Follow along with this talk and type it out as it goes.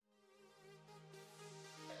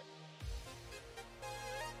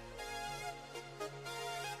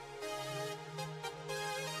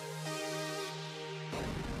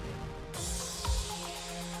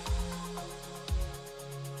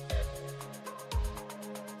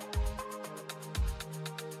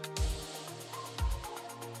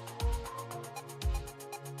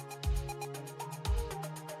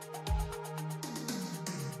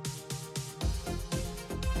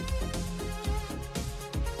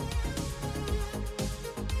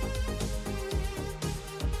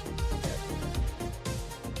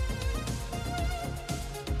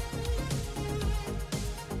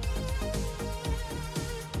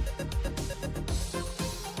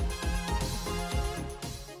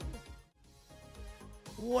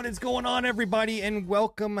What is going on, everybody, and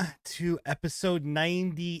welcome to episode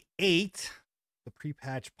 98, the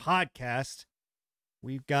Pre-Patch Podcast.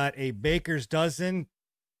 We've got a baker's dozen,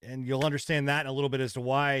 and you'll understand that in a little bit as to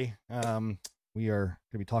why we are going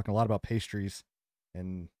to be talking a lot about pastries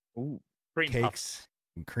and cream cakes puffs.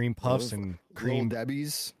 and cream puffs and cream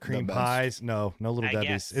Debbie's, cream pies. No little Debbie's.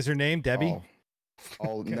 Guess. Is her name Debbie?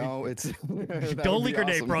 Oh Okay. No, it's Don't leak her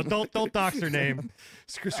name, bro. Don't dox her name.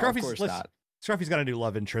 Scruffy's, of course not. Scruffy's got a new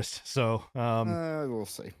love interest, so We'll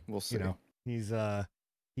see. you know, he's I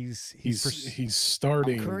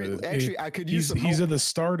starting. could use some he's help. at the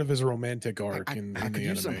start of his romantic arc I in could the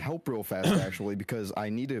use some anime. help real fast, actually, because I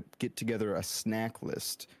need to get together a snack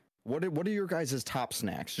list. What are your guys' top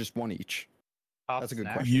snacks? Just one each. That's a good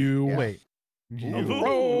question. You Yeah. wait.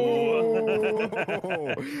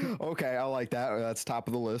 Okay, I like that. That's top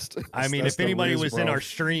of the list. I mean, That's if the anybody whiz, was in bro. our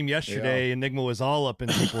stream yesterday, Enigma was all up in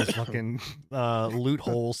people's fucking loot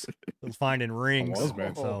holes, finding rings. was,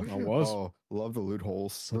 man. So, I was. Oh, love the loot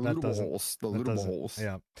holes. So The that lootable doesn't- holes. The that lootable doesn't- holes.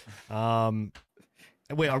 Yeah.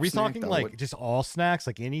 Wait, are Top we snack, talking though, like what- just all snacks,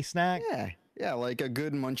 like any snack? Yeah, like a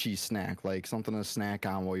good munchy snack, like something to snack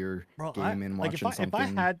on while you're Bro, gaming, like watching if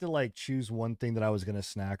something. I had to like choose one thing that I was gonna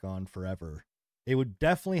snack on forever, it would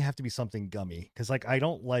definitely have to be something gummy. Because like I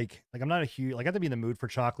don't like I'm not a huge I got to be in the mood for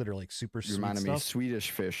chocolate or like super You sweet reminded me stuff.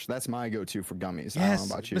 Swedish fish. That's my go-to for gummies. I Yes, don't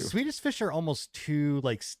know about you. the Swedish fish are almost too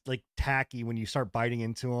like tacky when you start biting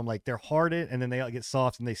into them. Like they're hard and then they get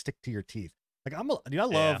soft and they stick to your teeth. Like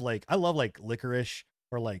I love like licorice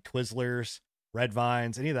or like Twizzlers, Red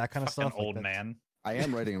Vines, any of that kind of Fucking stuff. Like old that. man. I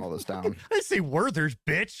am writing all this down. I say Werther's,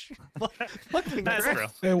 bitch. Fucking That's crap. true.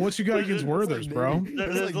 Hey, what you got against Werther's, bro? It's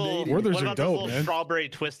There's like little, dating. Werther's what are about those dope, little man. strawberry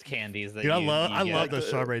twist candies that Dude, I love get? those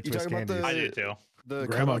strawberry You twist talking about candies. I do too. The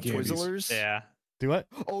Grandma cut-out candies. Twizzlers? Yeah. Do what?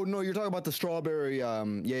 Oh no, you're talking about the strawberry.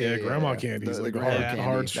 Yeah, grandma candies, The like grandma hard- candy.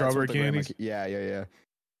 hard That's strawberry what the grandma candies? Yeah. Yeah.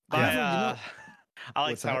 I like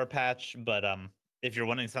What's that? Sour Patch, but if you're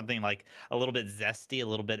wanting something like a little bit zesty, a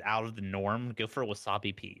little bit out of the norm, go for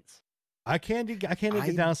wasabi peas. I can't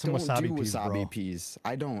get down some don't wasabi do peas, wasabi bro. peas.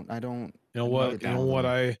 I don't. You know I'm what? not You down know with what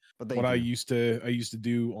them. I But they what I do. used to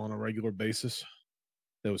do on a regular basis.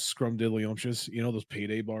 That was scrumdiddlyumptious. You know those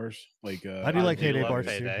payday bars? Like I do like do payday love bars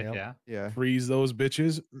too, Payday, yeah. yeah. Yeah. freeze those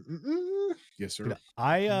bitches. Yes, sir. Dude,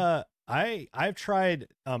 I've tried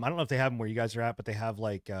I don't know if they have them where you guys are at, but they have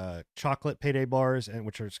like chocolate payday bars and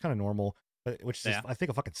which are just kind of normal, but which is Yeah. I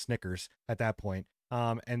think a fucking Snickers at that point.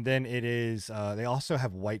 And then it is they also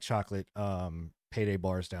have white chocolate payday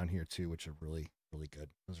bars down here too, which are really good.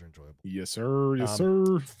 Those are enjoyable. Yes, sir. Yes,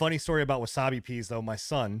 sir. Funny story about wasabi peas though. My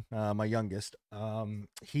son, my youngest,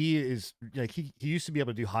 he is like he used to be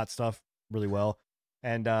able to do hot stuff really well,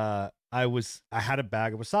 and I had a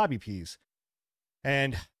bag of wasabi peas,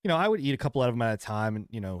 and I would eat a couple of them at a time, and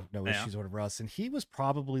no Yeah. issues or whatever else. And he was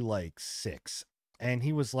probably like 6, and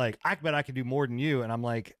he was like, "I bet I could do more than you," and I'm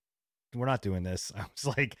like, "We're not doing this." I was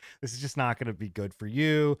like, "This is just not going to be good for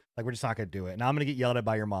you. Like, we're just not going to do it." And I'm going to get yelled at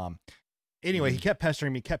by your mom. Anyway, he kept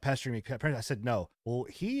pestering me. I said, no. Well,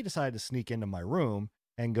 he decided to sneak into my room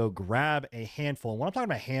and go grab a handful. And when I'm talking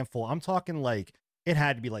about a handful, I'm talking like it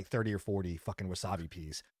had to be like 30 or 40 fucking wasabi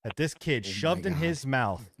peas that this kid Oh my shoved in God. his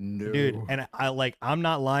mouth. No. Dude, and I'm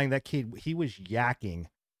not lying. That kid, he was yakking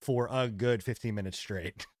for a good 15 minutes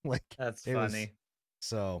straight. Like, That's it was- funny.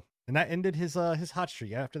 so, and that ended his hot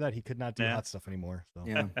streak. After that, he could not do Yeah. hot stuff anymore. So,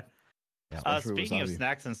 Yeah. Especially Speaking of wasabi.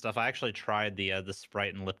 snacks and stuff, I actually tried the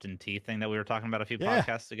Sprite and Lipton tea thing that we were talking about a few Yeah.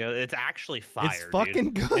 podcasts ago. It's actually fire. it's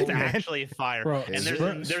fucking dude. good, It's man. actually fire. Bro, and Sprite-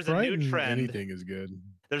 there's a Sprite new and trend. Anything is good.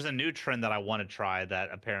 There's a new trend that I want to try that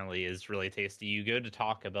apparently is really tasty. You go to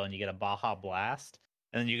Taco Bell and you get a Baja Blast,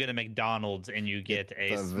 and then you go to McDonald's and you get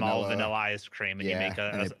a the small vanilla- vanilla ice cream, and you Yeah, make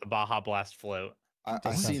and a Baja Blast float. I've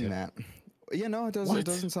Sounds seen good. that. Yeah, no, it doesn't. What? It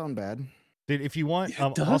doesn't sound bad. Dude, if you want,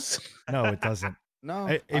 It does? no, it doesn't. No,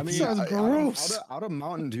 If I you- mean, Sounds gross. Out of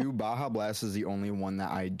Mountain Dew, Baja Blast is the only one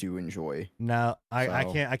that I do enjoy. No, I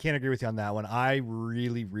So- can't agree with you on that one. I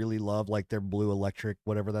really love like their blue electric,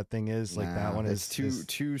 whatever that thing is. Like that Nah, one it's is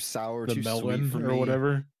too sour, The too melon sweet for or me.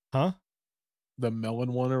 whatever. huh? The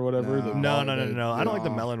melon one or whatever. No. the No. melon- I don't like the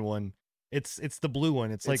no. melon one. It's the blue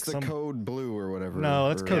one. It's like It's the some Code Blue or whatever. no,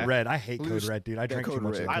 that's or- Code Yeah. Red. I hate Blue Code s- Red, dude. I drank too Code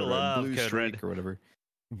much Red, of I it. Code Red, love Blue Code Streak Red. or whatever.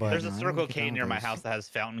 But There's a no, I Circle don't get K down near with my those. house that has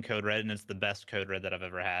fountain Code Red, and it's the best Code Red that I've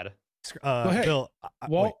ever had. hey, Bill,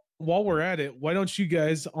 wait. While we're at it, why don't you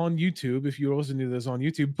guys on YouTube, if you're listening to this on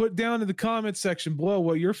YouTube, put down in the comment section below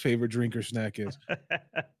what your favorite drink or snack is.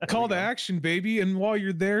 Call to action, baby. And while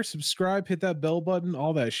you're there, subscribe, hit that bell button,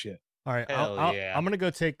 all that shit. All right, Hell yeah. I'm gonna go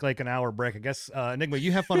take like an hour break. I guess Enigma,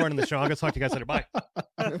 you have fun running the show. I'll go talk to you guys later. Bye.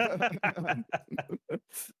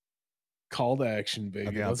 Call to action, baby.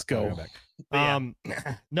 Okay, Let's I'll go. back.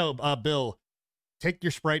 Yeah. No, Bill, take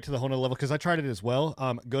your Sprite to the whole nother level because I tried it as well.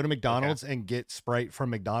 Go to McDonald's and get Sprite from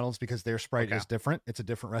McDonald's because their Sprite is different. It's a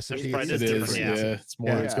different recipe. Sprite It is is. different, Yeah. yeah. It's more.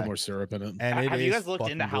 It's got Yeah. more syrup in it. And it Have you is guys looked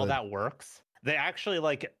into fucking how good. that works? They actually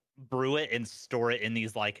like brew it and store it in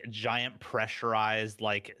these like giant pressurized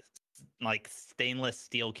like stainless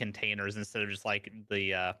steel containers instead of just like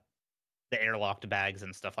the airlocked bags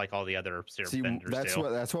and stuff like all the other syrup See, vendors that's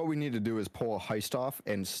do. what we need to do is pull a heist off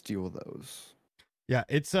and steal those. Yeah,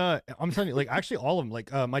 it's I'm telling you, like actually all of them.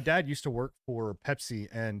 Like my dad used to work for Pepsi,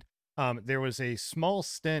 and there was a small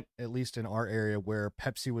stint, at least in our area, where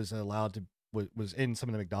Pepsi was allowed to was in some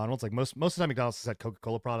of the McDonald's. Like most of the time, McDonald's had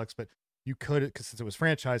Coca-Cola products, but you could, because since it was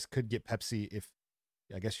franchised, could get Pepsi if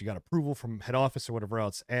I guess you got approval from head office or whatever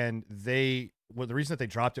else. And the reason that they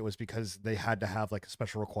dropped it was because they had to have like a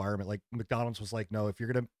special requirement. Like McDonald's was like, no,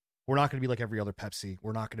 we're not going to be like every other Pepsi.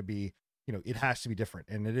 We're not going to be, it has to be different.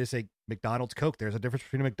 And it is a McDonald's Coke. There's a difference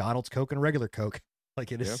between a McDonald's Coke and a regular Coke.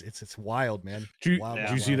 Like it is, it's wild, man. Did you, Wild, did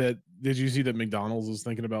wild, you see wild. that? Did you see that McDonald's is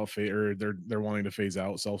thinking about or they're wanting to phase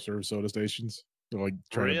out self-serve soda stations? They're like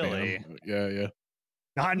trying to ban Really? them. Yeah.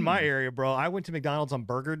 Not in my area, bro. I went to McDonald's on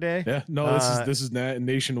Burger Day. Yeah. No, this is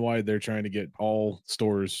nationwide. They're trying to get all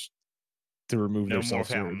stores to remove No their more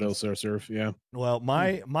self-serve. fountains. Self-serve. Yeah. Well,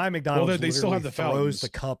 my McDonald's they still have the throws fountains. the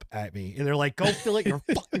cup at me, and they're like, "Go fill it your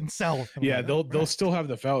fucking self." I'm Yeah, like, they'll "Alright." still have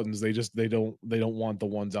the fountains. They don't want the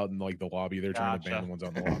ones out in like the lobby. They're trying to ban Gotcha. the ones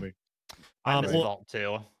out in the lobby. I miss well- Vault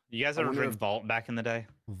too. You guys I ever wonder drink if- Vault back in the day?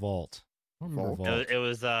 Vault. I don't remember Vault? Vault. It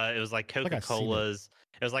was like like I've seen it. Coca-Cola's.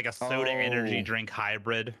 It was like a soda energy Oh. drink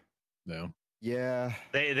hybrid. No. Yeah.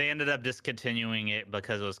 They ended up discontinuing it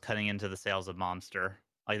because it was cutting into the sales of Monster.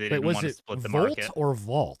 Like they Wait, didn't was want to it split the Volt market. or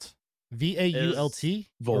Vault? VAULT?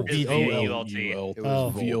 Volt. It was VOL? VAULT. It Oh.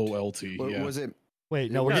 was VOLT. What Yeah. was it?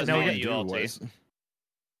 Wait, no, we're No, getting it's now. VAULT.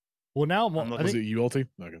 Well, now I'm I looking- Was think it ULT?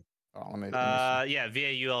 Okay. Oh, let me Yeah,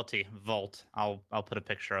 VAULT. Vault. I'll put a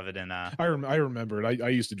picture of it in. I remember it. I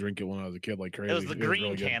used to drink it when I was a kid like crazy. It was the green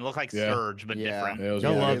really good. can. Looked like Yeah. Surge, but Yeah. different. Yeah, it was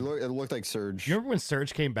Y'all really love- good. It looked like Surge. you remember when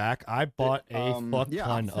Surge came back? I bought a fuck yeah,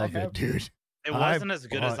 ton I of have- it, dude. It I wasn't as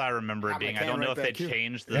good as bought- I remember I it have being. my I don't can know right if they back here.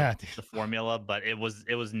 changed Yeah, the formula, but it was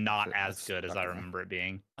not Shit, as that's good as I okay. remember it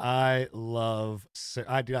being. I love.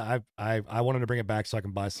 I do. I wanted to bring it back so I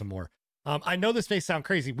can buy some more. I know this may sound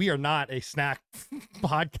crazy. We are not a snack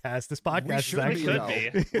podcast. This podcast is should actually. could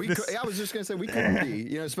though. be. We could, I was just gonna say we could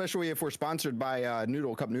be, especially if we're sponsored by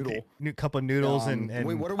Cup Noodle. New cup of noodles and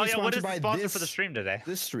wait, what are we Oh yeah, what is sponsored the by sponsor this for the stream today?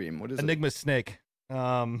 This stream, what is it? Enigma Snake.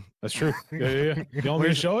 That's true. Yeah. You want me to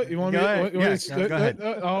Where's- show it? You want me Go to? ahead. what- Yeah, it's- go ahead.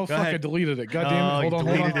 Oh Go fuck! I ahead. deleted it. God damn Oh, it! you Hold on.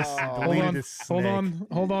 deleted Hold on. this- Hold deleted on, this Hold snake. on.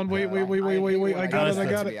 Hold on. Wait. I hate I when got it. do I that,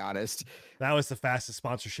 got to it. be honest. That was the fastest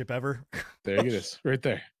sponsorship ever. There it is. Right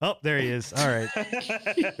there. Oh, there he is. All right.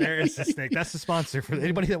 There is the snake. That's the sponsor for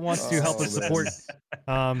anybody that wants to help Oh, us support.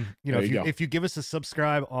 man. There If you you go. if you give us a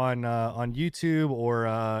subscribe on YouTube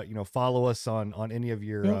or follow us on any of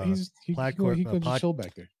your No, he Platform- could just pod- chill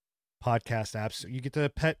back there. podcast apps, you get to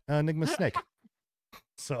pet Enigma Snake.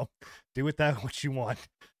 So do with that what you want.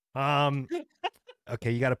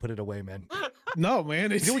 Okay, you got to put it away, man. No,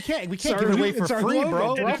 man. It's, We can't it's give our- it away for it's our free, logo,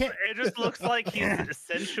 bro. It We just, can't. it just looks like he's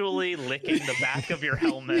essentially licking the back of your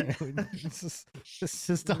helmet. This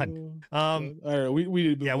is done. All right. We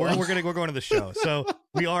need to Yeah, move on. we're going to the show. So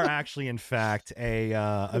we are actually, in fact,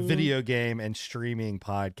 a video game and streaming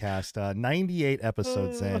podcast. 98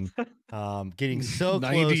 episodes in, getting so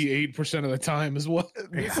close. 98% of the time is what.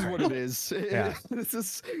 This is what it is. Yeah. This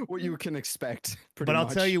is what you can expect. But I'll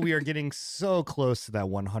much. tell you, we are getting so close to that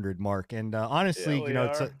 100 mark. And honestly, Yeah, we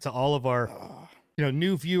are. to all of our Ah,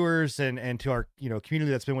 new viewers and to our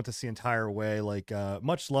community that's been with us the entire way, like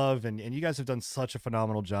much love, and you guys have done such a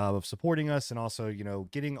phenomenal job of supporting us, and also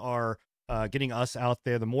getting our getting us out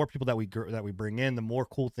there. The more people that we bring in, the more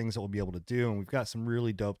cool things that we'll be able to do, and we've got some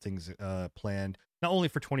really dope things planned, not only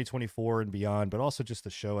for 2024 and beyond, but also just the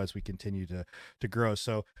show as we continue to grow.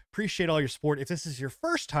 So appreciate all your support. If this is your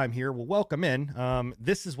first time here, well, welcome in.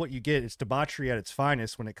 This is what you get. It's debauchery at its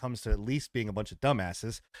finest when it comes to at least being a bunch of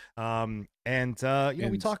dumbasses.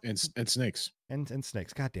 We talk and snakes. and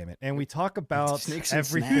snakes. God damn it! And we talk about snakes and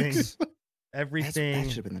everything, snacks. That everything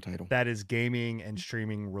should have been the title. that is gaming and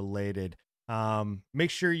streaming related. Make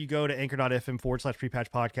sure you go to anchor.fm/prepatch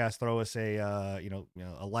podcast. Throw us a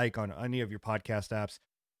a like on any of your podcast apps.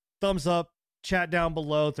 Thumbs up, chat down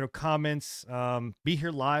below, throw comments. Be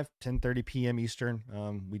here live 10:30 p.m. Eastern.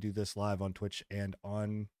 We do this live on Twitch and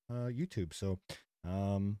on YouTube. So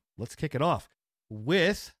let's kick it off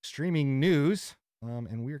with streaming news.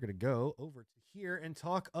 And we're gonna go over to here and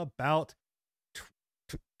talk about.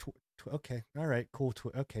 Okay, all right, cool.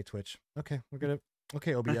 Okay, Twitch. Okay, we're gonna.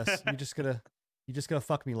 Okay, OBS. You just gonna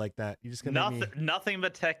fuck me like that. You just gonna make me. Nothing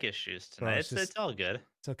but tech issues tonight. It's all good.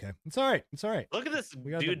 It's okay. It's all right. It's all right. Look at this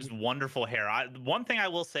dude's wonderful hair. One thing I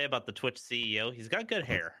will say about the Twitch CEO, he's got good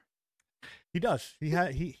hair. He does.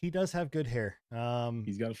 He does have good hair.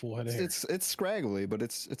 He's got a full head of hair. It's scraggly, but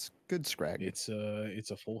it's good scrag. It's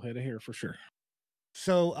a full head of hair for sure.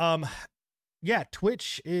 So yeah,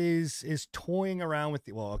 Twitch is toying around with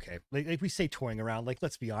well, okay. Like we say toying around, like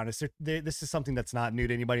let's be honest, this is something that's not new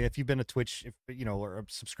to anybody. If you've been a Twitch, or a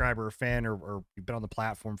subscriber or fan, or you've been on the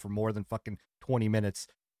platform for more than fucking 20 minutes,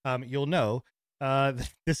 you'll know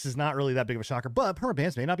this is not really that big of a shocker. But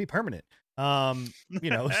permabans may not be permanent. So who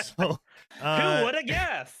would have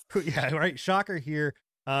guessed? Yeah, right. Shocker here.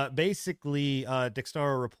 Basically,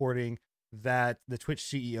 Dextaro reporting that the Twitch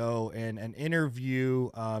CEO in an interview,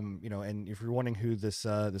 and if you're wondering who this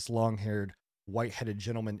long-haired, white-headed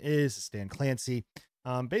gentleman is, Stan Clancy,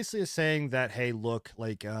 basically is saying that, hey, look,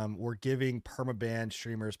 like we're giving permaban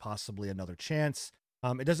streamers possibly another chance.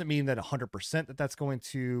 It doesn't mean that 100% that's going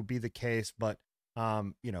to be the case, but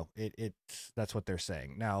that's what they're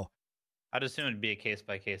saying. Now, I'd assume it'd be a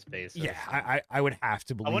case-by-case basis. Yeah, I would have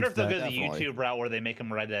to believe. I wonder if they'll go the definitely. YouTube route where they make them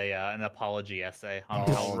write an apology essay on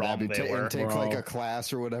how wrong they were. Take like a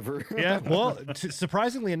class or whatever. Yeah, well,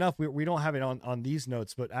 surprisingly enough, we don't have it on these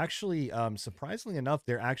notes, but actually, surprisingly enough,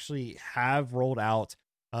 they actually have rolled out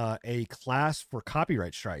a class for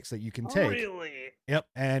copyright strikes that you can take. Really? Yep,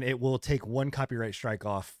 and it will take one copyright strike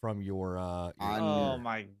off from your. Oh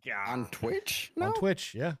my god! On Twitch? On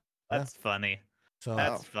Twitch, yeah. That's funny. So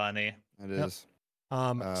that's funny. It is.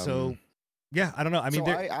 So yeah, I don't know. I mean,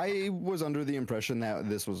 I was under the impression that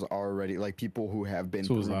this was already like people who have been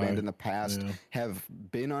banned in the past have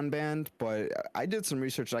been unbanned, but I did some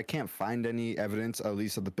research. I can't find any evidence, at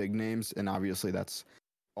least of the big names, and obviously that's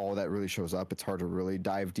all that really shows up. It's hard to really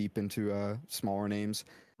dive deep into smaller names,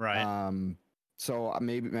 right? So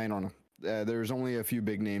maybe I don't know. There's only a few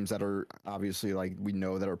big names that are obviously like we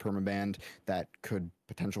know that are permabanned that could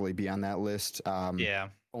potentially be on that list. Yeah.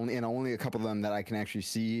 Only a couple of them that I can actually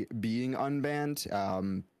see being unbanned.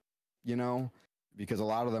 Because a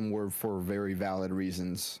lot of them were for very valid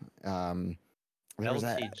reasons. LTG.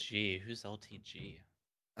 Who's LTG?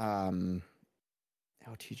 LTG.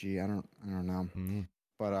 I don't know. Mm-hmm.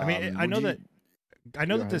 But I mean, I know that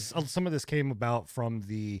some of this came about from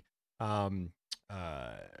the low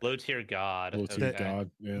tier god.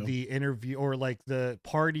 The interview or like the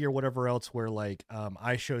party or whatever else where like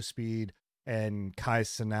iShowSpeed and Kai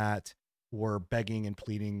Cenat were begging and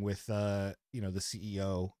pleading with the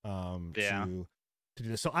CEO to do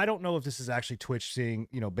this. So I don't know if this is actually Twitch saying,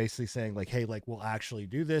 basically saying like, hey, like we'll actually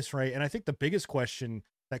do this, right? And I think the biggest question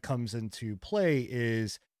that comes into play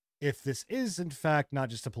is if this is in fact not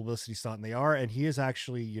just a publicity stunt, and they are, and he is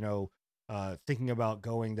actually, thinking about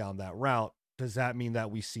going down that route, does that mean that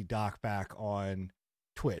we see Doc back on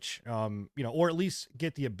Twitch, or at least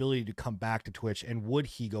get the ability to come back to Twitch? And would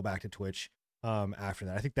he go back to Twitch after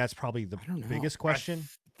that? I think that's probably the biggest question.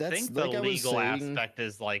 I think the legal aspect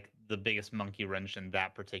is like the biggest monkey wrench in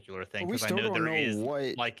that particular thing. We still don't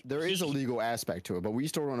know there is a legal aspect to it, but we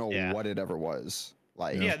still don't know what it ever was.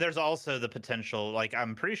 There's also the potential. Like,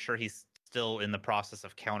 I'm pretty sure he's still in the process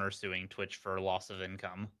of countersuing Twitch for loss of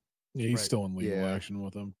income. Yeah, he's still in legal action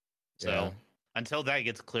with them. So until that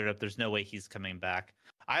gets cleared up, there's no way he's coming back.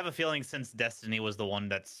 I have a feeling since Destiny was the one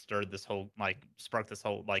that sparked this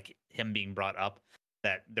whole him being brought up,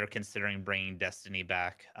 that they're considering bringing Destiny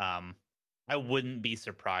back. I wouldn't be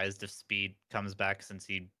surprised if Speed comes back, since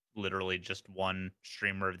he literally just won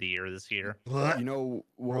Streamer of the Year this year. You know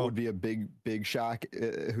what would be a big shock?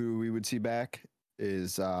 Who we would see back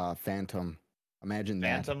is Phantom. Imagine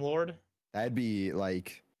that. Phantom Lord? That'd be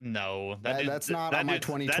like... No, that's not on my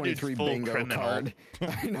 2023 bingo criminal card.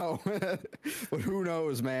 I know, but who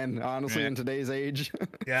knows, man? Honestly, in today's age,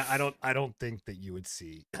 I don't think that you would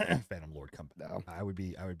see Phantom Lord come back. No. I would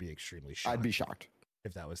be extremely shocked. I'd be shocked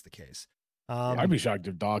if that was the case. I'd be shocked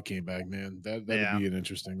if Dog came back, man. That'd be an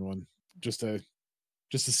interesting one, just to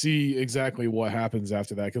see exactly what happens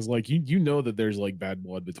after that, because like you know that there's like bad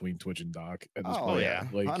blood between Twitch and Doc at this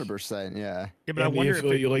point. Like 100%, yeah. But I wonder if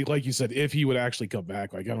like you said, if he would actually come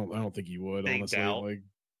back. Like I don't think he would. Big honestly, doubt. like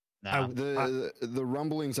the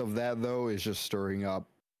rumblings of that though is just stirring up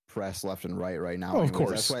press left and right now. Oh, of anyways.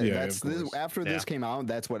 course. That's why, Yeah, that's of course. this, after this came out,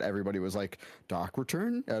 that's what everybody was like. Doc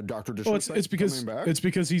return, Doctor Well, Disrespect. it's because coming back? it's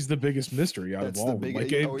because he's the biggest mystery out That's of the all. big-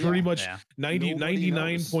 Like oh, pretty yeah. much Yeah.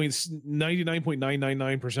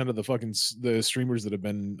 99.999% of the streamers that have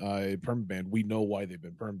been permabanned, we know why they've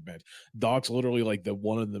been permabanned. Doc's literally like the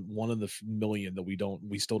one in the million that we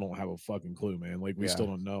still don't have a fucking clue, man. Like we Yeah. still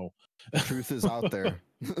don't know. Truth is out there.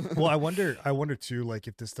 Well, I wonder too, like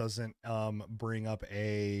if this doesn't bring up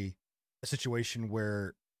a situation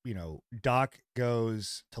where, you know, Doc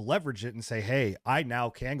goes to leverage it and say, hey, I now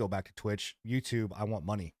can go back to Twitch, YouTube, I want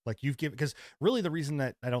money. Like you've given, because really the reason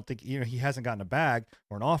that I don't think, you know, he hasn't gotten a bag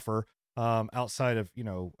or an offer outside of, you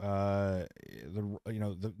know, the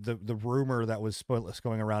rumor that was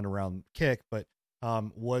going around Kick, but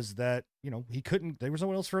was that, you know, he couldn't, there was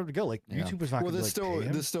nowhere else for him to go. Like Yeah. YouTube was not Well, going this to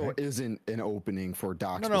like, this still right? isn't an opening for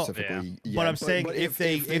Doc No, no. specifically. Yeah. Yet, But I'm saying if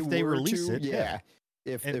they were release to, it, yeah.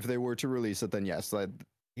 And- If they were to release it, then yes, like,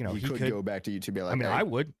 you know, he could go back to YouTube. Be like, I mean, hey,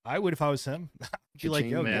 I would if I was him. Be like,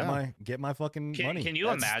 yo, Cha-ching, get my fucking money. Can you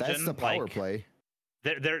that's imagine the power like, play.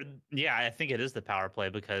 Yeah, I think it is the power play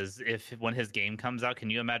because when his game comes out, can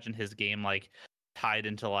you imagine his game like tied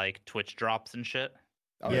into like Twitch drops and shit?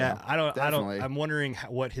 Oh, yeah, I don't. definitely. I'm wondering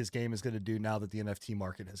what his game is going to do now that the NFT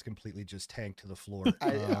market has completely just tanked to the floor.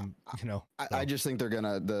 You know, I just think they're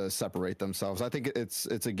gonna separate themselves. I think it's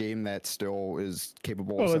a game that still is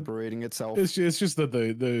capable Well, of separating itself. It's just that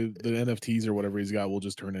the NFTs or whatever he's got will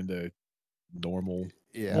just turn into normal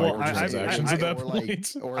Yeah, Well, or transactions I- at that or like,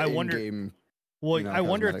 point. or I wonder- in-game, well, you know, I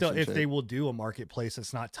wonder cosmetics and if shit. they will do a marketplace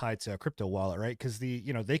that's not tied to a crypto wallet, right? Because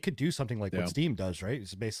they could do something like Yeah. what Steam does, right?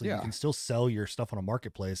 It's basically you Yeah. can still sell your stuff on a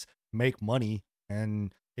marketplace, make money,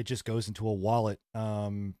 and it just goes into a wallet.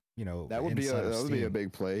 You know, That would be inside of a Steam.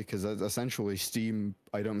 big play because essentially Steam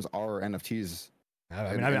items are NFTs.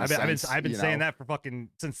 I in mean, a I've sense, been you saying know. that for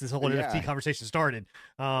fucking since this whole Yeah. NFT conversation started.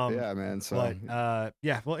 Yeah, man. So But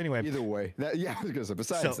yeah. Well, anyway. either way, I was gonna say,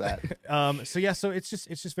 besides So, that, so it's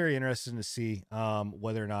just very interesting to see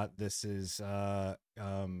whether or not this is you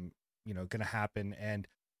know, gonna happen. And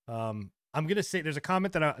I'm gonna say there's a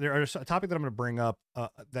comment that there's a topic that I'm gonna bring up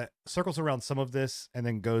that circles around some of this and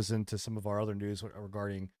then goes into some of our other news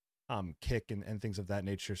regarding Kick and things of that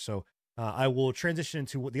nature. So I will transition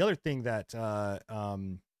into the other thing that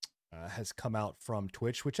has come out from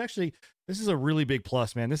Twitch, which actually this is a really big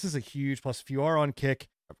plus, man. This is a huge plus. If you are on Kick,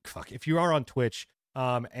 if you are on Twitch,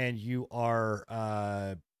 and you are,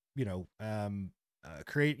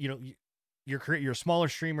 you're a smaller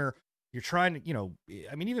streamer. You're trying to,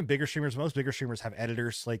 I mean, even bigger streamers, most bigger streamers have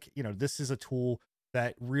editors. Like, this is a tool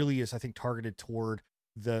that really is, I think, targeted toward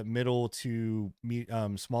the middle to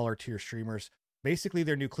smaller tier streamers. Basically,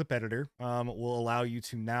 their new clip editor will allow you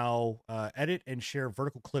to now edit and share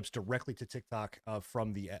vertical clips directly to TikTok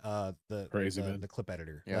from the clip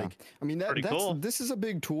editor. Yeah, Like, I mean Pretty cool. this is a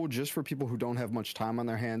big tool just for people who don't have much time on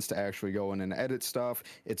their hands to actually go in and edit stuff.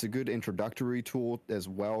 It's a good introductory tool as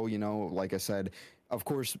well. Like I said, of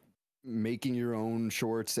course, making your own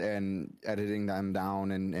shorts and editing them down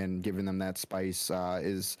and giving them that spice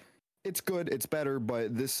it's good. It's better,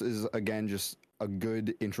 but this is again just a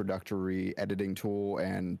good introductory editing tool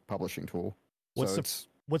and publishing tool. What's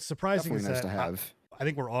surprising is nice that to have. I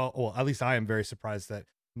think we're all, well, at least I am very surprised that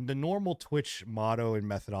the normal Twitch motto and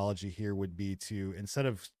methodology here would be to, instead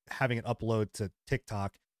of having it upload to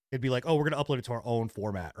TikTok, it'd be like, oh, we're going to upload it to our own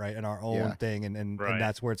format, right? And our own thing. And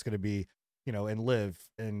that's where it's going to be, and live.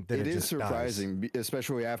 And then it is just surprising,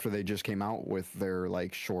 especially after they just came out with their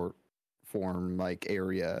like short form, like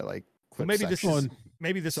area, like clip maybe section.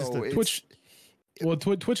 this is the Twitch. Well,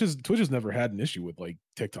 Twitch has never had an issue with like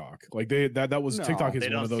TikTok. Like that was TikTok is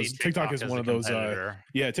one of those. TikTok is one of those.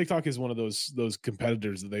 TikTok is one of those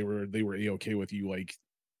competitors that they were A-okay with you. Like,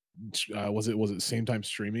 was it same time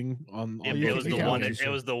streaming on? It was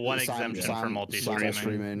the one exemption for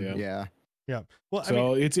multi-streaming. Yeah. Well,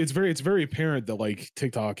 so it's very apparent that like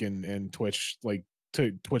TikTok and Twitch, like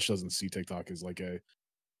Twitch doesn't see TikTok as like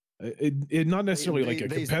it not necessarily like a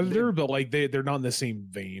competitor, but like they're not in the same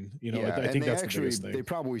vein. I think that's the biggest thing. They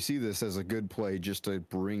probably see this as a good play just to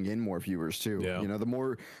bring in more viewers too. Yeah. The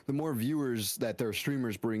more viewers that their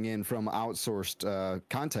streamers bring in from outsourced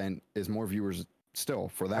content is more viewers still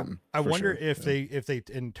for them. I wonder if they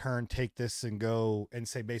in turn take this and go and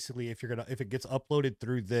say, basically, if it gets uploaded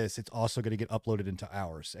through this, it's also going to get uploaded into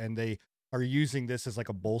ours, and they are using this as like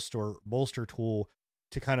a bolster tool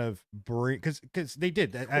to kind of bring, because they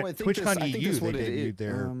did at TwitchCon EU, they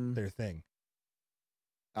debuted their thing.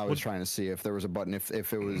 I was trying to see if there was a button if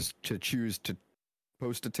it was to choose to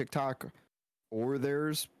post to TikTok or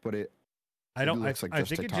theirs, but I don't. Looks like I just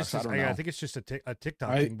think it TikToks. just. I Is, don't I know. think it's just a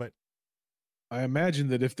TikTok thing. But I imagine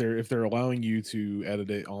that if they're allowing you to edit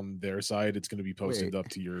it on their side, it's going to be posted up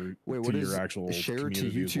to your actual share to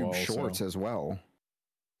community YouTube as well, Shorts so. as well?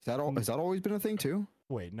 Is that all? Has that always been a thing too?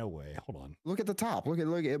 wait, no way. Hold on. Look at the top. Look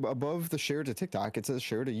above the share to TikTok. It says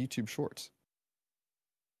share to YouTube Shorts.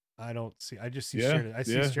 I don't see. I just see Yeah, shared. I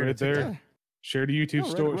see yeah, shared right there. TikTok. Yeah. Share to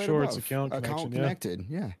YouTube No, right Shorts above. account connection. Connected.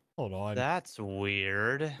 Yeah. Hold on. That's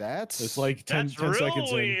weird. That's It's like 10, That's 10 real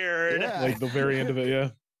seconds weird. Yeah. in, like the very end of it. Yeah.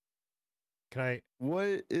 Can I? what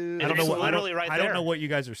is. I don't know It's what. literally right I don't there. know what you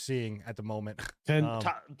guys are seeing at the moment. 10. Read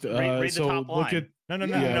the so top line. look at No.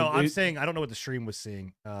 Yeah, No. I'm it- saying I don't know what the stream was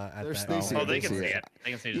seeing. At There's- that. they see Oh, it, they they can see see it. it.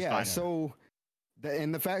 They can see it just Yeah. fine. So.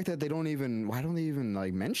 And the fact that they don't even, why don't they even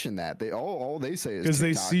like mention that? They all they say is because they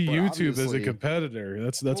TikTok, see but YouTube as a obviously- competitor.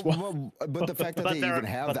 That's why. But the fact that But they they're even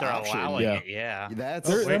have the option, allowing Yeah. it. Yeah. that's.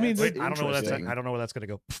 I mean, that's I don't know where that's. interesting. I don't know where that's gonna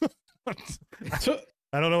go. So,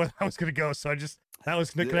 I don't know where that was gonna go. So that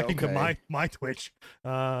was connecting to okay. my Twitch.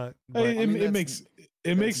 But, it mean, makes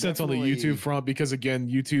that's sense on the definitely- YouTube front because again,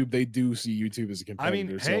 YouTube they do see YouTube as a competitor. I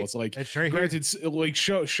mean, so hey, it's like it's right here. granted, it's like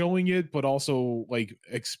showing it, but also like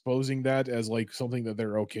exposing that as like something that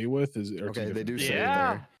they're okay with is are two Okay, they different do things. say it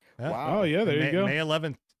Yeah. there. Yeah. Wow. Oh yeah, there you go. May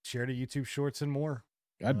 11th. Share to YouTube Shorts and more.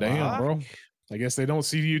 God damn, bro. I guess they don't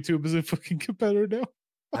see YouTube as a fucking competitor now.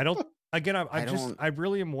 I don't. Again, don't- I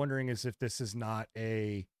really am wondering is if this is not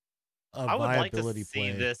a I would like to viability see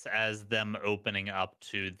play. this as them opening up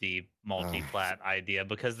to the multi-plat idea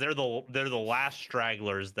because they're the last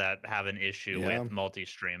stragglers that have an issue Yeah. with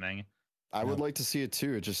multi-streaming. I would like to see it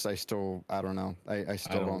too. It's just I don't know. I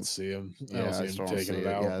still I don't don't. see him. I Yeah, don't I see him still don't taking see it it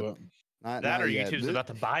out. yet. But Not That or yet. YouTube's about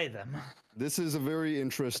to buy them. This is a very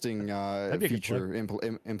interesting be a good feature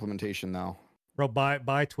implementation now. Bro,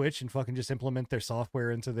 buy Twitch and fucking just implement their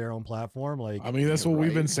software into their own platform. Like, I mean, that's what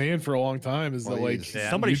we've been Right. saying for a long time. Is that like Please. Yeah.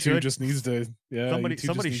 Somebody YouTube should. just needs to Somebody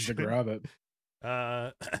YouTube just needs should. to grab it.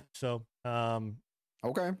 so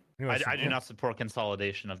Okay. anyways, I do not support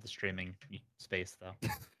consolidation of the streaming space though.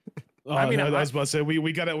 I mean, I I- was about to say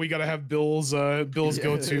we gotta have Bill's go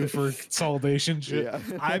to for consolidation shit. Yeah.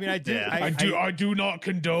 I mean, I did. Yeah. I do not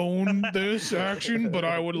condone this action, but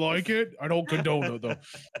I would like it. I don't condone it though.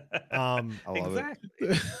 I love it.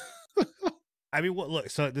 Exactly. I mean, look.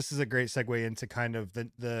 So this is a great segue into kind of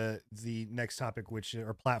the next topic, which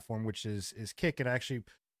or platform, which is Kick. And actually,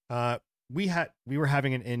 we were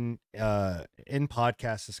having an in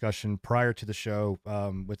podcast discussion prior to the show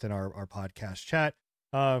within our podcast chat.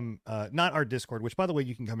 Not our Discord, which by the way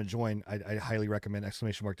you can come and join. I highly recommend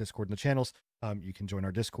 !Discord in the channels. You can join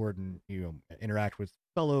our Discord and interact with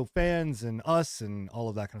fellow fans and us and all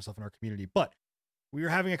of that kind of stuff in our community. But we were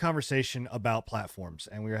having a conversation about platforms,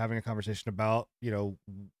 and we were having a conversation about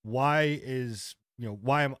why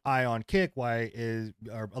am I on Kick? Why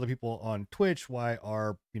are other people on Twitch? Why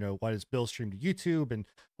does Bill stream to YouTube and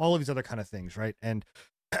all of these other kind of things, right? And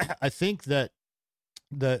I think that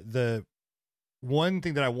the one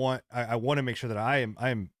thing that I want to make sure that I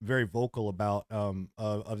am very vocal about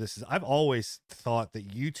of this is I've always thought that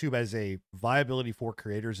YouTube as a viability for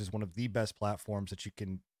creators is one of the best platforms that you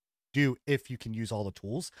can do if you can use all the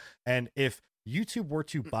tools. And if YouTube were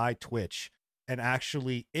to buy Twitch and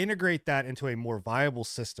actually integrate that into a more viable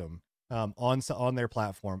system on their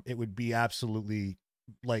platform, it would be absolutely,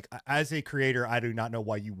 like, as a creator, I do not know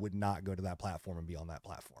why you would not go to that platform and be on that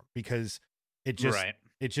platform, because it just Right.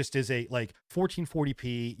 it just is a like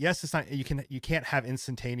 1440p. Yes, it's not, you can't have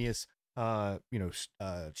instantaneous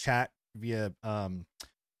chat via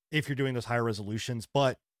if you're doing those higher resolutions,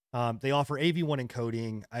 but they offer AV1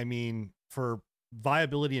 encoding. I mean, for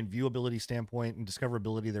viability and viewability standpoint and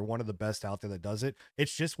discoverability, they're one of the best out there that does it.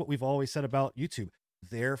 It's just what we've always said about YouTube.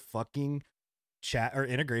 Their fucking chat or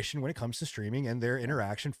integration when it comes to streaming and their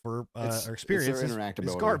interaction for or experience their is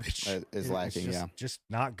interactability garbage. is lacking. It's Yeah, just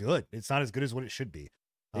not good. It's not as good as what it should be.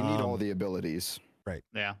 they need all the abilities.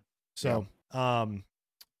 Yeah. So,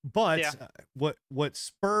 but Yeah. what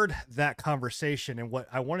spurred that conversation and what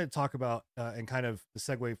I wanted to talk about and kind of the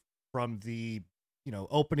segue from the,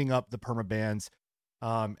 opening up the permabans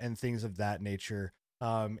and things of that nature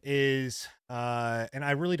is, and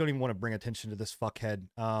I really don't even want to bring attention to this fuckhead,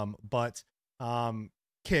 but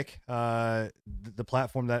Kick, the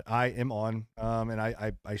platform that I am on and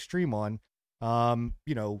I stream on, has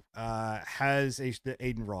the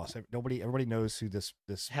Aiden Ross. Everybody knows who this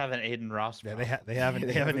Have an Aiden Ross. yeah, problem. they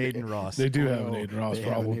have an Aiden Ross. They do have an Aiden Ross They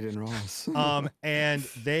have an problem, Aiden Ross. And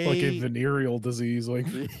they like a venereal disease. Like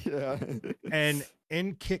yeah. and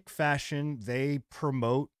in Kick fashion, they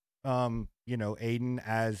promote Aiden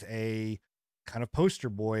as a kind of poster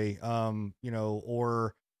boy,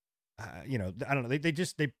 or you know, I don't know. They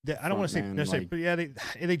I don't want to say necessarily, but yeah,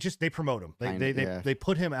 they promote him. They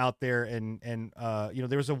put him out there, and you know,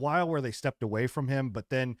 there was a while where they stepped away from him, but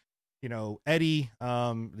then, you know, Eddie,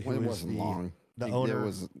 who was the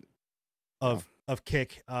owner of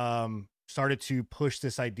Kick, started to push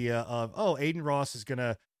this idea of, oh, Aiden Ross is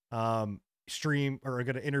gonna stream or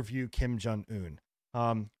gonna interview Kim Jong-un.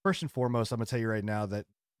 First and foremost, I'm gonna tell you right now that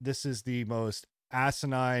this is the most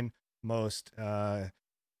asinine, most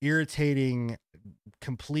irritating,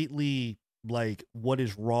 completely like what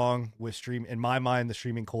is wrong with stream, in my mind, the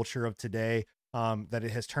streaming culture of today, that it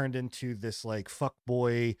has turned into this like fuck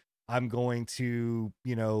boy, I'm going to,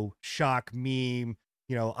 you know, shock meme,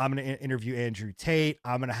 you know, I'm going to interview Andrew Tate,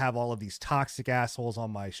 I'm going to have all of these toxic assholes on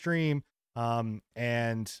my stream.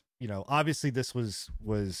 And you know, obviously this was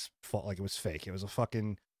like, it was fake. It was a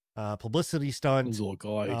fucking publicity stunt. It was a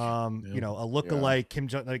lookalike. You know, a lookalike Kim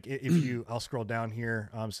Jong. Like, if you, I'll scroll down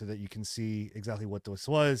here so that you can see exactly what this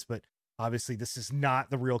was. But obviously, this is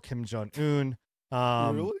not the real Kim Jong Un.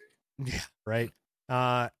 Really? Yeah, right.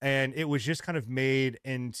 And it was just kind of made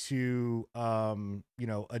into you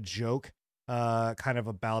know, a joke kind of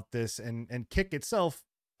about this, and Kick itself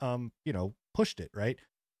you know, pushed it, right.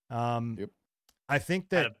 Yep. I think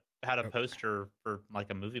that had a poster for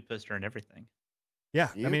like a movie poster and everything. Yeah,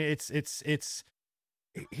 yep. I mean, it's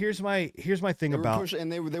here's my thing about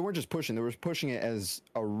and they weren't just pushing, they were pushing it as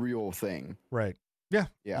a real thing, right? Yeah.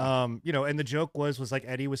 You know, and the joke was like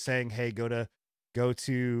Eddie was saying, hey, go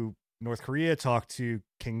to North Korea, talk to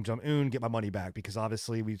Kim Jong-un, get my money back, because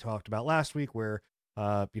obviously we talked about last week where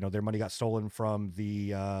you know, their money got stolen from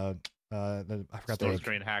the I forgot the North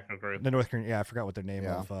Korean hacker group. The North Korean, yeah, I forgot what their name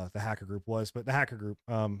of the hacker group was, but the hacker group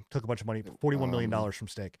took a bunch of money, $41 million from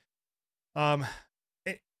stake.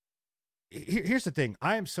 Here's the thing.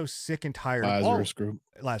 I am so sick and tired Lazarus Group.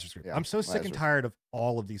 Yeah, I'm so sick and tired of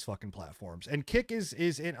all of these fucking platforms. And Kick is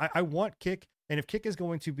in, I want Kick, and if Kick is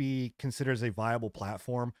going to be considered as a viable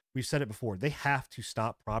platform, we've said it before, they have to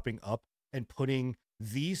stop propping up and putting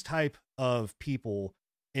these type of people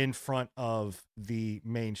in front of the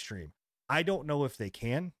mainstream. I don't know if they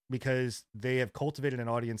can, because they have cultivated an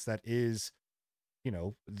audience that is, you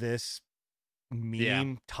know, this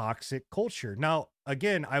meme toxic culture. Now,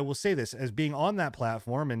 again, I will say this, as being on that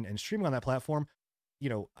platform and streaming on that platform, you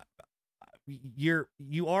know,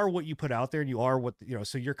 you are what you put out there, and you are what, you know,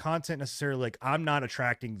 so your content necessarily, like, I'm not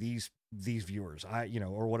attracting these viewers, you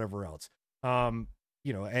know, or whatever else,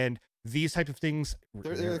 you know, and these type of things,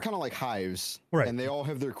 they're kind of like hives, right? And they all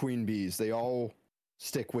have their queen bees. They all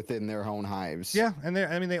stick within their own hives. Yeah, and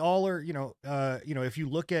they all are, you know, if you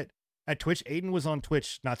look at Twitch, Aiden was on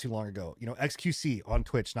Twitch not too long ago. You know, XQC on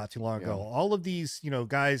Twitch not too long ago. All of these, you know,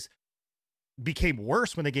 guys became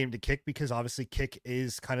worse when they came to Kick, because obviously Kick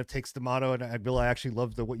is kind of takes the motto, and Bill, I actually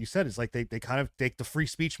love what you said, is like they kind of take the free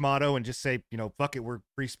speech motto and just say, you know, fuck it, we're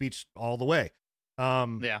free speech all the way.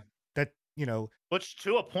 That, you know, which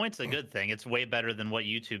to a point's a good thing. It's way better than what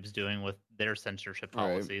YouTube's doing with their censorship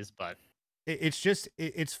policies, but it's just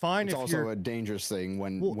it's fine. It's if also you're a dangerous thing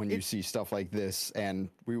when you see stuff like this, and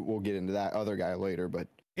we'll get into that other guy later, but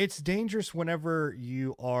it's dangerous whenever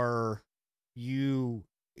you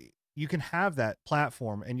can have that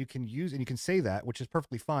platform and you can use, and you can say that, which is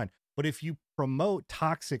perfectly fine. But if you promote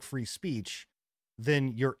toxic free speech,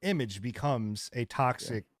 then your image becomes a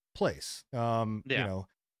toxic place. You know,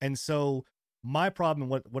 and so my problem,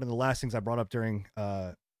 one of the last things I brought up during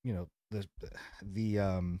you know,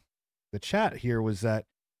 the chat here was that,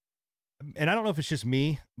 and I don't know if it's just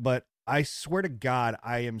me, but I swear to God,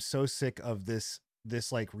 I am so sick of this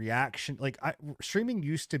like reaction. Like, streaming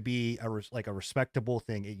used to be a respectable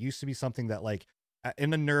thing. It used to be something that, like, in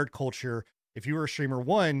the nerd culture, if you were a streamer,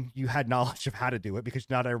 one, you had knowledge of how to do it, because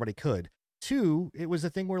not everybody could. Two, it was a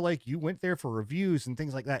thing where, like, you went there for reviews and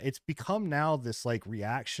things like that. It's become now this like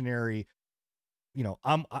reactionary, you know,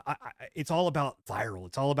 it's all about viral.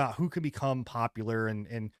 It's all about who can become popular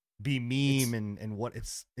and be meme, and what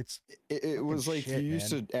it was like, you used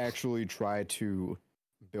to actually try to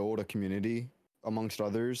build a community amongst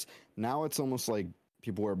others. Now it's almost like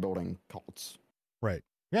people are building cults. Right.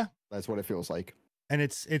 Yeah. That's what it feels like. And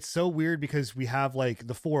it's so weird, because we have like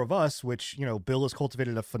the four of us, which, you know, Bill has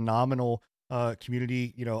cultivated a phenomenal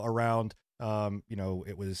community, you know, around you know,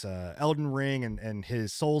 it was Elden Ring and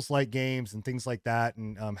his Souls-like games and things like that,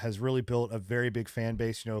 and has really built a very big fan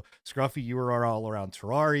base. You know, Scruffy, you were all around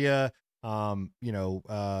Terraria. You know,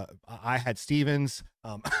 I had Stevens.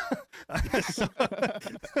 So,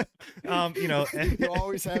 you know, and, you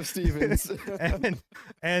always have Stevens.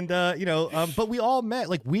 and you know, but we all met,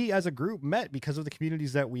 like, we as a group met because of the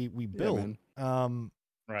communities that we built.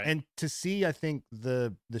 Right. And to see, I think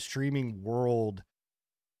the streaming world,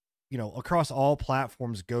 across all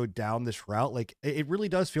platforms go down this route, like it really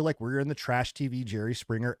does feel like we're in the trash TV Jerry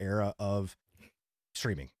Springer era of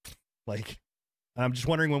streaming. Like, I'm just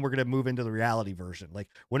wondering when we're going to move into the reality version. Like,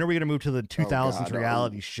 when are we going to move to the 2000s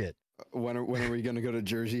reality shit? When are we going to go to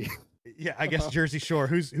Jersey? Yeah, I guess Jersey Shore.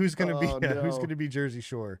 Who's going to be who's going to be Jersey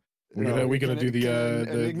Shore? We gonna do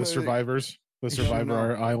the survivors, the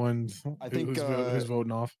Survivor Island. I think who's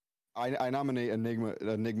voting off? I nominate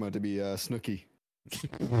Enigma to be Snooki.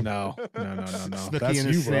 No. Snooki That's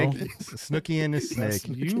and you, bro. Snooki and his snake. That's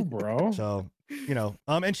you, bro. So,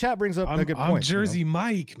 and chat brings up a good point. I'm Jersey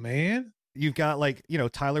Mike, man. You've got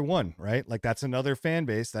Tyler One, right? Like that's another fan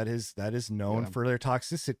base that is known for their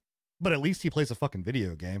toxicity, but at least he plays a fucking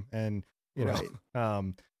video game, and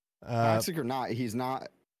toxic or not, he's not.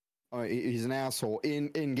 He's an asshole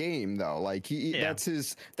in game though. Like that's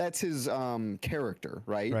his character,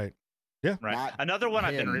 right? Right. Yeah. Right. Another one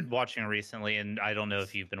I've been watching recently, and I don't know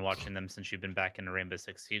if you've been watching them since you've been back in Rainbow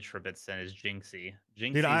Six Siege for a bit, Sen, is Jinxie.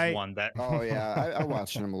 Jinxie's one that. Oh yeah, I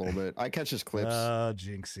watched him a little bit. I catch his clips.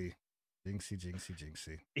 Jinxie.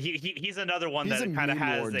 He's another one that kind of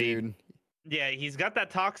has dude. Yeah, he's got that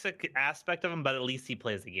toxic aspect of him, but at least he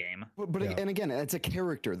plays the game. But and again, it's a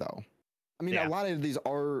character though. I mean, a lot of these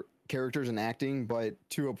are characters and acting, but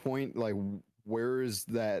to a point, like, where is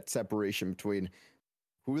that separation between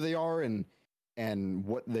who they are and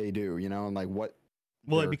what they do, and like what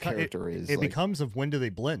their character is? It becomes of when do they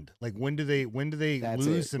blend? Like when do they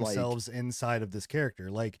lose themselves inside of this character?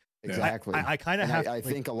 Like exactly. I kind of have. I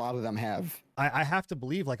think a lot of them have. I have to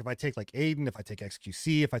believe, like, if I take like Aiden, if I take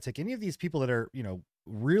XQC, if I take any of these people that are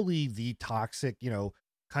really the toxic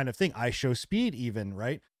kind of thing, I show speed even,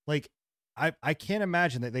 right? Like I can't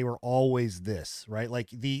imagine that they were always this, right? Like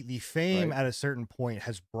the fame at a certain point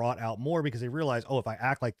has brought out more because they realize, if I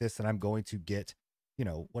act like this, then I'm going to get,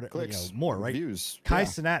 clicks, more, right? Views. Kai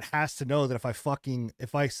Cenat has to know that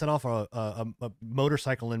if I set off a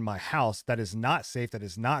motorcycle in my house, that is not safe, that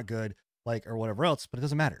is not good, like, or whatever else, but it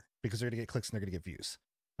doesn't matter because they're gonna get clicks and they're gonna get views.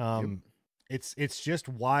 It's just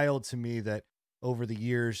wild to me that over the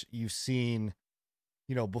years you've seen,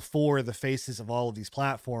 before the faces of all of these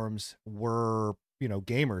platforms were,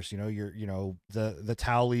 gamers, the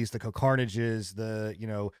Towleys, the Cocarnages,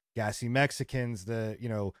 the, Gassy Mexicans, the,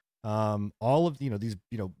 all of, these,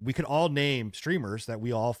 we could all name streamers that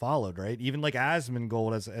we all followed, right? Even like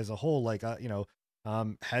Asmongold as a whole, like,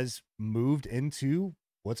 has moved into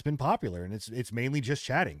what's been popular, and it's mainly just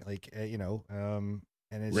chatting, like, and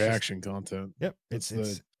it's reaction content. Yep.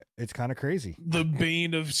 It's kind of crazy. The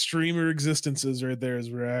bane of streamer existences right there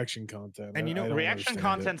is reaction content. And reaction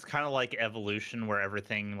content's kind of like evolution, where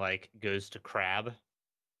everything like goes to crab.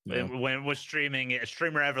 Yeah. When with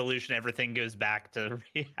streamer evolution, everything goes back to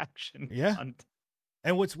reaction content.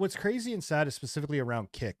 And what's crazy and sad is specifically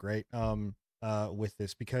around Kick, right? With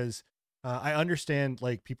this, because I understand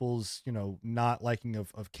like people's, not liking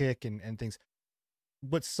of Kick and things.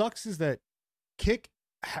 What sucks is that Kick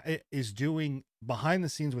is doing behind the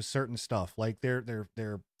scenes with certain stuff, like their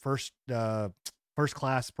first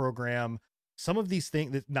class program. Some of these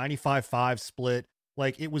things, the 95-5 split,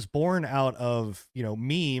 like it was born out of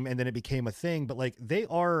meme, and then it became a thing. But like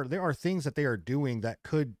there are things that they are doing that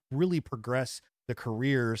could really progress the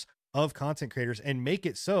careers of content creators and make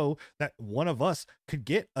it so that one of us could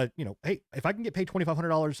get hey, if I can get paid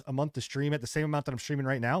 $2,500 a month to stream at the same amount that I'm streaming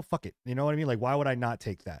right now, fuck it. You know what I mean? Like, why would I not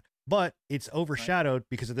take that? But it's overshadowed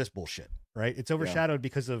because of this bullshit, right? It's overshadowed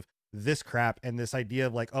because of this crap and this idea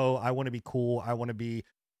of like, oh, I want to be cool, I want to be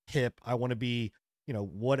hip, I want to be,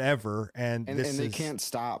 whatever. And they can't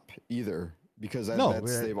stop either because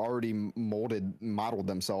they've already modeled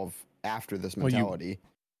themselves after this mentality.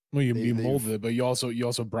 You molded it, but you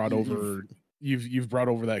also brought over you've brought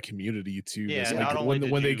over that community too. Yeah, like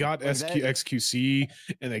when they got XQC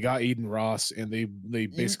and they got Aiden Ross, and they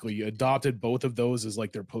basically adopted both of those as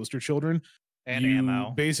like their poster children. And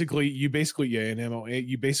ammo. You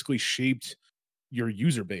basically shaped your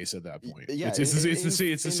user base at that point. Yeah, it's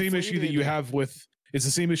the same issue that you have with. It's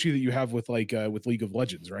the same issue that you have with with League of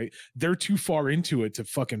Legends, right? They're too far into it to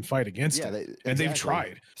fucking fight against it, and they've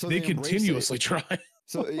tried. So they continuously try.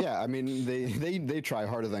 So yeah, I mean they try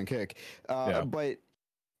harder than Kick, but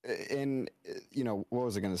what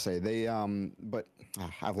was I going to say? They but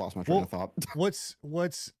I've lost my train of thought.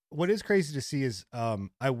 What is crazy to see is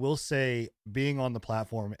I will say, being on the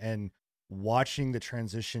platform and watching the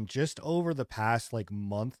transition just over the past like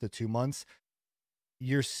month to 2 months,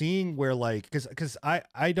 you're seeing where like because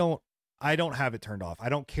I don't have it turned off. I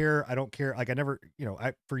don't care. Like I never,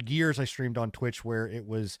 for years I streamed on Twitch where it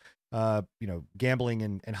was gambling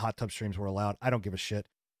and hot tub streams were allowed. I don't give a shit.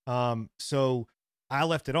 So I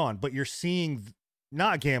left it on, but you're seeing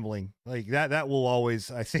not gambling like that will always,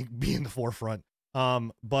 I think, be in the forefront.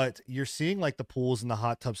 But you're seeing like the pools and the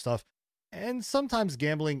hot tub stuff, and sometimes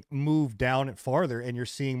gambling move down and farther, and you're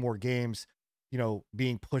seeing more games,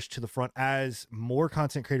 being pushed to the front as more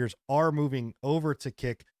content creators are moving over to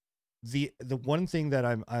Kick. The one thing that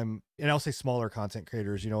I'm and I'll say smaller content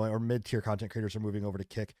creators, or mid-tier content creators are moving over to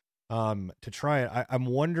Kick to try it. I'm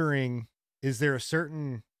wondering, is there a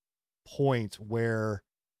certain point where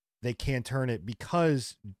they can turn it,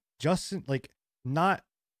 because Justin, like, not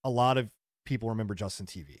a lot of people remember Justin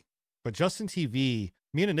TV, but Justin TV,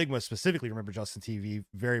 me and Enigma specifically remember Justin TV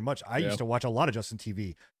very much. I used to watch a lot of Justin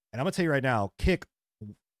TV, and I'm gonna tell you right now, Kick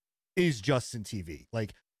is Justin TV.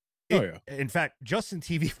 Like, in fact, Justin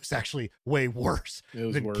TV was actually way worse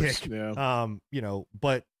than Kick. Yeah.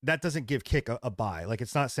 But that doesn't give Kick a buy. Like,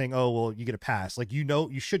 it's not saying, oh, well, you get a pass. Like,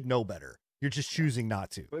 you should know better. You're just choosing not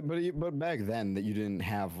to. But back then, that you didn't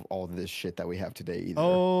have all this shit that we have today either.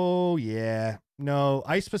 Oh yeah, no.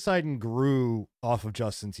 Ice Poseidon grew off of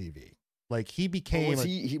Justin TV. Like, he became.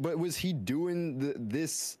 Was he doing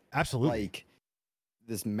this? Absolutely. Like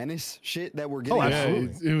this menace shit that we're getting. Oh,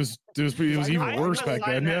 absolutely. It was even worse back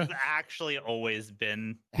then. Yeah, has actually always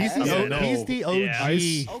been. He's the OG. Yeah.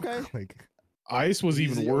 Ice, okay. Ice was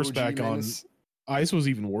even worse back menace. Ice was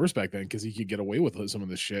even worse back then because he could get away with some of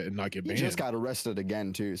this shit and not get banned. He just got arrested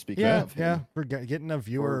again too. Speaking of him. For getting a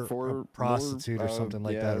viewer for a prostitute or something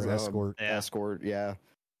like that, or escort. Escort, yeah.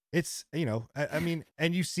 It's I mean,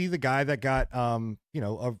 and you see the guy that got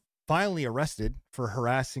finally arrested for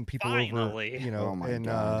harassing people over, oh my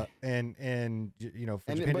God. and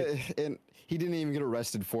he didn't even get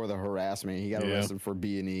arrested for the harassment. He got arrested for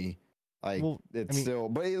B&E. Like,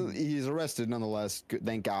 but he's arrested nonetheless.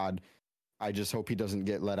 Thank God. I just hope he doesn't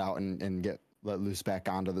get let out and get let loose back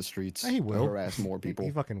onto the streets. He will harass more people. He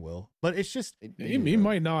fucking will. But it's just he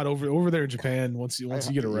might not over there in Japan once you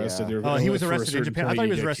get arrested. Yeah. He was arrested in Japan. I thought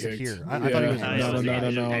he was arrested here. I thought he was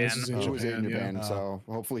no. This is in Japan. So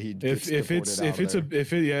hopefully he. If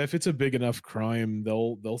it's a big enough crime,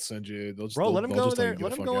 they'll send you. Let him go there.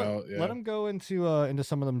 Let him go. Let him go into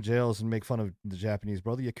some of them jails and make fun of the Japanese,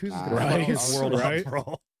 bro. The Yakuza's gonna fuck his world up,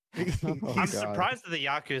 bro. I'm surprised that the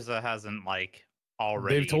Yakuza hasn't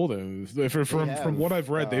already. They've told him from what I've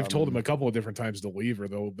read, they've told him a couple of different times to leave, or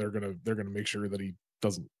they're gonna make sure that he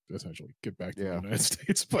doesn't essentially get back to the United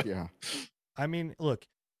States. But I mean, look,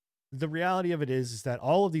 the reality of it is that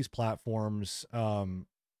all of these platforms, they're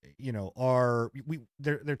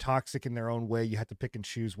toxic in their own way. You have to pick and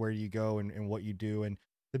choose where you go and what you do. And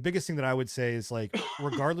the biggest thing that I would say is, like,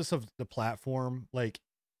 regardless of the platform, like,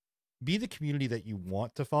 be the community that you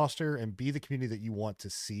want to foster and be the community that you want to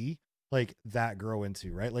see, like, that grow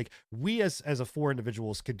into, right? Like, we as a 4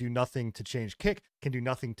 individuals could do nothing to change Kick, can do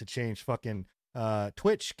nothing to change fucking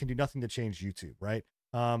Twitch, can do nothing to change YouTube, right?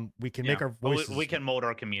 We can make our voices. We can mold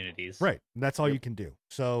our communities. Right. That's all you can do.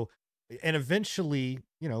 So, and eventually,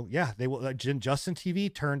 they will. Justin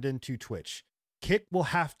TV turned into Twitch. Kick will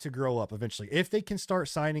have to grow up eventually. If they can start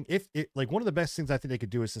signing, one of the best things I think they could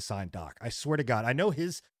do is to sign Doc. I swear to God, I know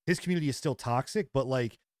his community is still toxic, but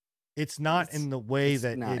like, it's not in the way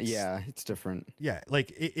that it's different. Yeah.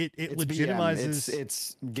 Like it legitimizes.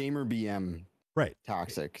 It's gamer BM. Right.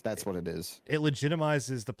 Toxic. That's what it is. It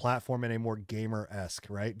legitimizes the platform in a more gamer-esque,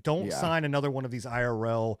 right? Don't sign another one of these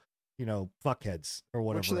IRL, fuckheads or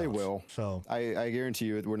whatever. Which they will. So I guarantee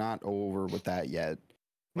you we're not over with that yet.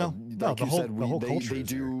 No, like the whole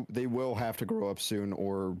culture. They will have to grow up soon,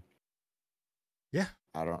 or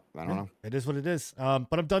I don't know. It is what it is. But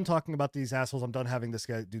I'm done talking about these assholes. I'm done having this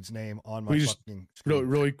dude's name on my fucking screen.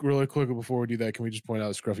 Really quick before we do that, can we just point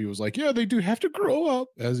out Scruffy was like, yeah, they do have to grow up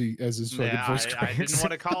as his fucking voice cracks. I didn't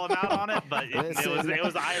want to call him out on it, but it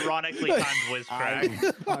was ironically timed voice crack.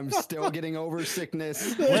 I'm still getting over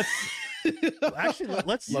sickness.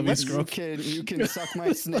 Let's you can suck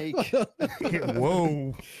my snake.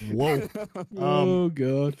 Whoa. Oh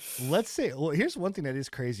God. Let's say, well, here's one thing that is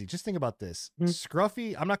crazy. Just think about this.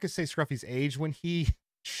 Scruffy, I'm not gonna say Scruffy's age when he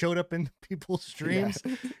showed up in people's streams,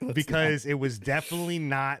 because it was definitely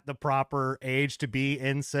not the proper age to be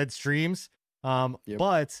in said streams.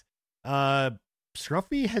 But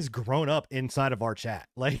Scruffy has grown up inside of our chat,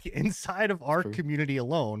 like inside of our community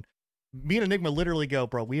alone. Me and Enigma literally go,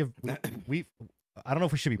 bro, we I don't know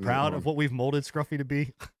if we should be proud of what we've molded Scruffy to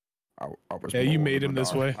be. You made him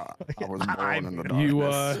this way. I was born in the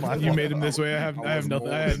darkness. You made him this way. I had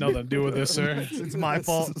nothing to do with this, sir. It's my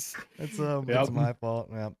fault. It's my fault.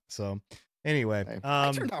 Yeah. So anyway,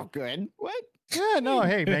 I turned out good. What? Yeah, no,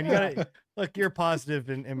 hey man, you gotta look. You're positive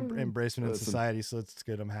and embracement in Listen. society, so it's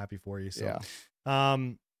good. I'm happy for you. So, Yeah.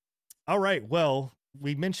 all right. Well,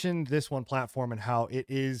 we mentioned this one platform and how it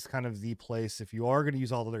is kind of the place if you are going to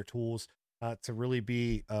use all of their tools to really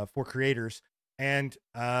be for creators. And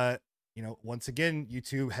you know, once again,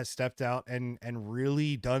 YouTube has stepped out and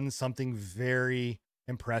really done something very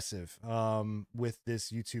impressive with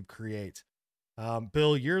this YouTube Create.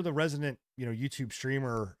 Bill, you're the resident, you know, YouTube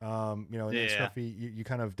streamer, you know, and Scruffy, you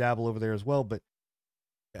kind of dabble over there as well. But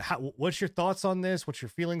what's your thoughts on this? What's your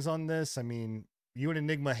feelings on this? I mean, you and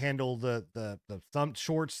Enigma handle the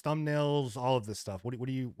shorts, thumbnails, all of this stuff. What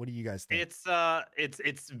do you guys think?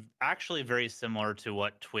 It's actually very similar to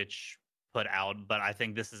what Twitch put out, but I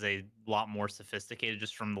think this is a lot more sophisticated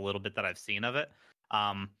just from the little bit that I've seen of it.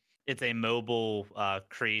 It's a mobile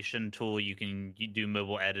creation tool. You do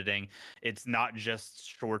mobile editing. It's not just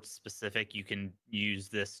shorts specific. You can use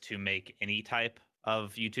this to make any type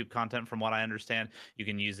of YouTube content, from what I understand. You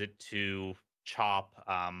can use it to chop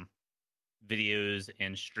videos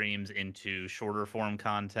and streams into shorter form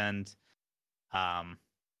content.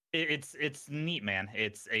 It's neat, man.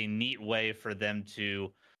 It's a neat way for them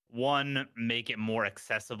to, one, make it more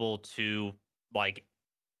accessible to like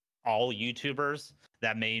all YouTubers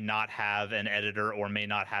that may not have an editor or may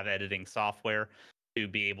not have editing software to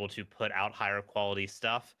be able to put out higher quality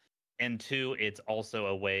stuff. And two, it's also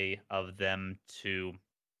a way of them to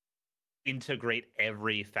integrate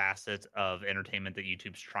every facet of entertainment that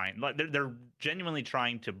YouTube's trying. They're genuinely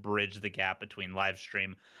trying to bridge the gap between live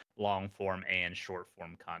stream, long form, and short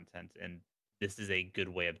form content. And this is a good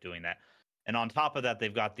way of doing that. And on top of that,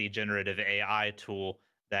 they've got the generative AI tool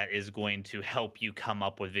that is going to help you come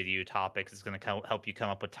up with video topics. It's going to help you come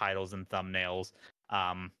up with titles and thumbnails.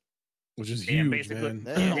 Which is huge, man.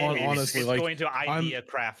 Honestly, it's like, going to idea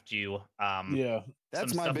craft you. Yeah,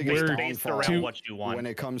 that's some my stuff biggest based downfall around what you want. when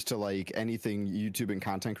it comes to like anything YouTube and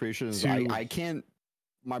content creation. Is I can't.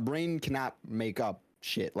 My brain cannot make up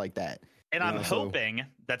shit like that. And I'm hoping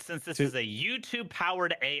that since this is a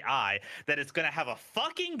YouTube-powered AI, that it's going to have a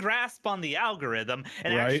fucking grasp on the algorithm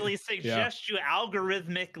and actually suggest you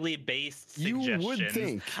algorithmically based suggestions. You would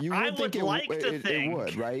think. I would like to think. It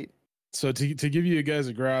would, right? So to give you guys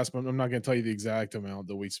a grasp, I'm not going to tell you the exact amount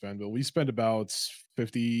that we spend, but we spend about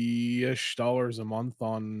 $50-ish a month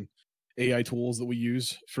on AI tools that we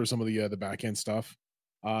use for some of the back end stuff.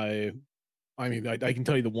 I mean, I can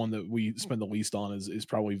tell you the one that we spend the least on is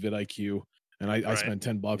probably vidIQ, and I spend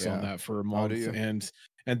 $10 on that for a month, and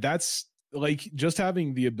that's like just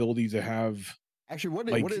having the ability to have.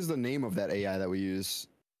 Actually, what is the name of that AI that we use?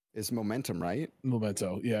 It's Momentum, right?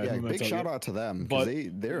 Memento, yeah. Memento, big shout out to them, but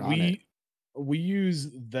they're on it. We use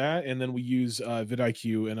that, and then we use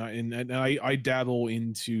vidIQ, and I dabble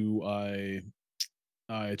into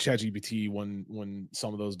ChatGPT when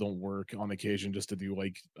some of those don't work on occasion, just to do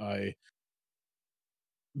like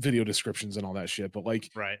video descriptions and all that shit. But like,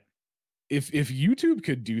 if YouTube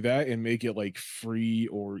could do that and make it like free,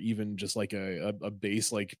 or even just like a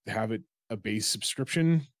base, like have it a base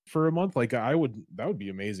subscription for a month, like that would be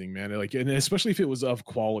amazing, man. Like, and especially if it was of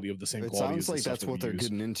quality, of the same quality. It sounds like that's what they're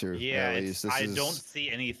getting into. Yeah, I don't see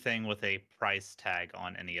anything with a price tag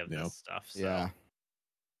on any of this stuff. So.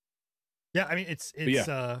 Yeah. I mean, it's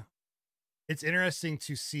interesting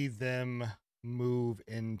to see them move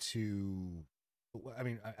into. I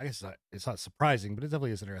mean, I guess it's not surprising, but it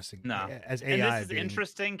definitely is interesting. No, as AI, and this is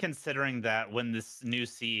interesting considering that when this new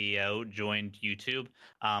CEO joined YouTube,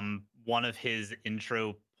 one of his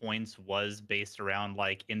intro points was based around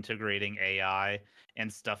like integrating AI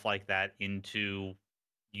and stuff like that into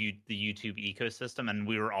the YouTube ecosystem, and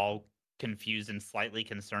we were all confused and slightly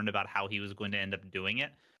concerned about how he was going to end up doing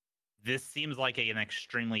it. This seems like an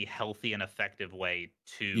extremely healthy and effective way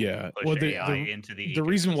to push AI into the ecosystem. The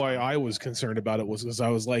reason why I was concerned about it was because I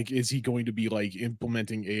was like, is he going to be like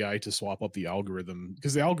implementing AI to swap up the algorithm?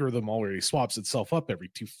 Because the algorithm already swaps itself up every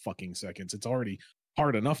 2 fucking seconds. It's already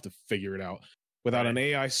hard enough to figure it out without an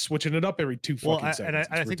AI switching it up every 2 fucking seconds.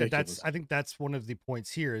 And I think that's one of the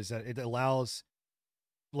points here, is that it allows,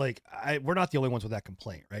 like, we're not the only ones with that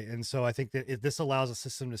complaint, right? And so I think that this allows a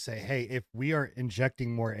system to say, hey, if we are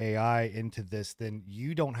injecting more AI into this, then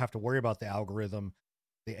you don't have to worry about the algorithm.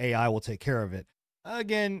 The AI will take care of it.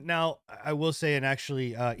 Again, now I will say, and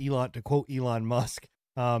actually Elon, to quote Elon Musk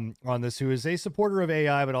on this, who is a supporter of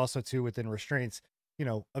AI, but also too within restraints, you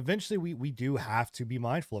know, eventually we do have to be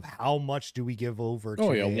mindful of how much do we give over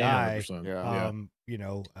to AI. 100%. You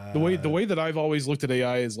know, the way that I've always looked at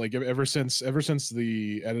AI is like ever since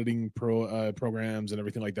the editing programs and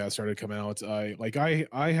everything like that started to come out,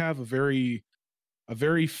 I have a very a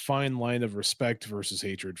very fine line of respect versus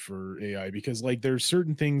hatred for AI, because like there's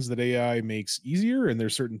certain things that AI makes easier and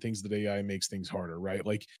there's certain things that AI makes things harder, right?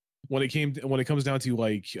 Like when it comes down to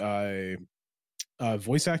like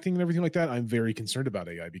voice acting and everything like that, I'm very concerned about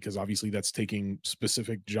AI because obviously that's taking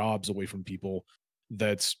specific jobs away from people.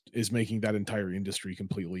 That is making that entire industry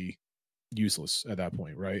completely useless at that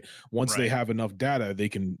point, right? Once they have enough data, they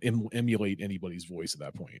can emulate anybody's voice at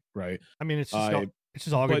that point, right? I mean, it's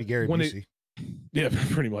just all going to be Gary Busey. Yeah,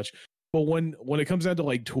 pretty much. But when it comes down to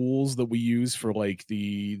like tools that we use for like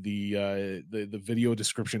the video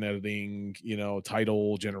description editing, you know,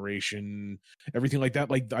 title generation, everything like that,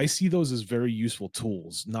 like I see those as very useful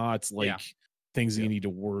tools, not like things that you need to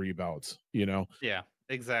worry about, you know? Yeah,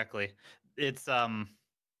 exactly. It's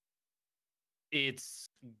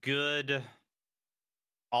good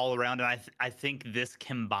all around, and I think this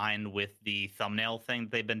combined with the thumbnail thing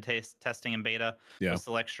they've been testing in beta with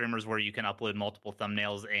select streamers, where you can upload multiple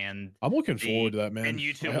thumbnails, and I'm looking forward to that, man. And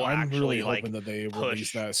YouTube will I'm actually really hoping that they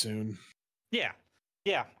release that soon. Yeah,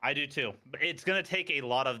 I do too. But it's going to take a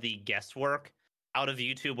lot of the guesswork out of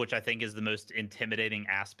YouTube, which I think is the most intimidating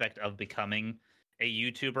aspect of becoming a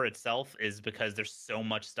YouTuber itself, is because there's so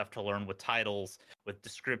much stuff to learn with titles, with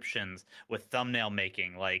descriptions, with thumbnail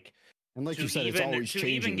making, and like you said, it's always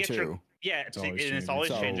changing too. It's always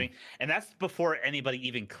changing, and that's before anybody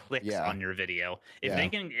even clicks on your video.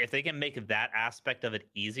 If they can make that aspect of it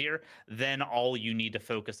easier, then all you need to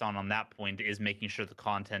focus on that point is making sure the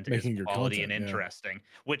content is quality and interesting,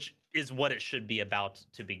 which is what it should be about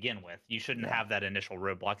to begin with. You shouldn't have that initial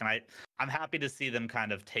roadblock, and I'm happy to see them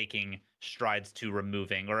kind of taking strides to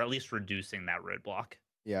removing or at least reducing that roadblock.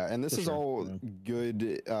 Yeah, and this is all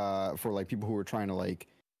good for like people who are trying to like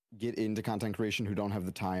get into content creation who don't have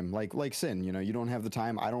the time, like Sin, you know, you don't have the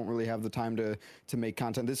time. I don't really have the time to make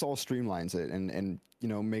content. This all streamlines it and you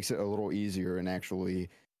know, makes it a little easier, and actually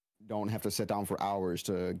don't have to sit down for hours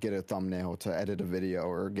to get a thumbnail, to edit a video,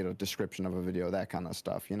 or get a description of a video, that kind of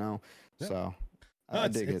stuff, you know. So I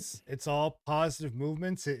dig it. It's all positive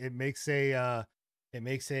movements. It makes a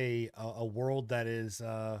world that is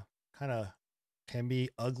kind of can be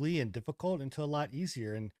ugly and difficult into a lot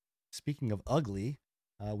easier. And speaking of ugly,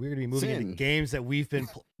 we're going to be moving into games that we've been.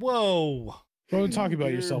 Whoa! Don't talk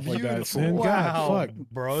about yourself like that, Sin. Wow, God, fuck,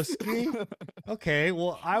 broski. Okay,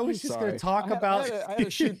 well, I was just going to talk about I had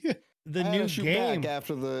to shoot the new game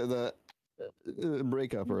after the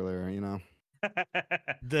breakup earlier. You know.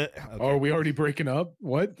 Are we already breaking up?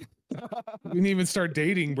 What? We didn't even start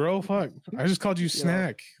dating, bro. Fuck. I just called you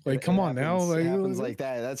Snack. Like, come on now. Like, it happens like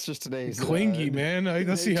that. That's just today's clingy, man.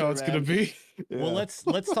 I see how it's gonna be. Well, let's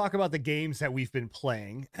talk about the games that we've been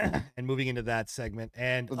playing and moving into that segment.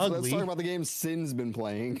 And let's talk about the games Sin's been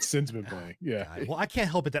playing. Yeah. Well, I can't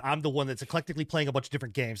help it that I'm the one that's eclectically playing a bunch of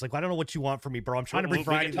different games. Like, I don't know what you want from me, bro. I'm trying to bring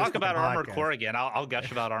variety. We can talk about Armored Core again. I'll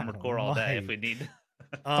gush about Armored Core all day if we need.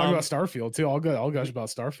 Talk about Starfield too. I'll gush about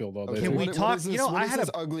Starfield all day. Can we talk? You know, I had an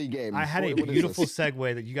ugly game. I had a beautiful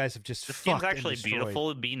segue that you guys have just. This game's actually beautiful.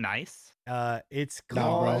 It'd be nice. It's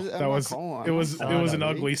called. No, bro. It was an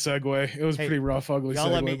ugly segue. It was pretty rough, ugly. Y'all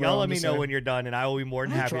segue, let me know when you're done, and I will be more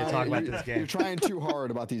than happy to talk about this game. You're trying too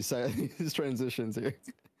hard about these transitions here.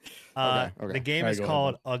 The game is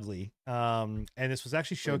called Ugly, and this was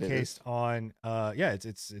actually showcased on.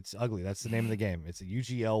 It's Ugly. That's the name of the game. It's a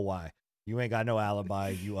UGLY. You ain't got no alibi,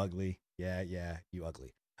 you ugly. Yeah, you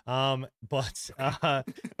ugly.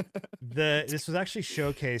 This was actually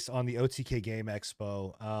showcased on the OTK Game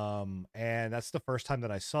Expo. And that's the first time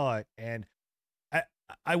that I saw it. And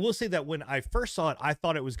I will say that when I first saw it, I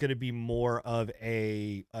thought it was going to be more of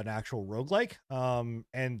an actual roguelike.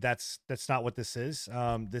 And that's not what this is.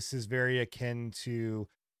 This is very akin to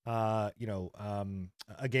a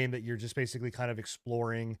game that you're just basically kind of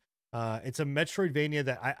exploring. It's a Metroidvania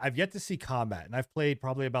that I've yet to see combat, and I've played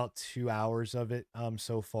probably about 2 hours of it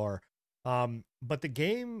so far. But the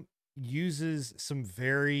game uses some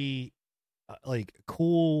very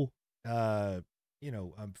cool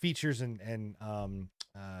features and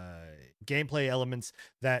gameplay elements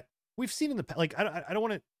that we've seen in the past. I don't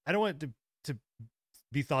want it to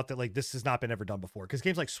be thought that like this has not been ever done before, because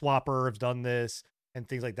games like Swapper have done this and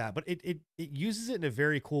things like that, but it uses it in a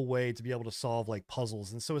very cool way to be able to solve like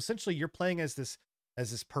puzzles. And so essentially you're playing as this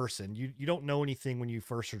person. You don't know anything when you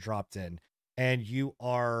first are dropped in, and you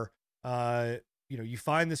are you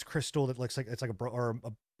find this crystal that looks like it's like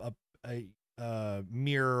a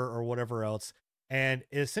mirror or whatever else, and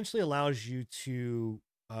it essentially allows you to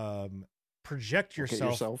project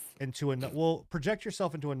yourself into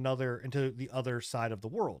the other side of the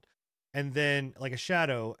world. And then like a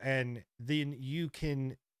shadow, and then you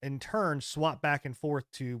can in turn swap back and forth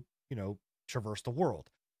to, traverse the world.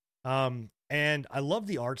 And I love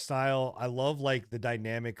the art style. I love like the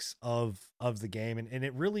dynamics of the game, and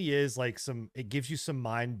it really is like it gives you some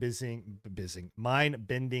mind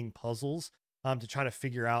bending puzzles to try to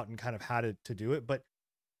figure out and kind of how to do it. But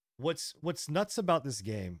what's nuts about this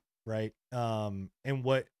game, right? And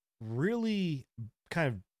what really kind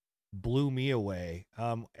of blew me away,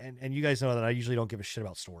 and you guys know that I usually don't give a shit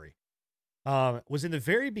about story, was in the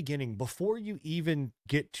very beginning, before you even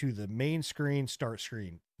get to the main screen, start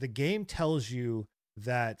screen, the game tells you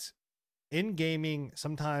that in gaming,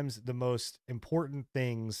 sometimes the most important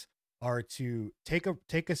things are to take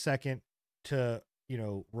a second to,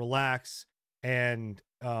 relax and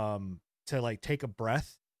to like take a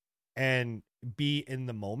breath and be in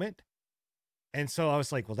the moment. And so I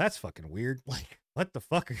was like, well, that's fucking weird. Like, what the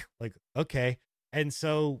fuck? Like, okay. And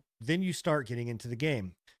so then you start getting into the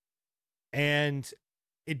game. And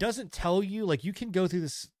it doesn't tell you, like, you can go through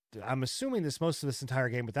this, I'm assuming most of this entire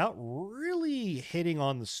game without really hitting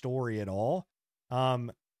on the story at all.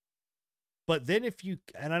 But then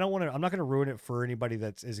and I'm not going to ruin it for anybody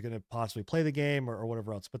that is going to possibly play the game or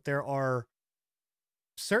whatever else, but there are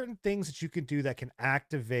certain things that you can do that can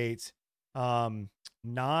activate non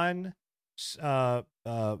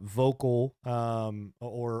vocal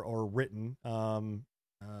or written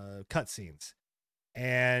cutscenes,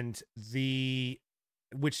 and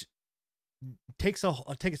which takes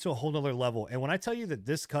it to a whole nother level. And when I tell you that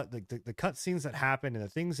the cutscenes that happen and the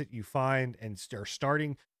things that you find and are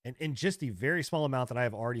starting, and in just the very small amount that I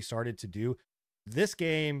have already started to do, this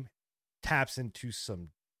game taps into some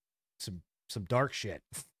dark shit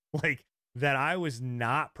like that I was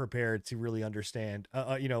not prepared to really understand,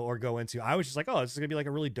 or go into. I was just like, oh, this is gonna be like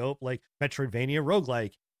a really dope like Metroidvania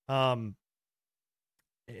roguelike.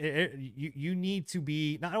 You need to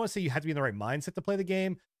be, not, I don't want to say you have to be in the right mindset to play the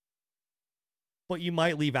game, but you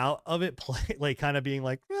might leave out of it like kind of being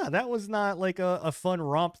like, yeah, that was not like a fun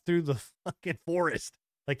romp through the fucking forest.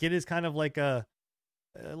 Like, it is kind of like a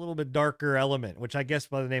little bit darker element, which I guess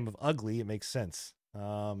by the name of ugly, it makes sense.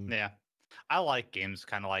 Yeah, I like games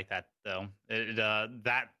kind of like that though.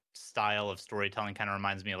 That style of storytelling kind of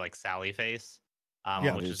reminds me of like Sally Face,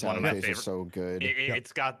 which is one of my favorites. So good.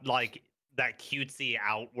 It's got like that cutesy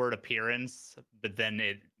outward appearance, but then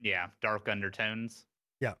dark undertones.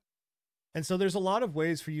 Yeah. And so there's a lot of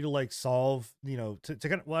ways for you to like solve, to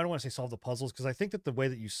kind of, well, I don't want to say solve the puzzles, because I think that the way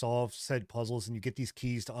that you solve said puzzles and you get these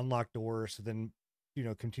keys to unlock doors to then,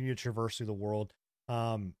 continue to traverse through the world.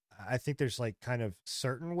 I think there's like kind of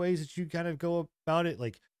certain ways that you kind of go about it,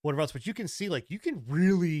 like whatever else, but you can see like you can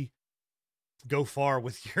really go far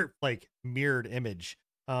with your like mirrored image.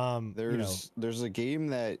 There's a game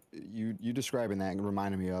that you describing that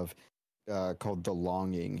reminded me of called The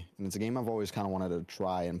Longing, and it's a game I've always kind of wanted to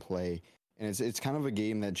try and play. And it's kind of a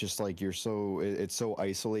game that just like it's so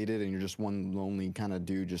isolated, and you're just one lonely kind of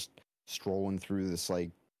dude just strolling through this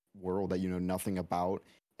like world that you know nothing about.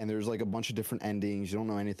 And there's like a bunch of different endings. You don't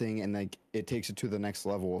know anything, and like it takes it to the next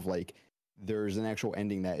level of like there's an actual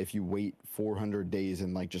ending that if you wait 400 days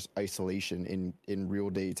in like just isolation in real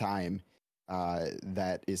day time,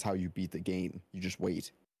 that is how you beat the game. You just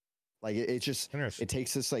wait. Like it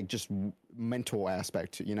takes this like just mental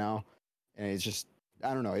aspect, and it's just,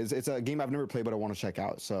 I don't know. It's a game I've never played, but I want to check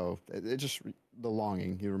out. So it just, The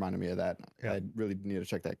Longing, you reminded me of that. Yeah. I really need to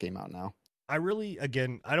check that game out now. I really,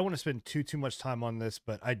 again, I don't want to spend too much time on this,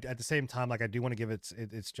 but at the same time, like I do want to give its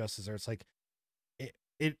justice there. It's like,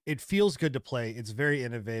 it feels good to play. It's very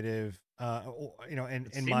innovative.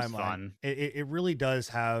 In my mind, it really does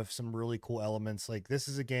have some really cool elements. Like, this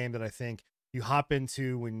is a game that I think you hop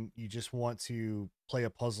into when you just want to play a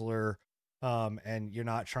puzzler, and you're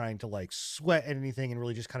not trying to like sweat at anything and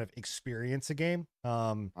really just kind of experience a game.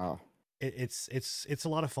 It's a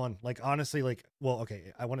lot of fun. Like, honestly, like, well,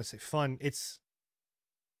 okay, I want to say fun. It's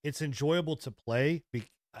enjoyable to play.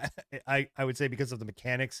 I would say because of the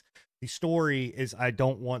mechanics. The story is, I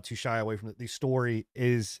don't want to shy away from it. The story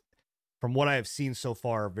is, from what I have seen so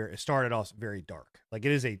far, it started off very dark. Like,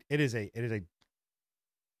 it's a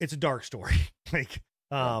dark story. Like,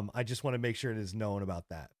 I just want to make sure it is known about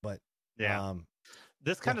that. But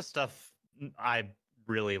this kind of stuff I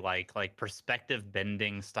really like perspective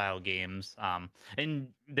bending style games. And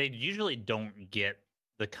they usually don't get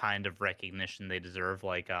the kind of recognition they deserve.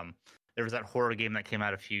 Like, there was that horror game that came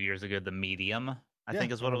out a few years ago, The Medium, I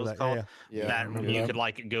think is what it was called. That you could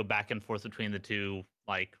like go back and forth between the two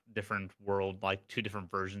like different like two different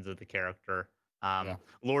versions of the character.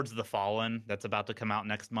 Lords of the Fallen, that's about to come out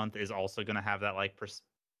next month, is also going to have that like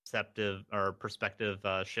perceptive or perspective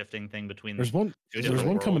shifting thing between There's one. two There's different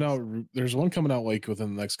one coming worlds. out. There's one coming out like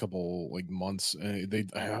within the next couple like months. They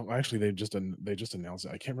actually they just announced it.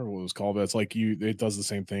 I can't remember what it was called, but it's like it does the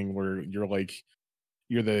same thing where you're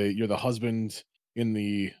the husband in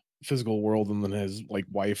the physical world, and then his like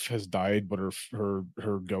wife has died, but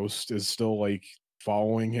her ghost is still like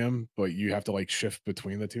following him, but you have to like shift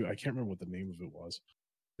between the two. I can't remember what the name of it was.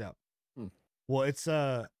 Yeah. Well, it's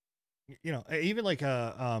even like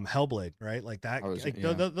Hellblade, right? Like that.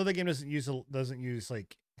 Though the game doesn't use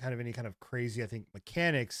like kind of any kind of crazy, I think,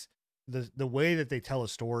 mechanics. The way that they tell a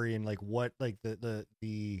story and like what like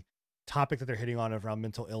the topic that they're hitting on around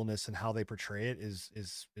mental illness and how they portray it is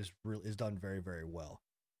done very, very well.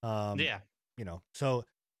 So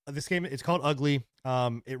this game, it's called Ugly.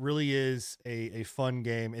 It really is a fun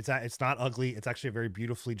game. It's not ugly. It's actually a very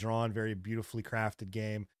beautifully drawn, very beautifully crafted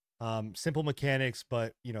game. Simple mechanics,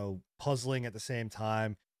 but puzzling at the same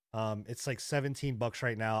time. It's like $17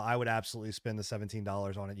 right now. I would absolutely spend the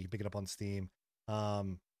 $17 on it. You can pick it up on Steam.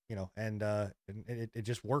 And it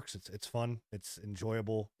just works. It's fun. It's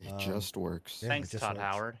enjoyable. It just works. Thanks, Todd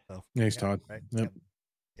Howard. So, thanks, Todd. Right?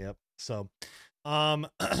 Yep. So,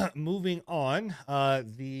 moving on,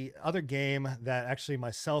 the other game that actually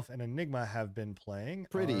myself and Enigma have been playing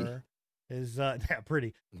is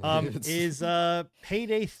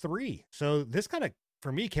Payday 3. So this kind of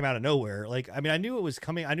for me came out of nowhere. Like, I mean, I knew it was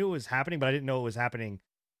coming, I knew it was happening, but I didn't know it was happening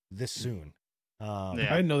this soon. I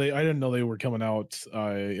didn't know they were coming out.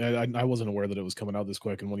 I wasn't aware that it was coming out this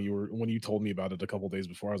quick. And when you told me about it a couple days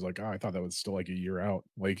before, I was like, I thought that was still like a year out.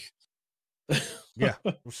 Like, yeah,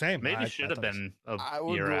 same. Maybe should have been a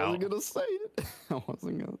year out. I wasn't gonna say it. I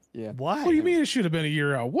wasn't gonna. Yeah. Why? What do you mean it should have been a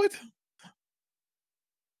year out? What?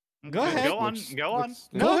 Go ahead. Go on. Go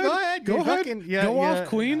ahead. Go off,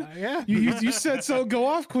 Queen. Yeah. You said so. Go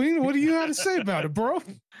off, Queen. What do you have to say about it, bro?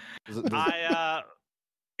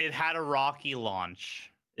 It had a rocky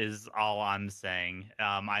launch, is all I'm saying.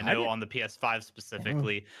 I know on the PS5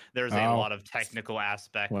 specifically, there's a lot of technical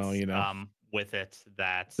aspects with it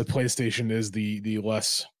that the PlayStation is the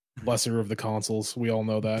lesser of the consoles. We all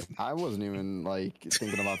know that. I wasn't even like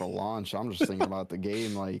thinking about the launch. I'm just thinking about the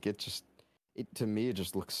game. Like to me, it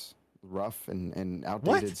just looks rough and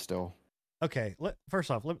outdated still. Okay, let's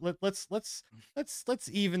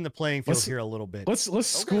even the playing field here a little bit. Let's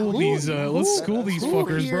school these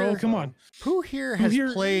fuckers, bro. Come on. Who here has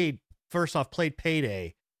played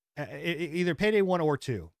Payday, either Payday 1 or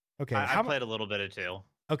 2? Okay, I played a little bit of 2.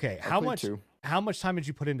 Okay, how much time did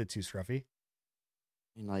you put into 2, Scruffy?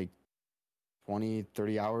 Like 20,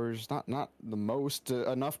 30 hours, not the most,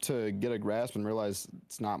 enough to get a grasp and realize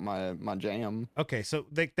it's not my jam. Okay, so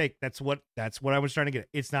that's what I was trying to get.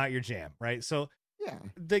 It's not your jam, right? So yeah,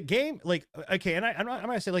 the game, like, okay, and I'm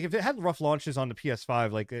gonna say, like, if it had rough launches on the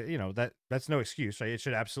PS5, like, that's no excuse, right? It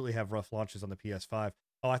should absolutely have rough launches on the PS5.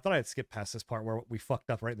 Oh, I thought I had skipped past this part where we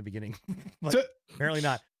fucked up right in the beginning, but apparently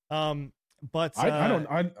not. But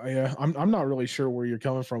I'm not really sure where you're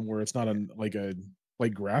coming from, where it's not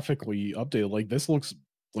like graphically updated. Like, this looks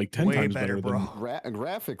like 10 times better bro.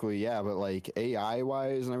 Graphically, yeah, but like AI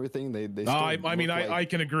wise and everything, they I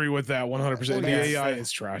can agree with that 100%. The AI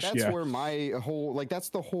is trash. That's where my whole, like, that's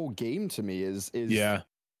the whole game to me is it's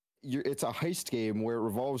a heist game where it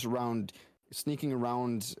revolves around sneaking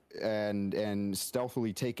around and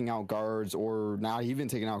stealthily taking out guards, or not even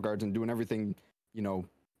taking out guards, and doing everything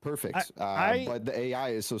perfect. But the AI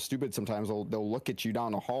is so stupid sometimes. They'll look at you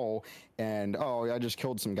down the hall and, I just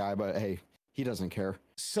killed some guy, but hey, he doesn't care.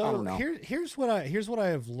 So here's what I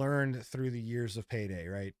have learned through the years of Payday,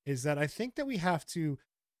 right? Is that I think that we have to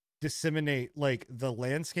disseminate like the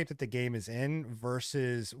landscape that the game is in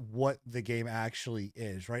versus what the game actually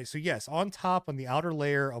is, right? So yes, on the outer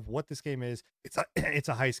layer of what this game is, it's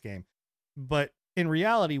a heist game. But in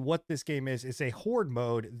reality, what this game is a horde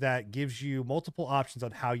mode that gives you multiple options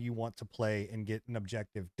on how you want to play and get an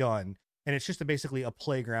objective done. And it's just basically a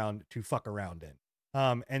playground to fuck around in.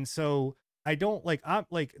 And so I'm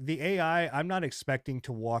like the AI, I'm not expecting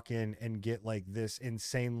to walk in and get like this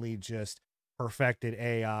insanely just perfected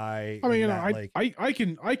AI. I mean,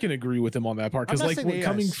 I can agree with him on that part, because like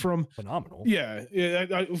coming from phenomenal.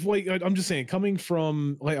 I'm just saying, coming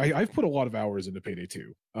from like I've put a lot of hours into Payday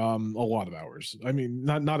 2. A lot of hours. I mean,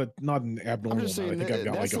 not an abnormal amount. I think I've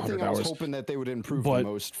got like 100 hours. I was hoping that they would improve the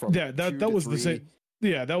most from that was 3. The same.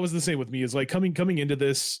 Yeah, that was the same with me. Is like coming into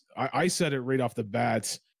this, I said it right off the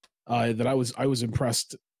bat that I was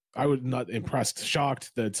impressed. I was not impressed,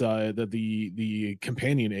 shocked that the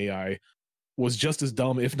companion AI was just as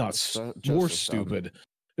dumb, if not more stupid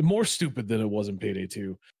than it was in Payday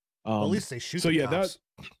 2. Well, at least they shoot. So yeah,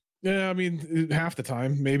 Yeah, I mean, half the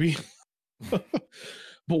time, maybe. But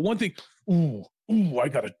one thing, I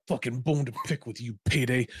got a fucking bone to pick with you,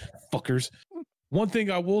 Payday fuckers. One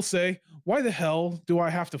thing I will say, why the hell do I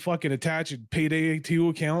have to fucking attach a Payday 2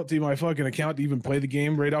 account to my fucking account to even play the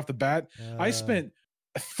game right off the bat? I spent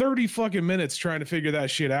 30 fucking minutes trying to figure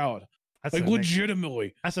that shit out. Like,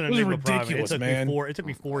 legitimately. That's an it was ridiculous, man. It took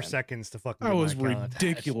me 4 seconds to fucking. That was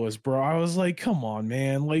ridiculous, bro. I was like, come on,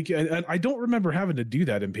 man. Like, I don't remember having to do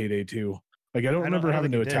that in Payday 2. Like, I don't remember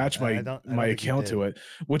having to attach my account to it,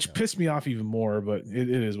 which pissed me off even more, but it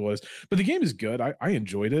is what it is. But the game is good. I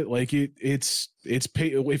enjoyed it. Like, it's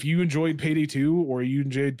if you enjoyed Payday 2 or you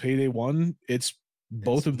enjoyed Payday 1, it's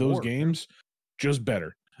both of those games, just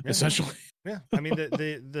better, essentially. Yeah, I mean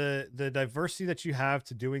the diversity that you have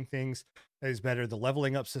to doing things is better. The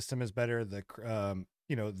leveling up system is better. The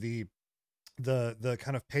the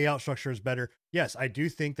kind of payout structure is better. Yes, I do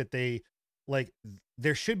think that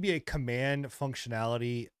there should be a command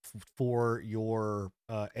functionality for your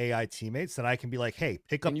AI teammates that I can be like, hey,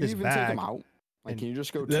 pick up this bag. Take them out? Like, can you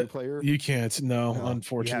just go 2-player? You can't. No,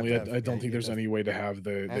 unfortunately, I don't think there's any way to have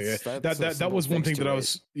that was one thing that I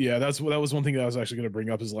was. Yeah, that was one thing that I was actually going to bring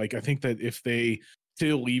up is like, I think that if they to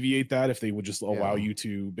alleviate that, if they would just allow you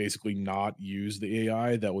to basically not use the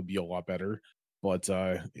AI, that would be a lot better. But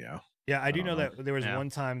yeah, I do know that there was one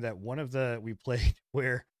time that we played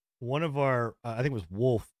where one of our I think it was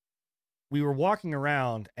Wolf. We were walking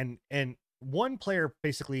around and one player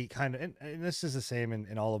basically kind of, and this is the same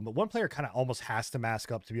in all of them, but one player kind of almost has to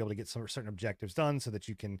mask up to be able to get some certain objectives done so that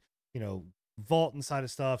you can, vault inside of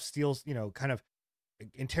stuff, steal, kind of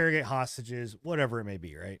interrogate hostages, whatever it may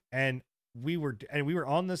be. Right. And we were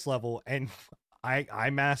on this level and I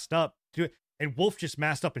masked up to it. And Wolf just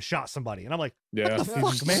masked up and shot somebody. And I'm like, what the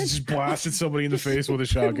fuck, man? Just blasted somebody in the face with a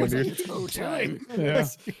shotgun, dude.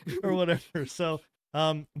 Or whatever. So,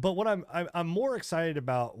 but what I'm more excited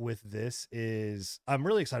about with this is I'm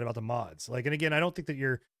really excited about the mods. Like, and again, I don't think that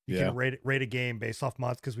you can rate a game based off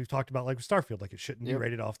mods, because we've talked about like with Starfield, like it shouldn't be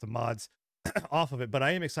rated off the mods off of it. But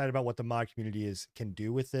I am excited about what the mod community can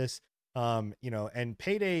do with this. And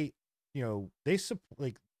Payday, they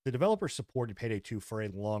the developers supported Payday 2 for a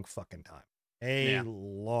long fucking time.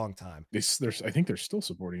 Long time. I think they're still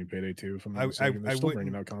supporting Payday 2. If I'm not mistaken. They're still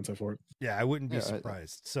bringing out content for it. Yeah, I wouldn't be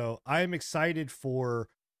surprised. So I'm excited for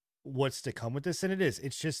what's to come with this, and it is.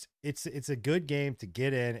 It's just it's a good game to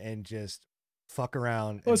get in and just fuck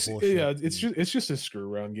around. Well, it's just a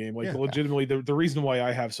screw around game. Like legitimately, the reason why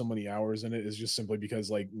I have so many hours in it is just simply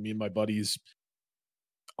because like me and my buddies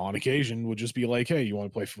on occasion would just be like, hey, you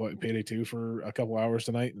want to play Payday 2 for a couple hours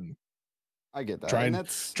tonight? And I get that. Try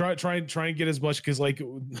and get as much, because like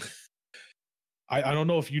I don't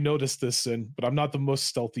know if you noticed this, but I'm not the most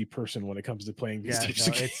stealthy person when it comes to playing these types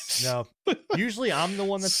of games. Usually I'm the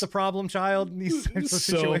one that's the problem child in these types of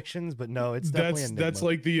situations, but no, it's definitely that's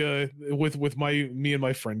like the with me and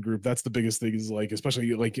my friend group. That's the biggest thing, is like,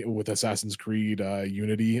 especially like with Assassin's Creed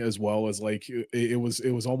Unity, as well as like it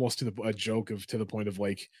was almost to a joke to the point of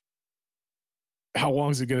like, how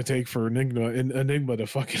long is it going to take for Enigma to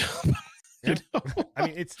fuck it up? Yeah. I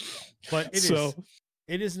mean,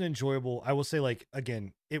 it is an enjoyable, I will say, like,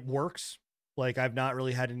 again, it works. Like, I've not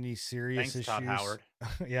really had any serious issues. Todd Howard.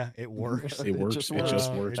 Yeah, it works. It works. It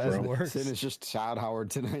just works, bro. It's just Todd Howard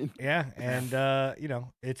tonight. Yeah, and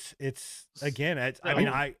it's again.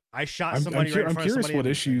 I shot somebody. I'm curious what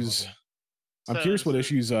issues. I'm curious what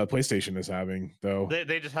issues PlayStation is having, though.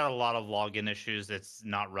 They just had a lot of login issues. It's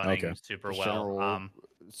not running super well.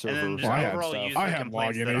 I have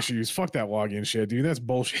login issues. Fuck that login shit, dude. That's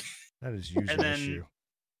bullshit. That is usually an issue.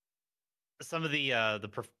 Some of the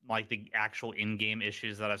actual in-game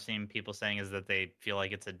issues that I've seen people saying is that they feel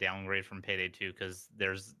like it's a downgrade from Payday 2, because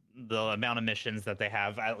there's the amount of missions that they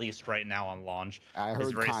have, at least right now on launch. I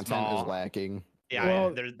heard content is lacking. Yeah,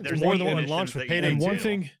 well, there's more than one launch with Payday 2. And one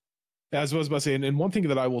thing, as I was about to say, and one thing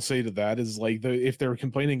that I will say to that is like, if they're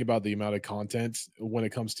complaining about the amount of content when it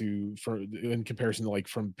comes to in comparison to like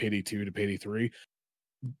from Payday 2 to Payday 3,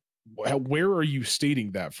 where are you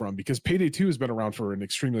stating that from? Because Payday 2 has been around for an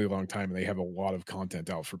extremely long time, and they have a lot of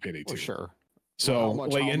content out for Payday 2. Well, sure. So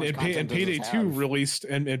and Payday 2 released,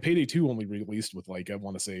 and Payday 2 only released with like, I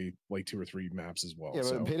want to say like 2 or 3 maps as well. Yeah,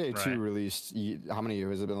 but Payday 2 released, how many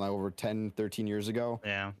years has it been? Like over 10, 13 years ago?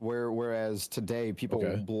 Yeah. Whereas today people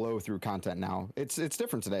blow through content now. It's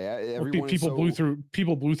different today.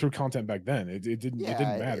 People blew through content back then. It didn't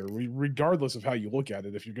matter. Regardless of how you look at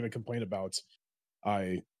it, if you're going to complain about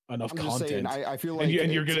enough content, I feel like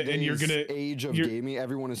you're gonna age of gaming,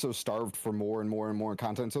 everyone is so starved for more and more and more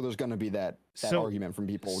content, so there's gonna be that argument from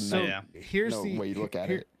people. Here's the way you look at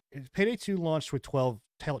it. Payday 2 launched with 12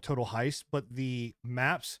 total heist, but the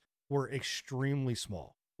maps were extremely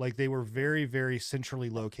small. Like they were very, very centrally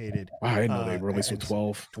located. Wow, I didn't know they released with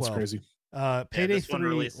 12. That's 12. crazy. Payday this 3 one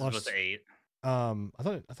releases launched, with 8. I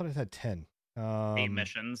thought it had 10. 8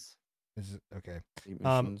 missions. Is it okay? 8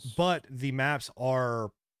 missions. But the maps are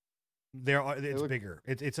it's bigger.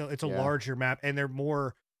 It's a larger map, and they're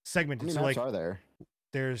more segmented. How so many maps like are there?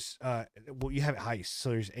 there's well, you have heists, so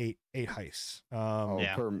there's eight heists.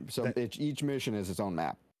 So each mission is its own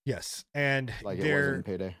map. Yes, and like it was in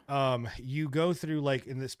Payday. You go through like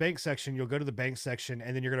in this bank section, you'll go to the bank section,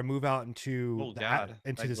 and then you're gonna move out into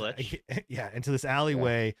into this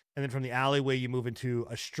alleyway, and then from the alleyway you move into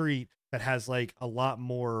a street that has like a lot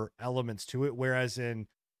more elements to it. Whereas in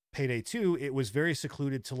Payday 2, it was very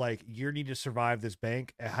secluded to like you need to survive this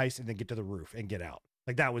bank heist and then get to the roof and get out.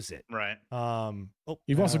 Like that was it. Right.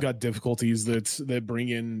 You've also got difficulties that bring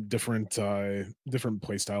in different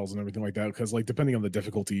play styles and everything like that, because like depending on the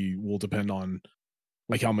difficulty will depend on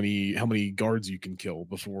like how many guards you can kill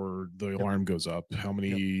before the alarm goes up, how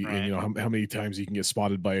many and how many times you can get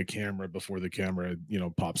spotted by a camera before the camera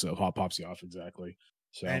pops you off. Exactly.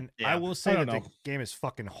 So, and I will say that the game is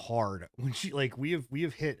fucking hard. When we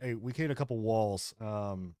have hit a couple walls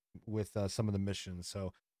with some of the missions.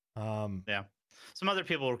 So some other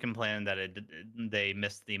people were complaining that they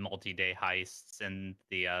missed the multi-day heists and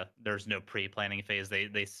there's no pre-planning phase.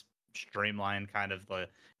 They streamlined kind of the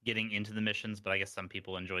getting into the missions, but I guess some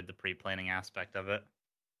people enjoyed the pre-planning aspect of it.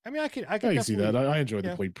 I mean, I can see that. I enjoyed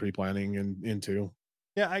the pre-planning and too.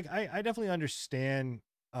 Yeah, I definitely understand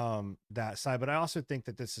that side, but I also think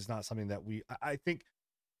that this is not something that I think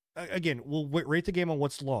again, we'll rate the game on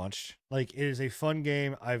what's launched. Like it is a fun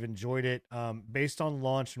game. I've enjoyed it. Based on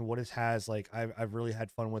launch and what it has, like I've really had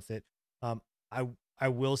fun with it. I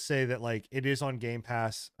will say that like it is on Game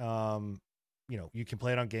Pass. You can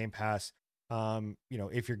play it on Game Pass.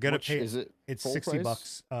 If you're gonna pay, it's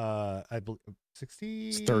 $60. I believe 60.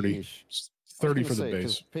 It's 30. 30 for the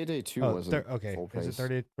base. Payday 2 wasn't okay. Full price. Is it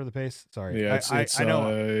 30 for the base? Sorry. Yeah, I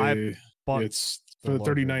know. I bought it's for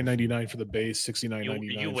 $39.99 for the base,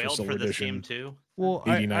 $69.99 you wailed for for this edition. game too. Well,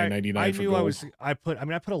 $89.99 I for knew gold. I put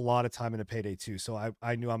a lot of time into Payday 2, so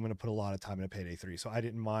I knew I'm going to put a lot of time into Payday 3, so I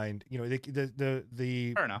didn't mind.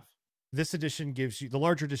 The fair enough. This edition gives you the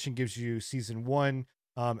larger edition gives you season 1,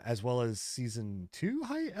 as well as season 2.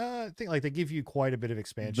 Thing like they give you quite a bit of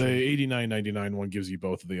expansion. The $89.99 one gives you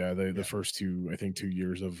both of the first 2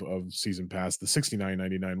 years of season pass. The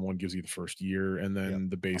 $69.99 one gives you the first year, and then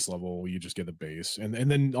the base level you just get the base, and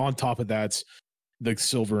then on top of that, the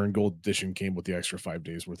silver and gold edition came with the extra 5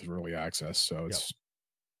 days worth of early access. So it's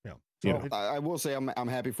I will say I'm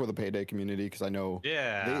happy for the Payday community, because I know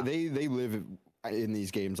they live in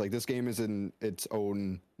these games. Like this game is in its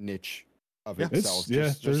own niche of itself.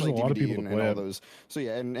 Just there's like a lot of DVD people and all those. So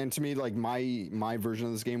and to me, like my version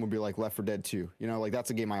of this game would be like Left 4 Dead 2. Like that's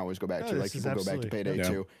a game I always go back to. Like people go back to Payday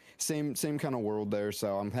 2. Same kind of world there.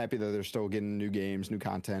 So I'm happy that they're still getting new games, new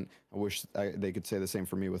content. I wish they could say the same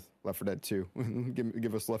for me with Left 4 Dead 2.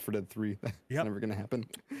 give us Left 4 Dead 3. That's never gonna happen.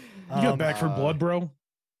 You got Back for Blood, bro.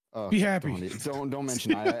 Be happy. Don't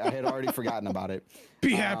mention. I had already forgotten about it.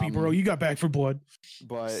 Be happy, bro. You got Back for Blood.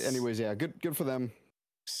 But anyways, good for them.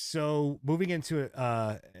 So moving into it,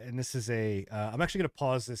 and this is I'm actually going to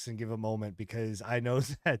pause this and give a moment, because I know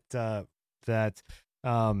that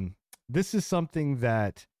this is something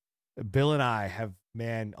that Bill and I have,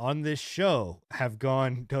 on this show have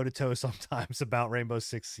gone toe to toe sometimes about Rainbow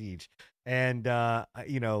Six Siege, and I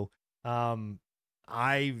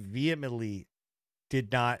vehemently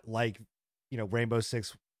did not like Rainbow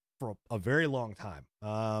Six for a very long time,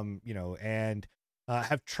 and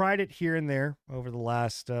have tried it here and there over the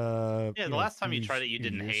last the last time you tried it, you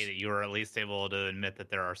didn't hate it. You were at least able to admit that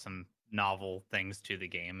there are some novel things to the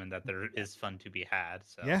game and that there is fun to be had.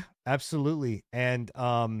 So yeah, absolutely. And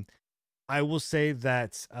I will say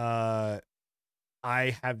that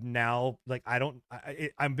I have now, like,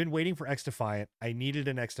 I've been waiting for X Defiant. I needed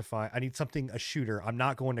an X Defiant. I need a shooter. I'm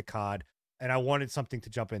not going to COD, and I wanted something to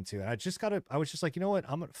jump into. And I was just like, you know what?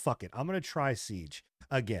 I'm going to try Siege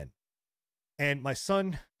again. And my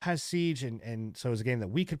son has Siege, and so it was a game that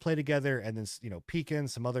we could play together. And then, Pika and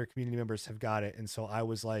some other community members have got it. And so I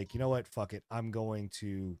was like, you know what? Fuck it. I'm going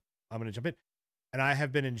to jump in. And I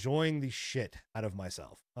have been enjoying the shit out of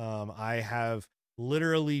myself. I have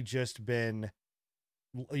literally just been,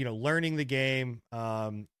 learning the game.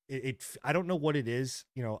 I don't know what it is.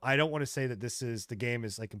 I don't want to say that the game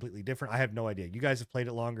is like completely different. I have no idea. You guys have played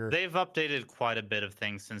it longer. They've updated quite a bit of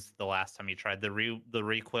things since the last time you tried. The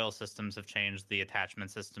recoil systems have changed. The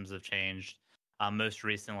attachment systems have changed. Most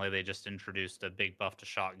recently, they just introduced a big buff to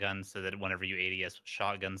shotguns so that whenever you ADS with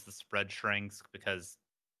shotguns, the spread shrinks because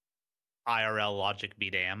IRL logic be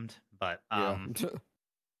damned. But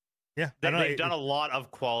they've done a lot of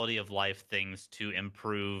quality of life things to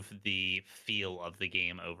improve the feel of the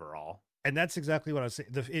game overall. And that's exactly what I was saying.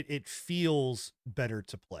 It feels better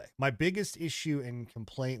to play. My biggest issue and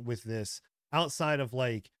complaint with this, outside of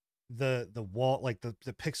like the wall, like the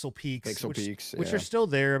pixel peaks, which are still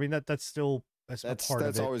there. I mean, that's still part of it.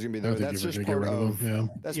 That's always gonna be there. That's just part of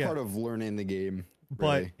part of learning the game.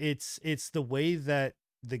 Really. But it's the way that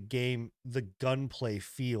the gunplay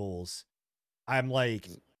feels. I'm like,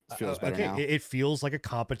 feels better now. It feels like a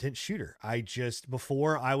competent shooter.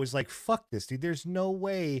 Before I was like, fuck this, dude. There's no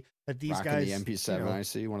way that these guys. The MP7, I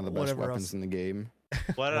see one of the best weapons in the game.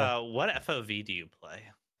 What FOV do you play?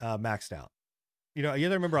 Maxed out. You have to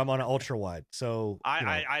remember I'm on an ultra wide, so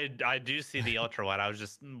I do see the ultra wide. I was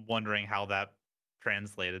just wondering how that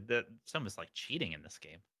translated. That it's almost like cheating in this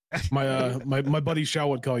game. My buddy Shao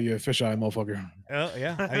would call you a fisheye, motherfucker. Oh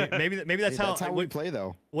yeah, I mean, maybe that's how we play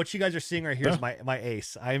though. What you guys are seeing right here is my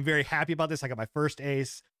ace. I am very happy about this. I got my first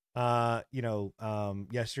ace. Yesterday.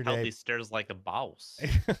 Held these stairs like a boss.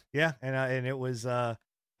 Yeah, and it was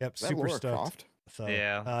super stoked. So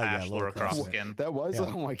Ash Laura Croft skin. That was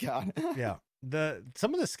oh my god. Yeah.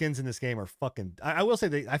 Some of the skins in this game are fucking. I will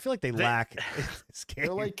say I feel like they lack.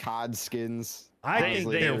 They're like COD skins. I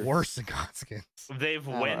think they're worse than COD skins. They've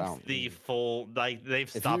went the full they've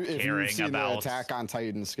stopped caring if you've about the Attack on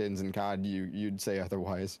Titan skins in COD. You'd say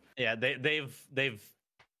otherwise. Yeah, they've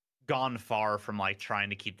gone far from like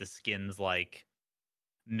trying to keep the skins like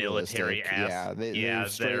military ass.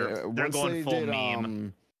 They're going full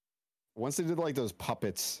meme. Once they did like those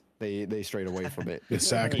puppets, they strayed away from it. The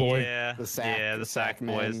sack boy. The sack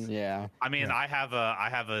boys. Yeah. I mean, I have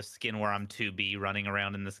a skin where I'm 2B running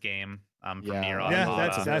around in this game. From near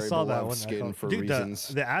I saw that one. Skin for reasons.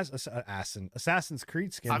 The Assassin's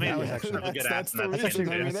Creed skin. I mean, that was actually a good that's the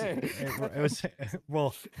reason. It was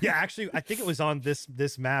well, yeah. Actually, I think it was on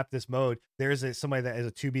this map, this mode. There's somebody that is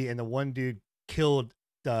a 2B, and the one dude killed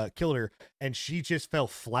her, and she just fell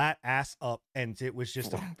flat ass up, and it was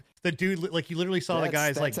just the dude, like you literally saw the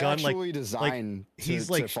guy's like gun, like designed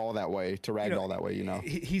to fall that way, to ragdoll that way.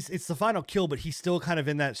 It's the final kill, but he's still kind of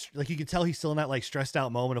in that, like you can tell he's still in that like stressed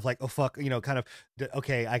out moment of like, oh fuck, kind of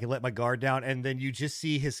okay, I can let my guard down, and then you just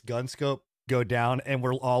see his gun scope go down, and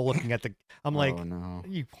we're all looking at I'm like, oh, no.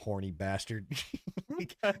 You horny bastard.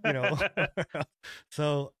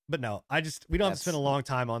 So, but no, we don't have to spend a long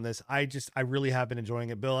time on this. I really have been enjoying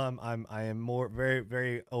it, Bill. I am more very,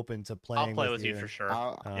 very open to playing. I'll play with you for sure.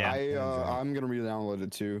 I'm gonna re-download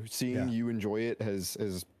it too. Seeing you enjoy it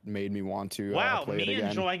has made me want to play it again. Me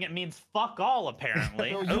enjoying it means fuck all,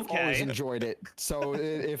 apparently. No, you've always enjoyed it. So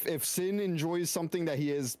if Sin enjoys something that he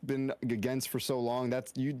has been against for so long,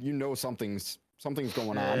 that's something's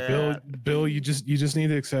going on. Bill, you just need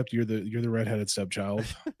to accept you're the redheaded stepchild.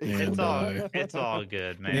 And, it's all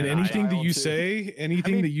good, man. And anything that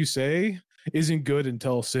you say isn't good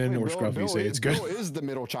until Sin or Scruffy say it's good. Bill is the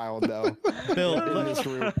middle child, though. Bill,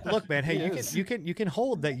 look, man. Hey, you can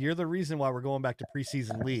hold that. You're the reason why we're going back to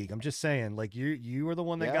preseason league. I'm just saying, like you were the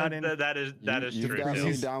one that got in. That is true.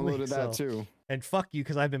 You downloaded that too. And fuck you,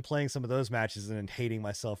 because I've been playing some of those matches and hating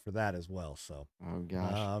myself for that as well. So. Oh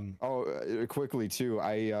gosh. Quickly too.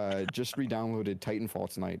 I just re-downloaded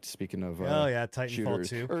Titanfall tonight. Speaking of. Titanfall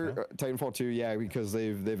 2. Titanfall 2, yeah, because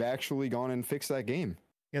they've actually gone and fixed that game.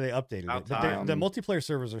 Yeah, they updated it. But the multiplayer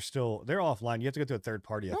servers they're offline. You have to go to a third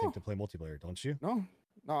party, I think, to play multiplayer, don't you? No,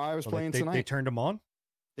 I was playing tonight. They turned them on?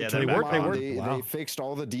 Yeah, they worked. They fixed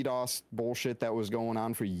all the DDoS bullshit that was going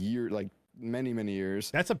on for years, like many years.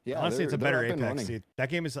 Honestly, it's a better Apex. That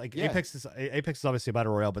game is like Apex is obviously a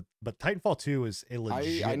battle royale, but Titanfall 2 is a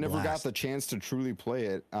legit I never blast. got the chance to truly play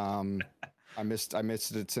it. I missed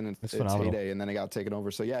it in its heyday, and then it got taken over.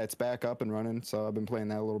 So yeah, it's back up and running. So I've been playing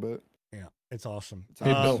that a little bit. Yeah, it's awesome.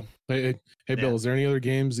 Hey Bill, hey Bill, is there any other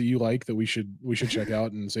games that you like that we should check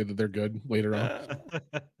out and say that they're good later on?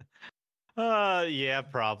 Yeah,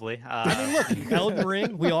 probably. I mean, look, Elden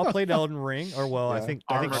Ring. We all played Elden Ring, I think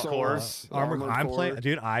Armored Core. I'm playing,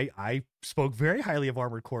 dude. I spoke very highly of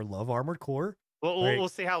Armored Core. Love Armored Core. We'll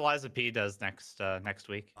see how Liza P does next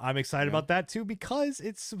week. I'm excited about that too, because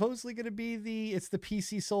it's supposedly going to be the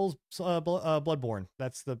PC Souls Bloodborne.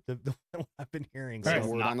 That's the one I've been hearing. So.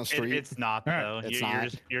 It's not though.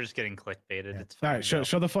 You're just getting clickbaited. Yeah. It's fine. All right,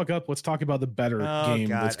 shut the fuck up. Let's talk about the better game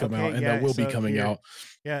that's come out and that will be coming out.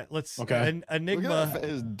 Yeah, let's. Okay. Enigma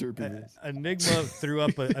threw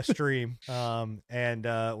up a stream, and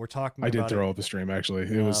we're talking. I did throw up a stream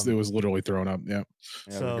actually. It was literally thrown up. Yeah.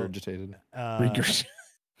 So regurgitated. drinkers.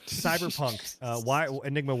 Cyberpunk. Why,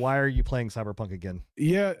 Enigma? Why are you playing Cyberpunk again?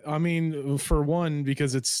 Yeah, I mean, for one,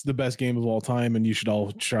 because it's the best game of all time, and you should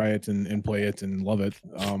all try it and play it and love it.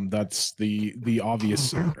 That's the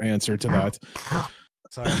obvious answer to that.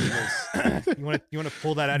 Sorry, you want to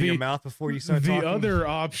pull that out of your mouth before you start talking? The other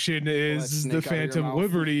option is the Phantom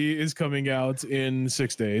Liberty is coming out in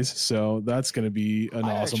 6 days, so that's going to be an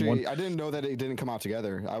awesome one. I didn't know that it didn't come out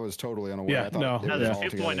together. I was totally unaware. Yeah, no, the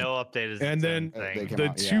 2.0 update is, and then the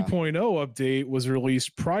 2.0 update was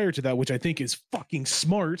released prior to that, which I think is fucking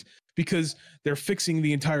smart because they're fixing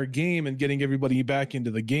the entire game and getting everybody back into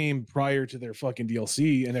the game prior to their fucking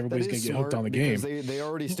DLC, and everybody's gonna get hooked on the game. They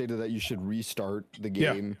already stated that you should restart the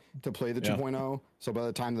game to play the 2.0. So by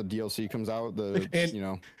the time the DLC comes out, you'll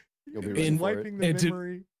be ready for wiping the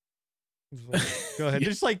memory. Go ahead.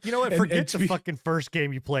 Just like, you know what? Forget the fucking first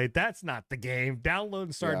game you played. That's not the game. Download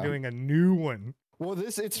and start doing a new one. Well,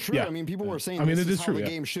 it's true. Yeah. I mean, people were saying it is is how true, the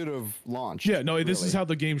game should have launched. Yeah, no, this is how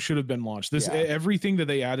the game should have been launched. This everything that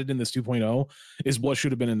they added in this 2.0 is what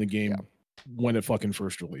should have been in the game when it fucking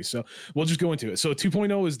first released. So we'll just go into it. So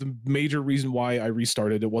 2.0 is the major reason why I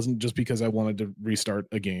restarted. It wasn't just because I wanted to restart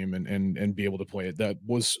a game and be able to play it. That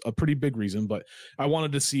was a pretty big reason, but I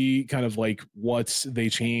wanted to see kind of like what they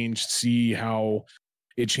changed, see how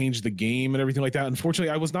it changed the game and everything like that.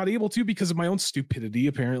 Unfortunately, I was not able to because of my own stupidity.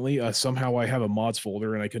 Apparently, somehow I have a mods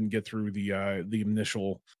folder and I couldn't get through the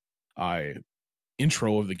initial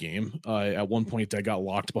intro of the game. At one point, I got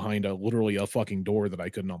locked behind literally a fucking door that I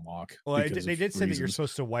couldn't unlock. Well, they did say that you're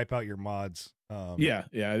supposed to wipe out your mods.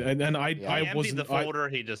 And I wasn't the folder.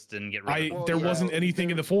 He just didn't get rid of it. There wasn't anything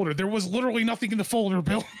in the folder. There was literally nothing in the folder,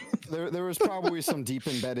 Bill. there was probably some deep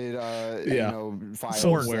embedded files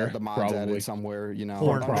somewhere, that the mods added somewhere.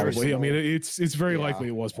 Porn, probably. I mean, it's very likely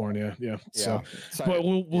it was porn. Yeah. So, but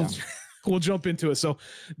we'll jump into it. So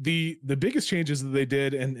the biggest changes that they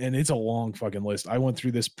did, and it's a long fucking list. I went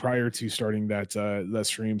through this prior to starting that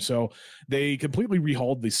stream. So they completely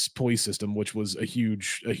rehauled this police system, which was a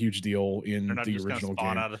huge deal in the original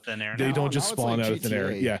game. Out of thin air they don't just spawn out of thin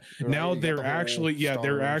air. Yeah. Right? Now they're actually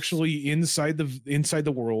they're actually inside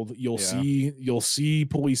the world. You'll see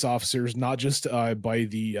police officers, not just by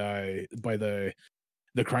the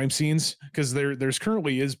crime scenes, because there's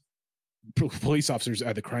currently is police officers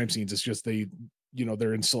at the crime scenes. It's just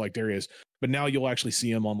they're in select areas, but now you'll actually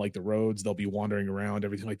see them on like the roads. They'll be wandering around,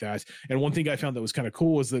 everything like that. And one thing I found that was kind of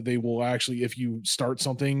cool is that they will actually, if you start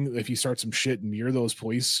some shit near those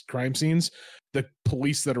police crime scenes, the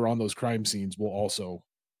police that are on those crime scenes will also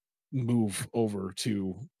move over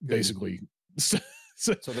to basically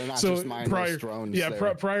so they're not just mindless drones. Yeah,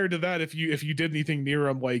 prior to that, if you did anything near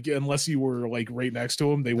them, like unless you were like right next to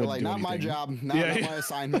them, they wouldn't do anything. Not my job, not my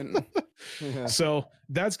assignment. So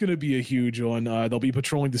that's going to be a huge one. They'll be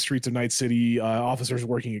patrolling the streets of Night City. Officers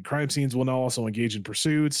working at crime scenes will now also engage in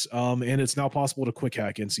pursuits. And it's now possible to quick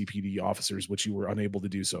hack NCPD officers, which you were unable to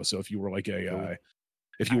do so. So if you were like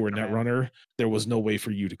if you were a net runner, there was no way for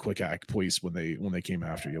you to quick hack police when they came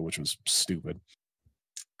after you, which was stupid.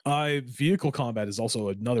 Vehicle combat is also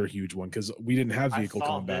another huge one because we didn't have vehicle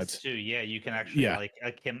combat too. Yeah, you can actually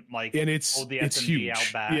and it's huge. Out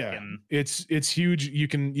back and it's huge. You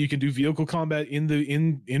can do vehicle combat in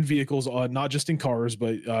vehicles, not just in cars,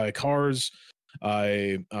 but cars,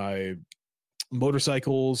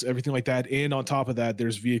 motorcycles, everything like that. And on top of that,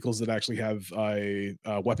 there's vehicles that actually have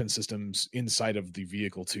weapon systems inside of the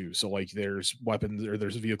vehicle too. So like there's weapons, or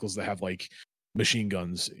there's vehicles that have like machine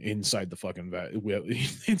guns inside the fucking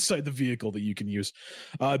inside the vehicle that you can use,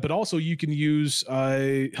 but also you can use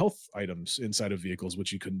health items inside of vehicles,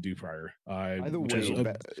 which you couldn't do prior. By the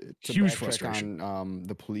way, huge frustration. On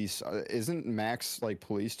the police, isn't Max like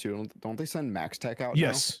police too? Don't they send Max Tech out?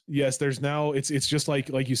 Yes. There's now it's just like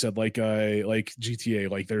you said, like GTA.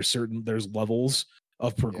 Like there's levels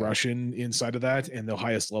of progression inside of that, and the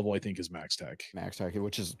highest level I think is Max Tech,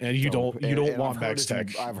 which is, and you don't want Max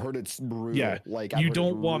Tech. I've heard it's brutal. Yeah, like you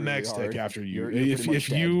don't want Max Tech after you.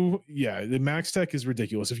 The Max Tech is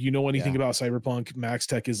ridiculous. If you know anything about Cyberpunk, Max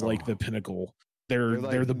Tech is like the pinnacle.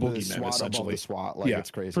 They're the boogeyman essentially. It's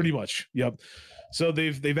crazy. Pretty much. Yep. So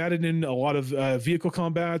they've added in a lot of vehicle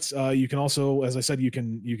combats. You can also, as I said, you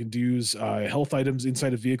can use health items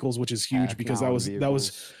inside of vehicles, which is huge because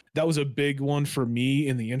that was a big one for me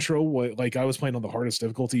in the intro. Like I was playing on the hardest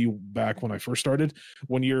difficulty back when I first started.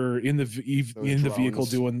 When you're in the vehicle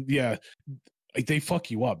doing like they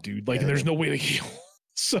fuck you up, dude. Like there's no way to heal.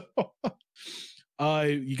 So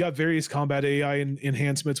you got various combat AI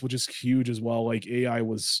enhancements, which is huge as well. Like AI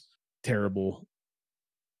was terrible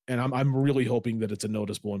and I'm really hoping that it's a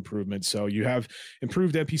noticeable improvement. So you have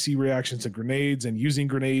improved NPC reactions to grenades and using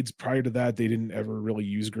grenades. Prior to that, they didn't ever really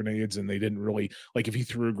use grenades, and they didn't really, like, if you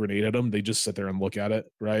threw a grenade at them, they just sit there and look at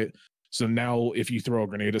it, right? So now if you throw a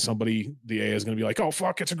grenade at somebody, the AI is going to be like, oh,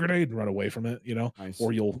 fuck, it's a grenade, and run away from it, you know? Nice.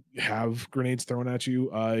 Or you'll have grenades thrown at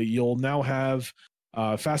you. You'll now have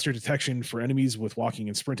faster detection for enemies with walking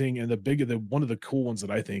and sprinting. And one of the cool ones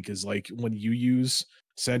that I think is, like, when you use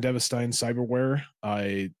Sandevestein cyberware,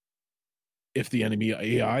 if the enemy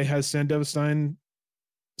AI has Sandevestein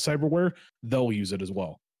cyberware, they'll use it as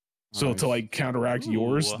well. So Nice. to, like, counteract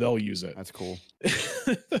yours, they'll use it. That's cool.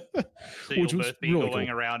 So you'll both be really going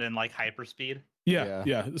around in like hyperspeed.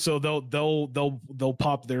 Yeah. So they'll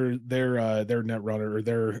pop their net runner or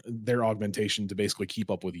their augmentation to basically keep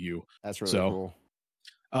up with you. That's really cool.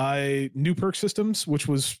 New perk systems, which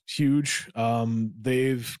was huge.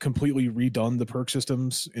 They've completely redone the perk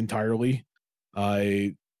systems entirely.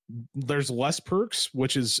 There's less perks,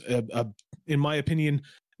 which is in my opinion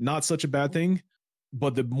not such a bad thing.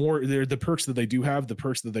 But the perks that they do have, the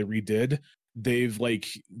perks that they redid,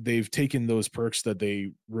 they've taken those perks that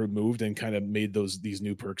they removed and kind of made these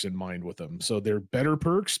new perks in mind with them. So they're better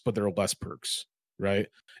perks, but they're less perks, right?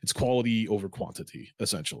 It's quality over quantity,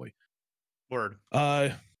 essentially. Word.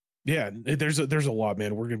 Yeah, there's a lot,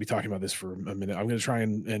 man. We're gonna be talking about this for a minute. I'm gonna try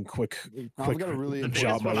and quick I've got a really the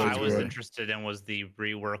job biggest one I was interested in was the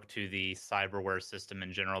rework to the cyberware system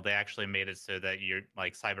in general. They actually made it so that your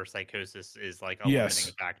like cyber psychosis is like a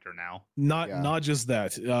limiting factor now. Not just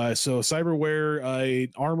that. So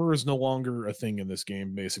cyberware armor is no longer a thing in this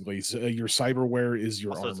game. Basically, so, your cyberware is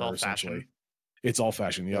your also, armor essentially. Fashion. It's all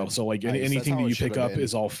fashion, yeah. So like nice. anything that you pick up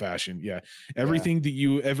is all fashion, yeah. Everything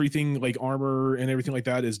like armor and everything like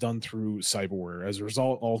that is done through cyberware. As a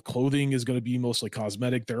result, all clothing is going to be mostly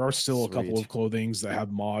cosmetic. There are still a couple of clothings that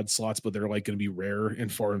have mod slots, but they're like going to be rare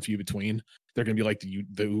and far and few between. They're going to be like the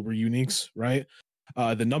uber uniques, right?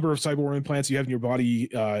 The number of cyberware implants you have in your body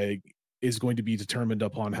is going to be determined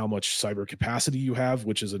upon how much cyber capacity you have,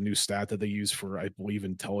 which is a new stat that they use for, I believe,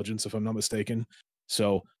 intelligence, if I'm not mistaken.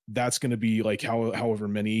 So that's going to be like however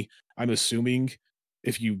many. I'm assuming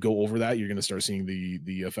if you go over that, you're going to start seeing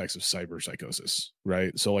the effects of cyber psychosis,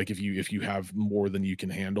 right? So like if you have more than you can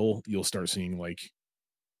handle, you'll start seeing like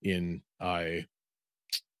in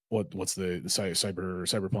what's the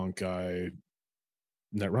cyberpunk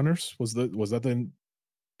Netrunners was that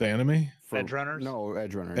the anime? Edge Runners? No,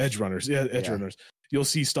 Edge Runners. Edge Runners. Yeah, Edge Runners. You'll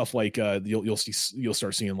see stuff like you'll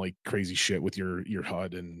start seeing like crazy shit with your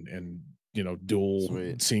HUD and you know,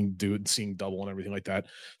 seeing double and everything like that.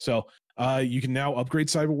 So you can now upgrade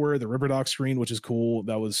cyberware, the Riverdoc screen, which is cool.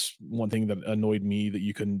 That was one thing that annoyed me, that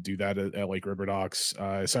you couldn't do that at like Riverdocs.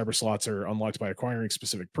 Cyber slots are unlocked by acquiring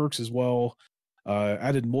specific perks as well.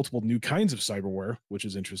 Added multiple new kinds of cyberware, which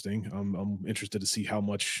is interesting. I'm interested to see how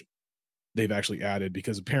much they've actually added,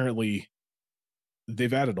 because apparently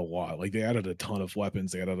they've added a lot. Like they added a ton of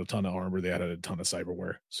weapons, they added a ton of armor, they added a ton of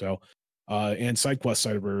cyberware. So and side quest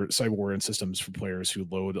cyberware and systems for players who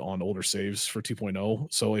load on older saves for 2.0.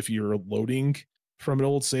 So if you're loading from an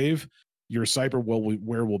old save, your cyberware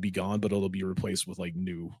will be gone, but it'll be replaced with like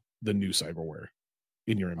the new cyberware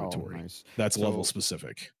in your inventory. Oh, nice. That's level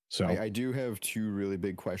specific. So I do have two really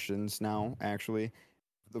big questions now, actually.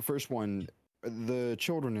 The first one, the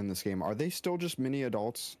children in this game, are they still just mini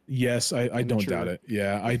adults? Yes, I don't doubt it.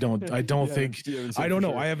 Yeah, I don't think I don't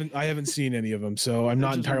know. Sure. I haven't seen any of them, so I'm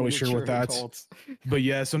not entirely sure what that's. But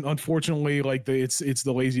yes, unfortunately, like it's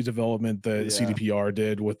the lazy development that CDPR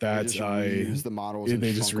did with that. They just reused the models.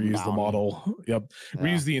 They just reused the model. Yep,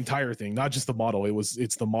 reused the entire thing, not just the model.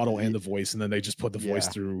 It's the model and the voice, and then they just put the voice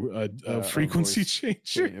through a frequency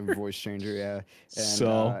changer. A voice changer, yeah. And,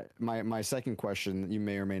 so my second question, you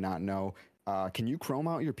may or may not know. Can you chrome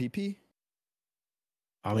out your PP?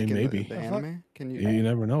 I mean, maybe the anime. Can you? You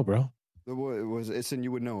never know, bro. You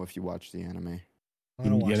would know if you watched the anime. You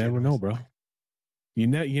never know, bro. You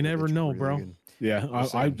never know, really bro. Good. Yeah,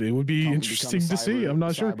 it would be interesting to see. I'm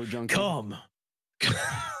not sure. Come.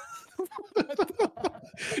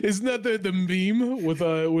 Isn't that the meme with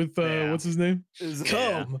what's his name?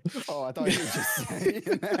 Come. Oh, I thought you were just saying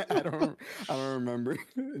that. I don't remember.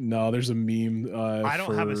 No, there's a meme. I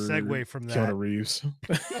don't have a segue from that. Keanu Reeves.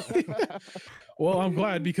 Well, I'm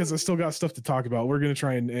glad, because I still got stuff to talk about. We're gonna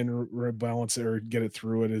try and rebalance it or get it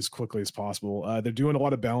through it as quickly as possible. They're doing a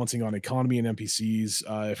lot of balancing on economy and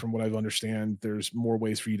NPCs. From what I understand, there's more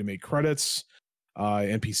ways for you to make credits.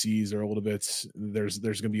 NPCs are a little bit, there's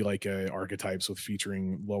gonna be like archetypes with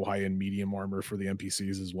featuring low, high, and medium armor for the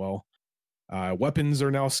NPCs as well. Weapons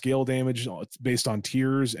are now scale damage. It's based on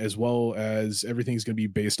tiers, as well as everything's going to be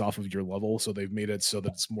based off of your level. So they've made it so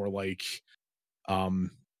that it's more like, I'm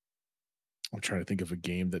trying to think of a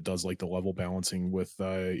game that does like the level balancing with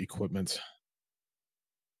equipment.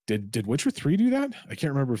 Did Witcher 3 do that? I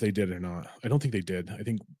can't remember if they did or not. I don't think they did. I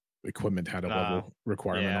think equipment had a level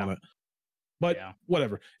requirement on it. But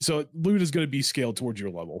whatever. So loot is going to be scaled towards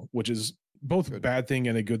your level, which is both a bad thing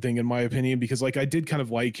and a good thing in my opinion, because like I did kind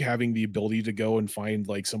of like having the ability to go and find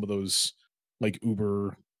like some of those like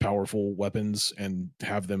uber powerful weapons and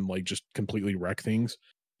have them like just completely wreck things.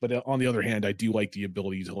 But on the other hand, I do like the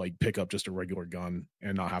ability to like pick up just a regular gun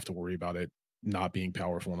and not have to worry about it not being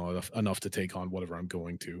powerful enough to take on whatever I'm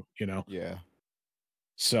going to, you know? Yeah.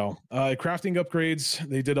 So crafting upgrades,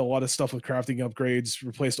 they did a lot of stuff with crafting upgrades,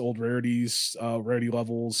 replaced old rarities, rarity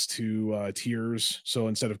levels to tiers. So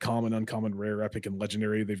instead of common, uncommon, rare, epic, and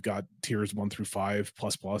legendary, they've got tiers 1 through 5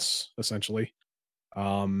 plus essentially.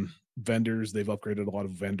 Vendors, they've upgraded a lot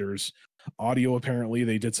of vendors. Audio, apparently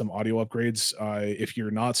they did some audio upgrades. If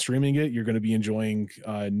you're not streaming it, you're going to be enjoying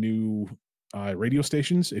new radio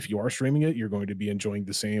stations. If you are streaming it, you're going to be enjoying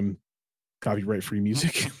the same copyright free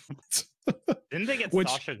music. Didn't they get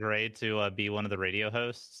Sasha Grey to be one of the radio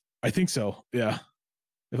hosts? I think so. Yeah,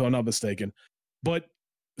 if I'm not mistaken. But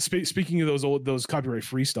speaking of those copyright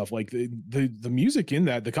free stuff, like the music in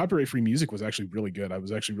that, the copyright free music was actually really good. I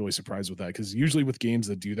was actually really surprised with that, because usually with games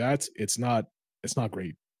that do that, it's not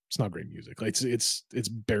great. It's not great music. Like it's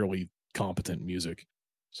barely competent music.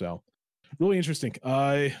 So really interesting.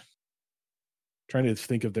 Trying to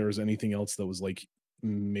think if there was anything else that was like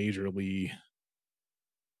majorly.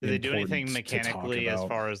 Did they do anything mechanically as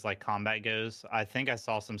far as like combat goes? I think I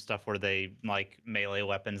saw some stuff where they like melee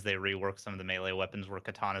weapons. They reworked some of the melee weapons where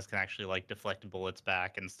katanas can actually like deflect bullets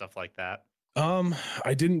back and stuff like that.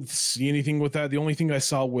 I didn't see anything with that. The only thing I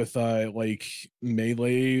saw with like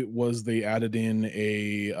melee was they added in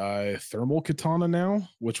a thermal katana now,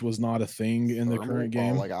 which was not a thing in the current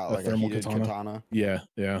game. Like a thermal katana. Yeah.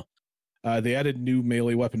 They added new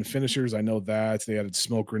melee weapon finishers. I know that. They added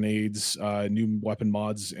smoke grenades, new weapon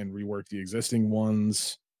mods, and reworked the existing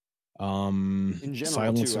ones. In general,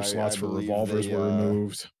 silencer slots for revolvers were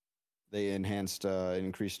removed. They enhanced,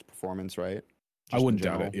 increased performance, right? I wouldn't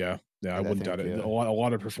doubt it. Yeah, I wouldn't doubt it. Yeah. A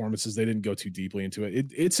lot of performances. They didn't go too deeply into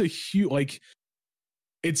it. It's a huge, like,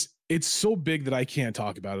 it's so big that I can't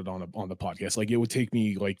talk about it on the podcast. Like, it would take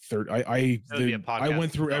me like I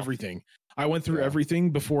went through everything. I went through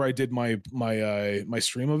everything before I did my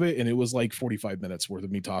stream of it, and it was like 45 minutes worth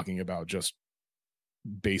of me talking about just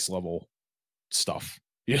base level stuff.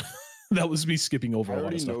 Yeah, that was me skipping over a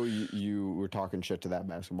lot of stuff. I already know you were talking shit to that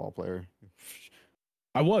basketball player.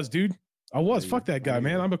 I was, dude. I was. Fuck that guy,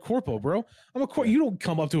 man. I'm a corpo, bro. You don't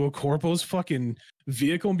come up to a corpo's fucking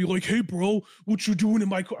vehicle and be like, "Hey, bro, what you doing in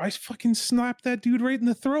my car?" I fucking snapped that dude right in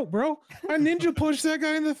the throat, bro. I ninja punched that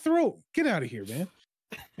guy in the throat. Get out of here, man.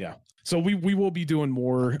 Yeah. So we will be doing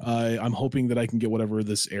more. I'm hoping that I can get whatever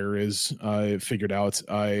this air is figured out.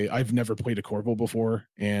 I've never played a corpo before,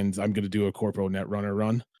 and I'm going to do a corpo netrunner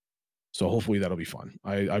run. So hopefully that'll be fun.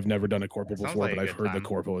 I've never done a corpo before, but I've heard the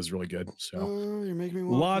corpo is really good. So you're making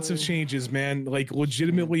me lots of changes, man. Like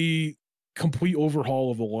legitimately complete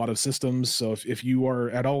overhaul of a lot of systems. So if you are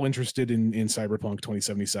at all interested in Cyberpunk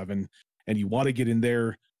 2077 and you want to get in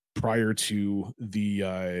there prior to the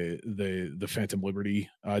Phantom Liberty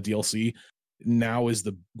DLC, now is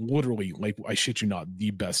literally, like, I shit you not,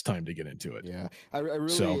 the best time to get into it. Yeah, I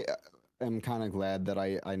really am kind of glad that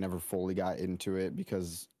I never fully got into it,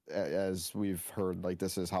 because as we've heard, like,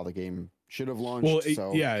 this is how the game should have launched.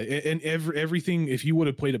 Well, yeah, and everything, if you would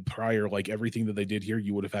have played it prior, like everything that they did here,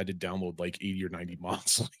 you would have had to download like 80 or 90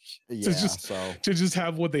 mods to just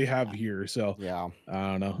have what they have here. So yeah,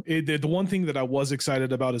 I don't know. The one thing that I was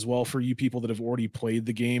excited about as well, for you people that have already played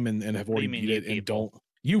the game and have already beat it and don't,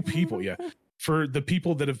 you people, yeah, for the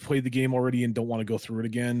people that have played the game already and don't want to go through it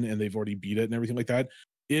again and they've already beat it and everything like that,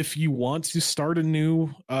 if you want to start a new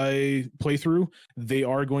playthrough, they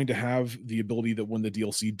are going to have the ability that when the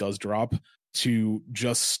DLC does drop, to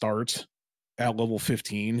just start at level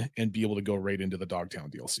 15 and be able to go right into the Dogtown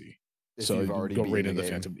DLC. So you go right into the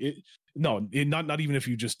Phantom. Not even if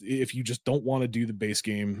you just don't want to do the base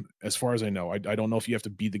game. As far as I know, I don't know if you have to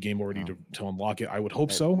beat the game already to unlock it. I would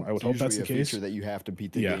hope so. I would hope that's the case. That you have to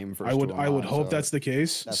beat the game first. I would hope that's the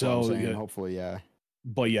case. That's what I'm saying. Hopefully, yeah.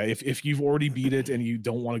 But yeah, if you've already beat it and you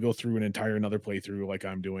don't want to go through another playthrough like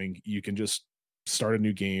I'm doing, you can just start a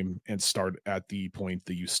new game and start at the point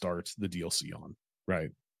that you start the DLC on, right?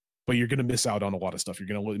 But you're going to miss out on a lot of stuff. You're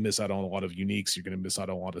going to miss out on a lot of uniques. You're going to miss out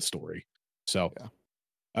on a lot of story. So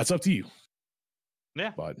that's up to you.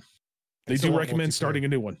 Yeah. But They do recommend starting a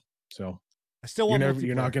new one. So I still want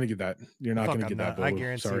you're not going to get that. You're not going to get that. I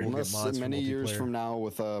guarantee sorry. we'll get mods many years from now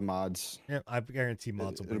with mods. Yeah, I guarantee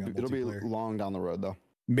mods will bring it'll be long down the road though.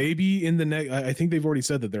 Maybe in the next, I think they've already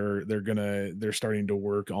said that they're starting to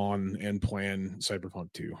work on and plan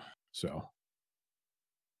Cyberpunk 2. So,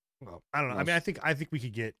 well, I don't know. I mean, I think we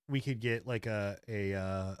could get like a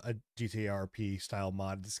GTA RP style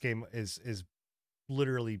mod. This game is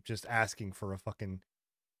literally just asking for a fucking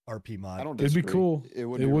RP mod. It'd be cool. It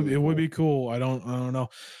would be cool. I don't know.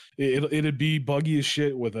 It'd be buggy as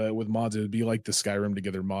shit with mods. It'd be like the Skyrim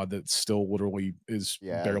Together mod that still literally is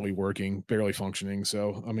barely working, barely functioning.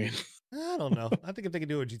 So I mean, I don't know. I think if they could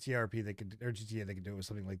do a GTA RP, they could do it with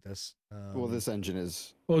something like this. Well, this engine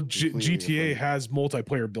is GTA different. has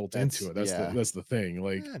multiplayer built into it. That's the thing.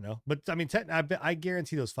 Like, I know, but I mean, I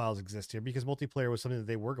guarantee those files exist here because multiplayer was something that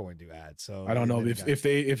they were going to add. So I don't know if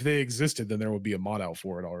they existed, then there would be a mod out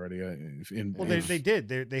for it already. They did.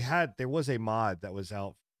 There was a mod that was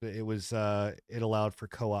out. It was it allowed for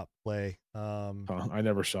co-op play. I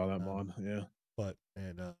never saw that mod. Yeah, but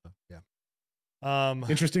yeah.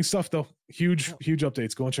 Interesting stuff though. Huge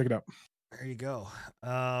updates. Go and check it out. There you go.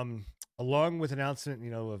 Along with announcement,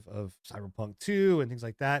 of Cyberpunk 2 and things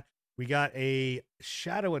like that, we got a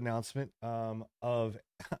shadow announcement of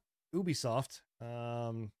Ubisoft.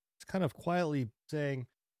 It's kind of quietly saying,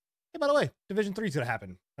 hey, by the way, Division 3 is going to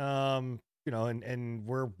happen. And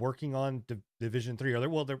we're working on Division 3.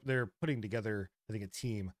 They're putting together, I think, a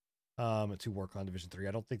team to work on Division 3.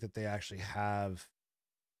 I don't think that they actually have.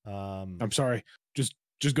 I'm sorry. Just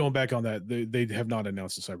going back on that, they have not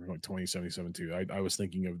announced the Cyberpunk 2077 2. I was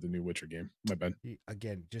thinking of the new Witcher game. My bad.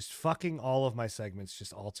 Again, just fucking all of my segments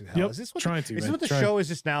just all to hell. Yep, is this what the show is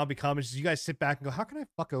just now become? Is you guys sit back and go, how can I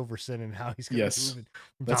fuck over Sin and how he's going to move it?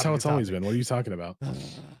 That's how it's always been. What are you talking about?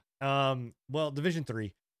 Well, Division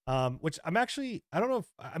 3, which I'm actually, I don't know if,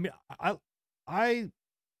 I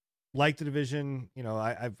like the Division,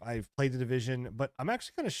 I've played the Division, but I'm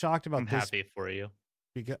actually kind of shocked about this. I'm happy for you.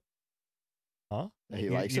 Because, huh? He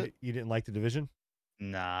likes it. You didn't like the Division?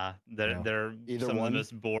 Nah, they're some of the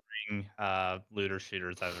most boring looter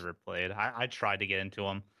shooters I've ever played. I tried to get into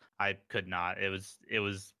them. I could not. It was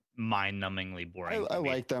mind-numbingly boring. I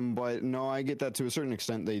like them, but no, I get that to a certain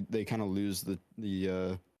extent. They kind of lose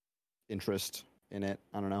the interest in it.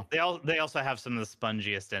 I don't know. They also have some of the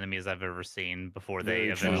spongiest enemies I've ever seen before they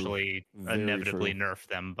eventually inevitably nerf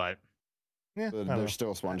them, but yeah, they're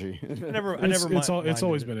still spongy. It's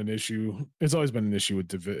always been an issue. It's always been an issue with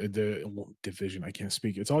Division. I can't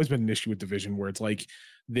speak. It's always been an issue with Division where it's like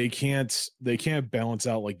they can't balance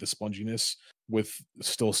out like the sponginess with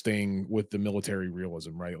still staying with the military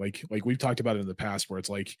realism, right? Like we've talked about it in the past where it's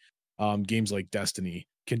like games like Destiny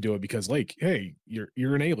can do it because like, hey,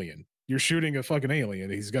 you're an alien. You're shooting a fucking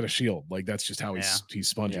alien. He's got a shield. Like that's just how he's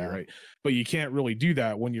spongy, right? But you can't really do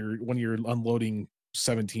that when you're unloading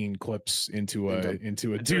 17 clips into a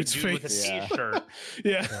dude's face. With a t-shirt.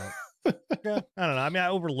 Yeah. I don't know. I mean, I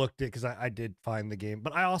overlooked it because I did find the game,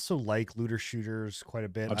 but I also like looter shooters quite a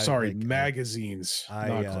bit. I'm sorry, magazines,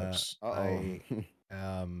 not clips. I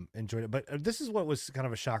enjoyed it, but this is what was kind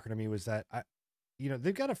of a shocker to me was that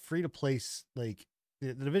they've got a free to play like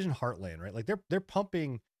the Division Heartland, right? Like they're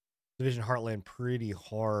pumping Division Heartland pretty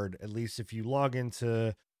hard. At least if you log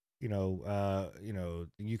into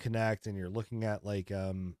Uconnect and you're looking at like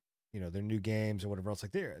their new games or whatever else,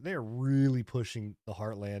 like they're really pushing the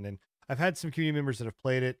Heartland. And I've had some community members that have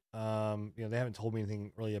played it. They haven't told me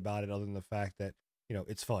anything really about it other than the fact that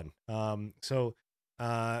it's fun. But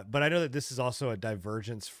I know that this is also a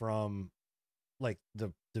divergence from like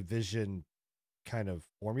the Division kind of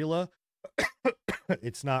formula.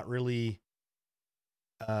 It's not really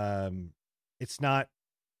it's not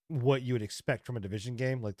what you would expect from a Division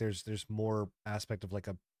game. Like there's more aspect of like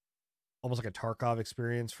almost like a Tarkov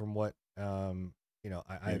experience from what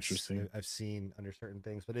I've seen under certain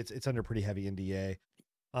things, but it's under pretty heavy NDA.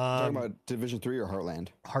 Talking about Division 3 or Heartland?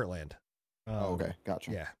 Heartland. Okay,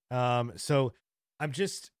 gotcha. Yeah. So I'm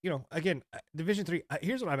just, again, Division 3,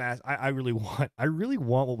 here's what I'm asking. I really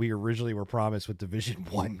want what we originally were promised with Division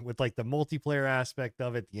 1, with like the multiplayer aspect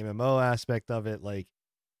of it, the MMO aspect of it. Like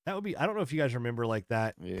that would be, I don't know if you guys remember like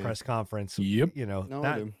that press conference. Yep.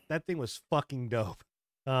 That thing was fucking dope.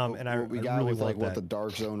 And I we got really with like that. what the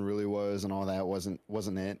Dark Zone really was and all that wasn't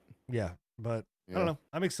it. Yeah. But I don't know.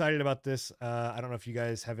 I'm excited about this. I don't know if you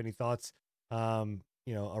guys have any thoughts,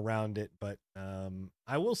 around it, but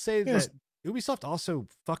I will say that Ubisoft also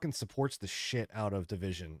fucking supports the shit out of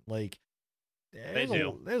Division. Like there's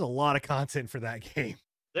a lot of content for that game.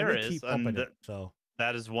 There is, keep pumping it, so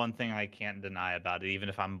That is one thing I can't deny about it. Even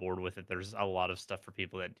if I'm bored with it, there's a lot of stuff for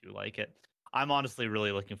people that do like it. I'm honestly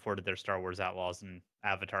really looking forward to their Star Wars Outlaws and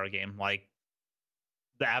Avatar game. Like,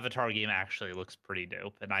 the Avatar game actually looks pretty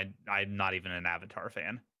dope, and I'm not even an Avatar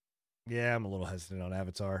fan. Yeah, I'm a little hesitant on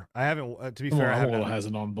Avatar. I haven't, to be I'm fair, a little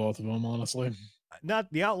hesitant on both of them, honestly.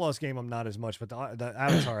 Not the Outlaws game, I'm not as much, but the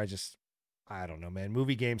Avatar, I don't know, man.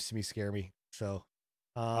 Movie games to me scare me. So,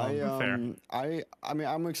 fair. I mean,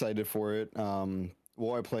 I'm excited for it.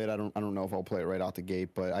 Will I play it? I don't know if I'll play it right out the gate,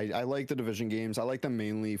 but I like the Division games. I like them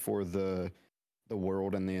mainly for the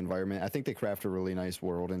world and the environment. I think they craft a really nice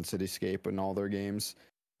world and cityscape in all their games.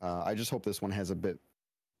 I just hope this one has a bit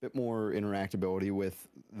more interactability with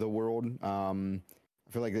the world. I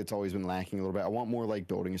feel like it's always been lacking a little bit. I want more like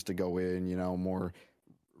buildings to go in, you know, more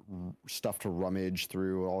stuff to rummage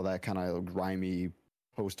through, all that kind of grimy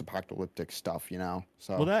post-apocalyptic stuff, you know.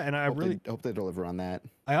 So well, that, and I hope they deliver on that.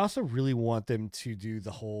 I also really want them to do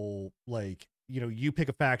the whole, like, you know, you pick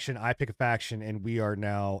a faction, I pick a faction, and we are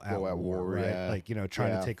now at war, right? Yeah. Like, you know,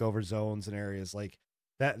 trying to take over zones and areas like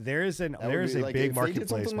that. There is a like, big if marketplace they did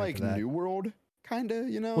something like for that. New World, kind of,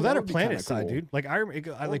 you know. Well, that or would be planet kinda side, cool. dude. Like I like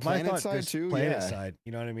my planet thought side just too, planet yeah. side.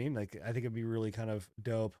 You know what I mean? Like I think it'd be really kind of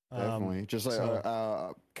dope. Definitely, just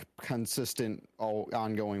like consistent,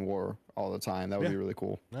 ongoing war all the time. That would be really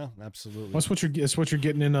cool. No, absolutely. That's what you're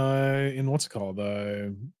getting in what's it called?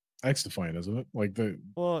 X-Defiant, isn't it? Like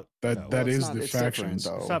that is the factions.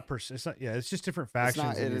 It's not it's not. Yeah, it's just different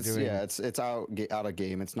factions. It's out of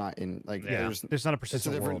game. It's not in like. Yeah. There's not a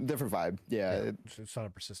persistent it's a world. different vibe. Yeah, it's not a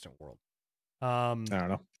persistent world. I don't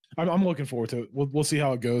know. I'm looking forward to it. We'll see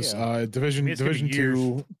how it goes. Yeah. Division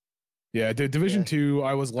 2. Yeah, Division 2.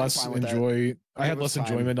 I was less I had less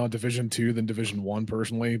enjoyment on Division 2 than Division 1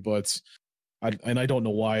 personally, but I don't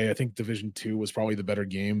know why. I think Division 2 was probably the better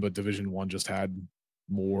game, but Division 1 just had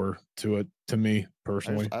more to it to me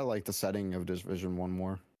personally. I like the setting of Division 1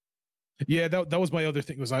 more. Yeah, that was my other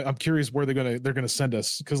thing. Was I'm curious where they're gonna send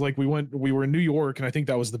us, because like we were in New York, and I think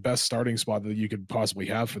that was the best starting spot that you could possibly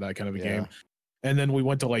have for that kind of a game. And then we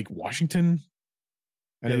went to like Washington,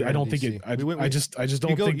 and I don't think it. I just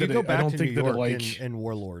don't think that it. I don't think that it like in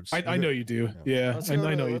Warlords. I know you do. Yeah, I know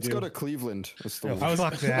you do. Let's go to Cleveland. I was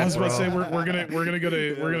about to say we're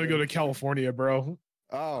gonna go to California, bro.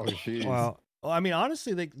 Oh, jeez. Well, I mean,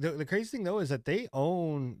 honestly, the crazy thing though is that they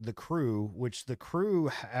own the crew, which the crew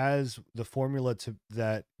has the formula to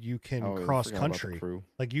that you can cross country.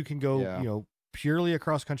 Like you can go, you know, purely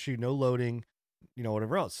across country, no loading, you know,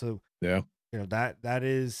 whatever else. So yeah, you know that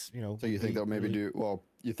is, you know. So you think they'll maybe do well?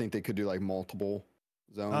 You think they could do like multiple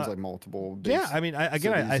zones, like multiple? Yeah, I mean, I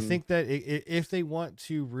think that if they want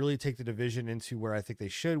to really take the Division into where I think they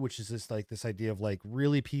should, which is this idea of like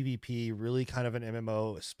really PvP, really kind of an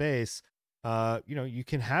MMO space. You know, you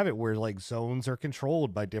can have it where like zones are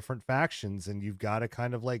controlled by different factions, and you've got to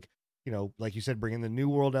kind of like, you know, like you said, bring in the New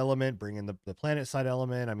World element, bring in the planet side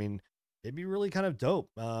element. I mean, it'd be really kind of dope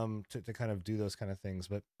to kind of do those kind of things,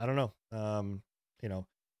 but I don't know. You know,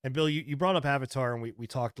 and Bill, you brought up Avatar, and we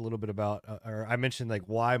talked a little bit about, or I mentioned like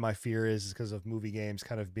why my fear is because of movie games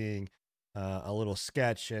kind of being a little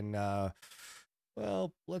sketch, and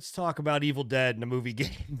well, let's talk about Evil Dead in a movie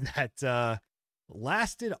game that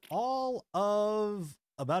lasted all of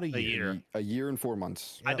about a year. A year and 4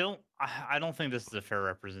 months. Yep. I don't think this is a fair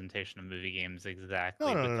representation of movie games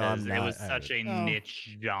exactly, No, because it was such a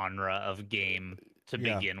niche genre of game to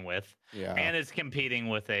begin with. Yeah. And it's competing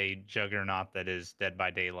with a juggernaut that is Dead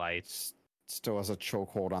by Daylight. Still has a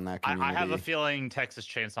chokehold on that community. I have a feeling Texas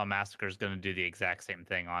Chainsaw Massacre is going to do the exact same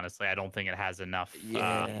thing, honestly. I don't think it has enough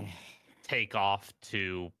take off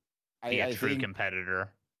to be a true competitor.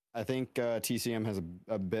 I think TCM has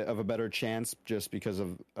a bit of a better chance just because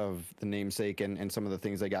of the namesake and some of the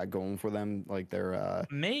things they got going for them. Like they're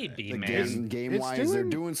game wise, they're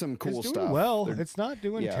doing some cool stuff. Well, it's not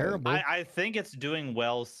doing terrible. I think it's doing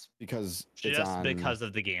well because because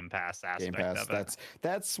of the Game Pass aspect of it.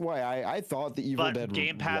 That's why I thought the Evil Dead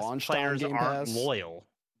Game Pass launched players on Game aren't Pass. loyal.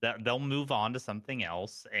 They'll move on to something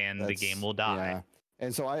else, and the game will die. Yeah.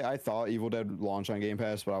 And so I thought Evil Dead launched on Game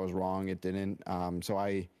Pass, but I was wrong. It didn't. So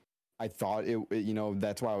I thought it, you know,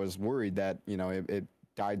 that's why I was worried that, you know, it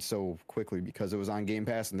died so quickly because it was on Game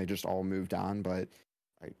Pass and they just all moved on. But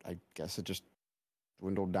I guess it just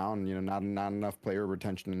dwindled down, you know, not enough player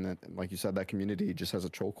retention. And like you said, that community just has a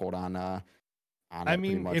chokehold on I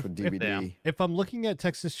mean, with DVD. If I'm looking at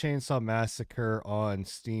Texas Chainsaw Massacre on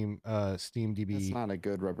Steam DB, that's not a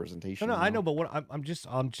good representation. No, I know, but what I'm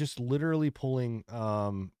just literally pulling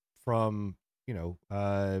from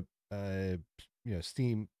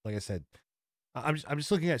Steam. Like I said, I'm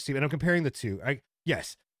just looking at Steam and I'm comparing the two.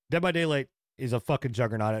 Yes, Dead by Daylight is a fucking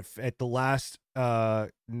juggernaut. At the last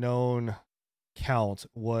known count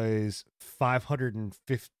was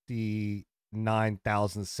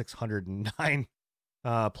 559,609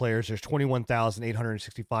 players. There's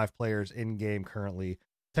 21,865 players in game currently.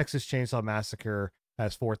 Texas Chainsaw Massacre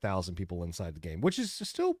has 4,000 people inside the game, which is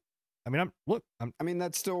still, I mean,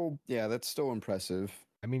 that's still impressive.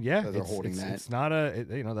 I mean, yeah, they're holding that. It's not a,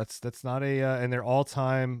 that's not a, and their all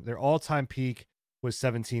time peak was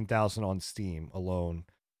 17,000 on Steam alone.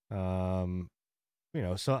 So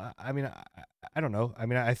I mean, I don't know. I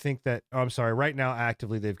mean, I think that, I'm sorry, right now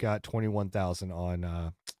actively they've got 21,000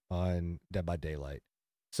 on Dead by Daylight.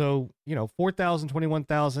 So 4,000,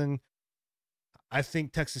 21,000. I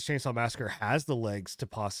think Texas Chainsaw Massacre has the legs to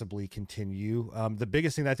possibly continue. The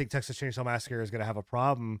biggest thing that I think Texas Chainsaw Massacre is going to have a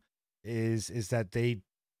problem is that they,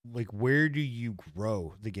 like, where do you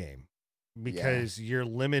grow the game? Because you're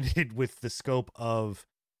limited with the scope of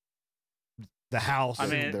the house. I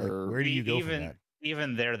mean, where do you go from that?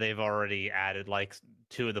 Even there, they've already added, like,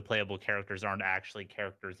 2 of the playable characters aren't actually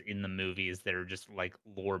characters in the movies. They're just, like,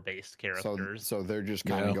 lore-based characters. So they're just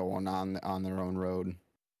kind of going on their own road.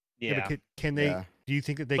 Yeah. Can they? Yeah. Do you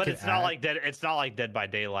think that they? But can it's not like that. It's not like Dead by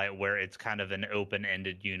Daylight, where it's kind of an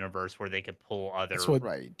open-ended universe where they could pull other. That's what,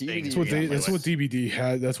 right. That's what DBD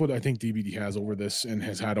had. That's what I think DBD has over this and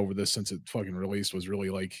has had over this since it fucking released. Was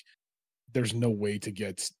really like, there's no way to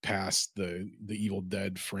get past the Evil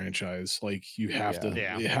Dead franchise. Like, you have to.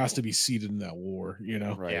 Yeah. It has to be seated in that lore.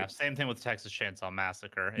 Right. Yeah. Same thing with Texas Chainsaw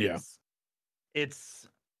Massacre. It's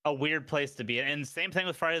a weird place to be, and same thing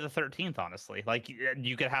with Friday the 13th. Honestly, like,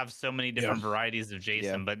 you could have so many different varieties of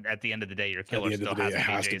Jason, but at the end of the day, your killer still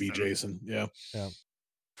has to be Jason. Yeah.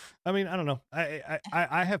 I mean, I don't know.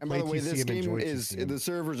 I have played. And by the way, this game is the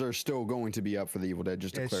servers are still going to be up for the Evil Dead.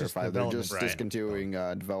 Just to clarify, they're just discontinuing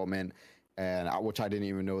development, and which I didn't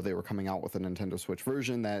even know they were coming out with a Nintendo Switch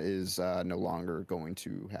version. That is no longer going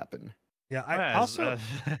to happen. Yeah. I also.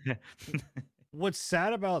 What's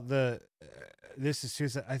sad about this is too,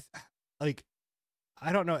 is that I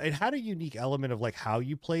don't know. It had a unique element of, like, how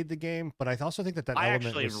you played the game, but I also think that I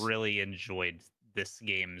actually really enjoyed this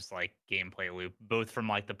game's, like, gameplay loop, both from,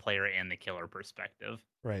 like, the player and the killer perspective.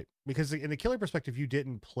 Right, because in the killer perspective, you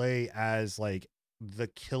didn't play as, like, the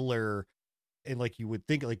killer, and, like, you would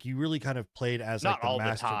think, like, you really kind of played as, not like, all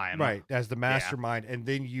the time, right, as the mastermind, and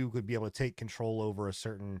then you could be able to take control over a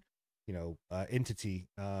certain, entity,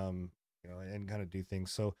 and kind of do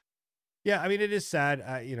things. So. Yeah, I mean, it is sad,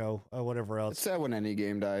 whatever else. It's sad when any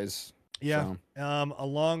game dies. Yeah. So.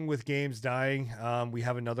 Along with games dying, we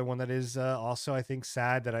have another one that is also, I think,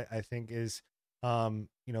 sad, that I think is,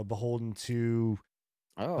 beholden to.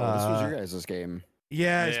 Oh, this was your guys' game.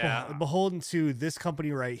 Yeah, it's beholden to this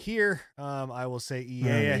company right here. I will say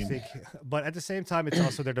EA, I think, but at the same time, it's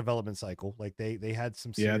also their development cycle. Like, they had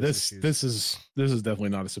some serious issues. This is definitely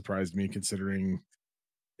not a surprise to me, considering.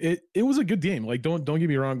 It was a good game. Like, don't get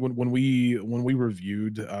me wrong. When we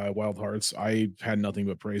reviewed Wild Hearts, I had nothing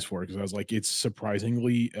but praise for it, because I was like, it's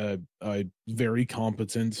surprisingly a very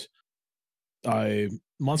competent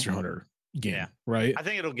Monster Hunter game, right? I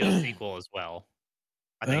think it'll get a sequel as well.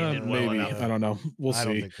 I think it did well maybe enough. I don't know. We'll see.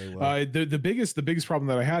 Don't think they will. The biggest problem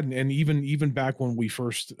that I had, and even back when we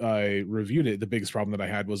first reviewed it, the biggest problem that I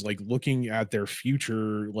had was, like, looking at their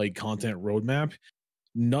future, like, content roadmap.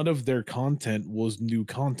 None of their content was new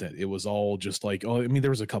content. It was all just like, I mean,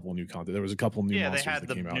 there was a couple new content. There was a couple new monsters they had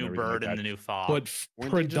that came out. The new bird and the new fox. But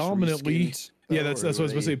predominantly, that's what I was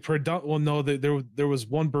going to say. There was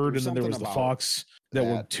one bird, and then there was the fox that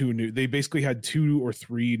were 2 new. They basically had 2 or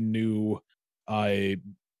 3 new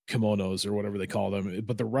kimonos or whatever they call them,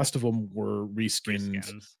 but the rest of them were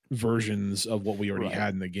reskinned versions of what we already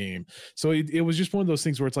had in the game. So it was just one of those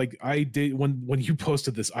things where it's like, I did when you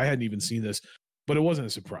posted this, I hadn't even seen this. But it wasn't a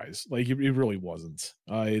surprise. Like, it really wasn't.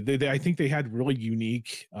 I think they had really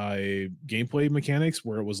unique gameplay mechanics,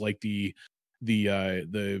 where it was like the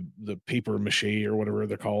paper mache or whatever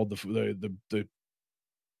they're called, the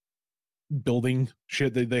building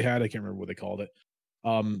shit that they had. I can't remember what they called it.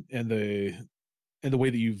 And the way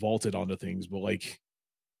that you vaulted onto things, but, like,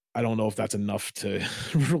 I don't know if that's enough to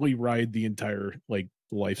really ride the entire, like,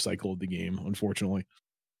 life cycle of the game, unfortunately.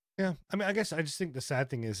 Yeah, I mean, I guess I just think the sad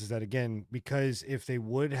thing is that, again, because if they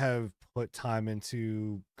would have put time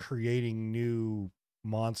into creating new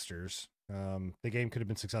monsters, the game could have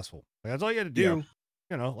been successful. Like, that's all you had to do,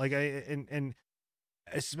 Like, and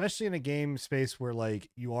especially in a game space where, like,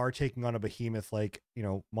 you are taking on a behemoth like,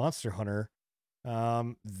 Monster Hunter.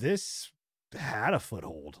 This had a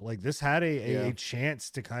foothold. Like, this had a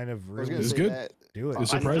chance to kind of really do it.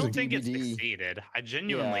 It's surprising. I don't think it succeeded. I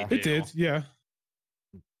genuinely do. It did, yeah.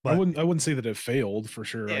 I wouldn't say that it failed for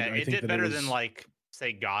sure. Yeah, I it think did that better it was, than like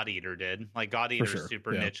say God Eater did. Like God Eater is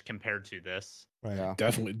super niche compared to this. Right. Yeah.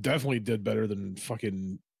 definitely did better than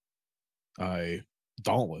fucking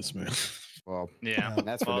Dauntless, man. Well, Yeah,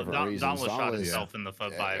 that's for different reasons. Dauntless shot Dauntless- itself in the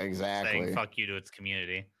foot by exactly. saying "fuck you" to its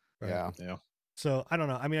community. Right. Yeah. So I don't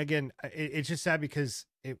know. I mean, again, it's just sad because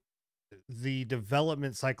the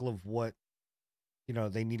development cycle of what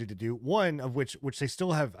they needed to do. One of which they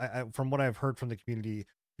still have. From what I've heard from the community, if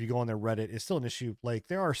you go on their Reddit, it's still an issue. Like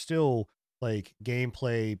there are still like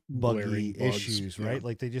gameplay buggy issues, right?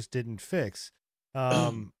 Like they just didn't fix.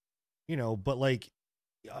 But like,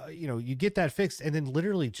 you get that fixed, and then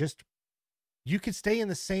literally just. You could stay in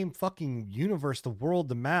the same fucking universe, the world,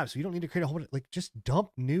 the map. So you don't need to create a whole like just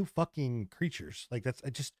dump new fucking creatures. Like that's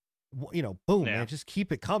just boom, man. Just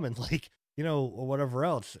keep it coming, like or whatever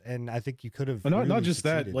else. And I think you could have not just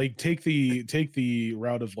succeeded. That. Like take the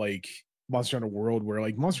route of like Monster Hunter World, where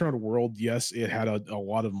like Monster Hunter World, yes, it had a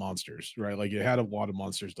lot of monsters, right? Like it had a lot of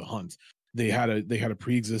monsters to hunt. They had a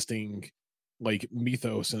pre-existing like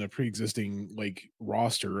mythos and a pre-existing like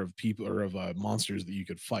roster of people or of monsters that you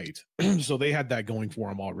could fight. So they had that going for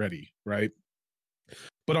them already, right?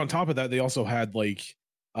 But on top of that, they also had like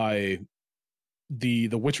the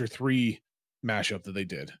Witcher 3 mashup that they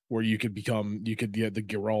did, where you could get the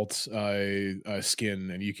Geralt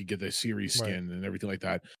skin, and you could get the Ciri skin and everything like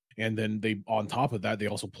that. And then they, on top of that, they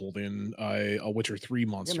also pulled in a Witcher 3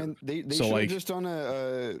 monster. Yeah, man, they should have just done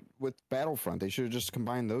with Battlefront. They should have just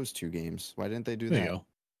combined those two games. Why didn't they do that? There you go.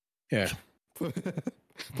 Yeah. Put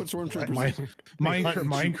stormtroopers.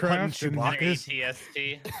 Minecraft and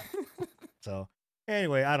ATST. So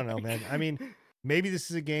anyway, I don't know, man. I mean, maybe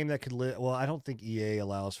this is a game that could live. Well, I don't think EA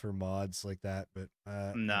allows for mods like that, but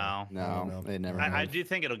no, they never. I do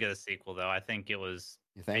think it'll get a sequel, though. I think it was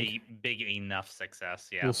a big enough success.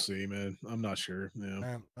 Yeah, we'll see, man. I'm not sure.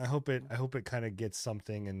 Yeah, I hope it kind of gets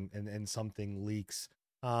something and something leaks.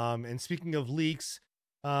 And speaking of leaks,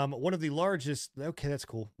 one of the largest. Okay, that's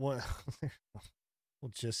cool. We'll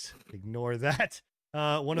just ignore that.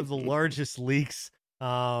 One of the largest leaks.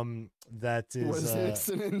 That is it's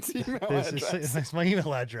an email address. It's my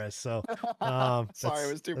email address. So sorry,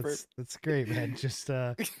 it was too that's great, man. Just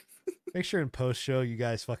make sure in post show you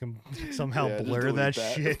guys fucking somehow blur that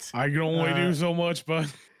shit. I can only do so much,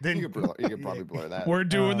 but then you could probably blur that. We're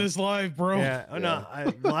doing this live, bro. Yeah, no,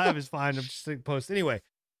 live is fine. I'm just saying post anyway.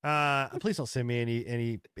 Please don't send me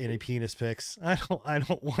any penis pics. I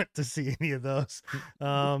don't want to see any of those.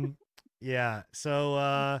 Yeah.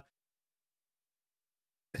 So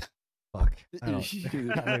fuck. I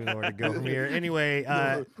don't know where to go from here. Anyway,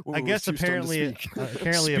 I guess apparently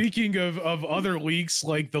speaking of other leaks,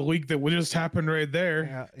 like the leak that just happened right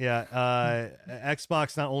there.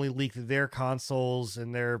 Xbox not only leaked their consoles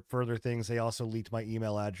and their further things, they also leaked my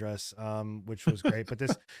email address, which was great. But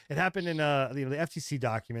it happened in the FTC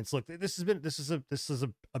documents. Look, this is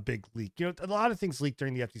a big leak. A lot of things leaked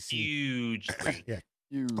during the FTC. Huge leak. Yeah.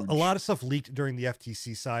 Huge. A lot of stuff leaked during the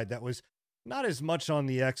FTC side that was not as much on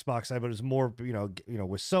the Xbox side, but it was more,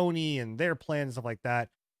 with Sony and their plans and stuff like that.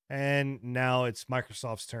 And now it's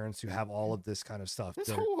Microsoft's turn to have all of this kind of stuff. This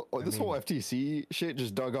whole FTC shit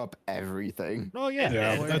just dug up everything. Oh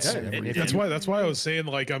yeah, that's why I was saying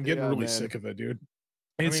like I'm getting really sick of it, dude.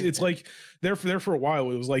 It's like there for a while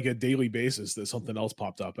it was like a daily basis that something else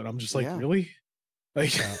popped up, and I'm just like, really,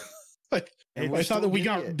 like, I thought that we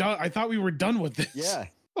got done. I thought we were done with this. Yeah.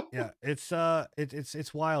 Yeah, it's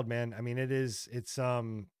wild, man. I mean, it's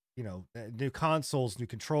new consoles, new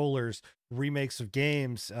controllers, remakes of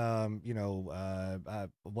games. What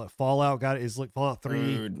Fallout is like Fallout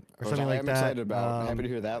 3 or something like that. I'm excited about. Happy to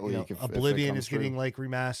hear that leak. Oblivion is getting like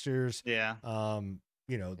remasters. Yeah.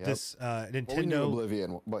 This Nintendo. Well, we knew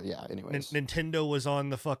Oblivion, but yeah. Anyways, Nintendo was on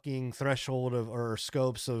the fucking threshold or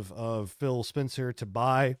scopes of Phil Spencer to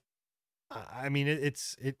buy. I mean,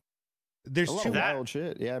 there's a lot of wild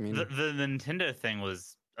shit. Yeah, I mean, the Nintendo thing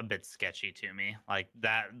was a bit sketchy to me. Like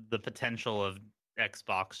that, the potential of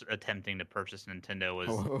Xbox attempting to purchase Nintendo was.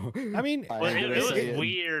 I mean, it was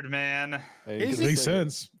weird, man. It makes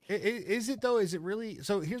sense. Is it though? Is it really?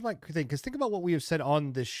 So here's my thing. Because think about what we have said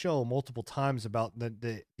on this show multiple times about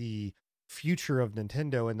the future of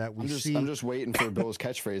Nintendo, and that I'm just waiting for Bill's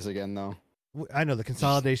catchphrase again, though. I know the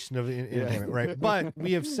consolidation of entertainment, right? But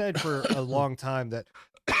we have said for a long time that.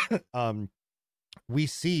 We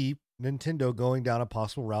see Nintendo going down a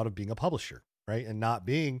possible route of being a publisher, right, and not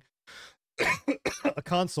being a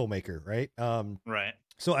console maker, right? Right.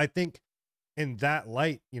 So I think in that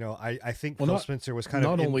light, I think Phil Spencer was kind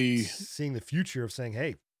of only seeing the future of saying,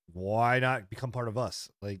 "Hey, why not become part of us?"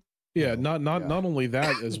 Like, Yeah, not only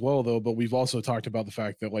that as well though, but we've also talked about the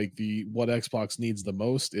fact that like what Xbox needs the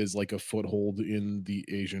most is like a foothold in the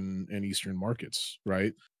Asian and Eastern markets,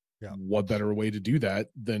 right? Yeah. What better way to do that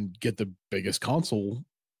than get the biggest console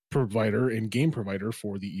provider and game provider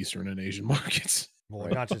for the Eastern and Asian markets? Well,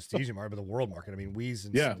 not just the Asian market, but the world market. I mean, Wii's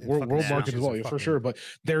and world market as well, for sure. But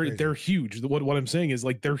they're huge. What I'm saying is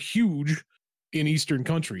like they're huge in Eastern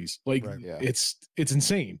countries. Like it's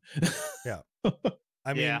insane. Yeah.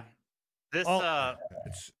 I mean, this I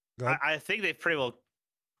think they've pretty well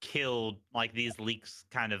killed like these leaks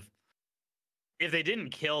kind of. If they didn't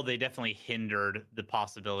kill, they definitely hindered the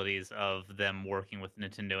possibilities of them working with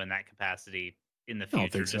Nintendo in that capacity in the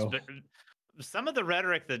future. Some of the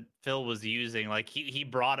rhetoric that Phil was using, like he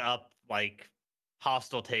brought up like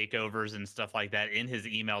hostile takeovers and stuff like that in his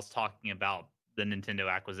emails talking about the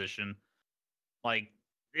Nintendo acquisition. Like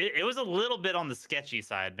it was a little bit on the sketchy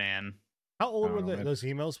side, man. How old were those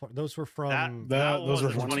emails? Those were from those were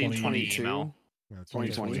from 2022.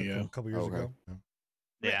 2020, a couple years ago.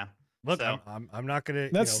 Yeah. Look, so, I'm not gonna.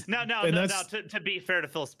 No. To be fair to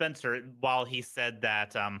Phil Spencer, while he said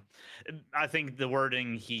that, I think the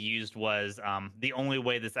wording he used was the only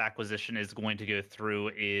way this acquisition is going to go through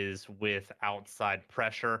is with outside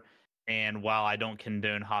pressure. And while I don't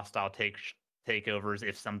condone hostile takeovers,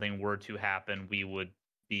 if something were to happen, we would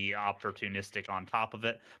be opportunistic on top of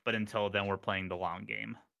it. But until then, we're playing the long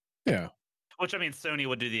game. Yeah. Which I mean, Sony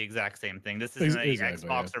would do the exact same thing. This isn't a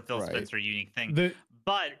Xbox or Phil Spencer unique thing,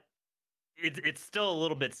 but it's still a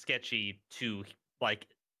little bit sketchy to like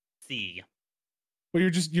see. Well, you're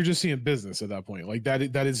just seeing business at that point. Like that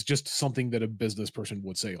is just something that a business person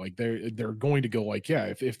would say. Like they're going to go like,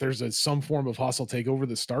 yeah, if there's some form of hostile takeover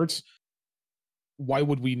that starts, why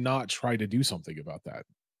would we not try to do something about that?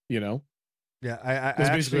 You know? Yeah, that's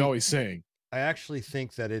basically all he's saying. I actually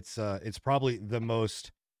think that it's probably the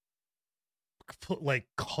most like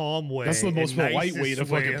calm way. That's the most polite way to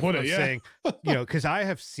fucking put it. Yeah, saying, because I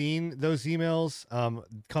have seen those emails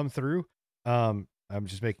come through. I'm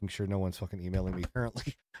just making sure no one's fucking emailing me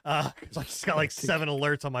currently. Because I just got like 7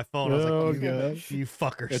 alerts on my phone. I was like, you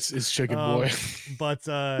fuckers. It's chicken boy. But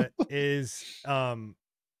I've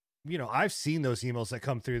seen those emails that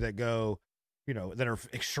come through that go, that are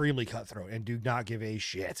extremely cutthroat and do not give a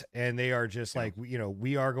shit. And they are just like,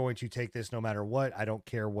 we are going to take this no matter what. I don't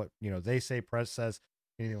care what, they say, press says,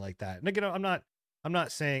 anything like that. And again, I'm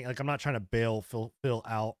not saying like, I'm not trying to bail Phil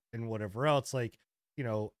out and whatever else, like,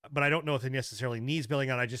 but I don't know if it necessarily needs bailing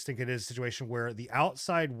out. I just think it is a situation where the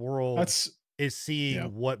outside world is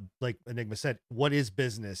seeing what, like Enigma said, what is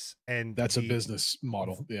business, and that's a business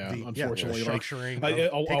model. Unfortunately, structuring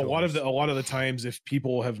a lot of the times, if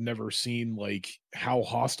people have never seen like how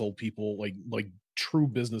hostile people like true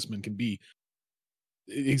businessmen can be,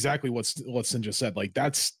 exactly what Sin just said, like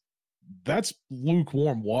that's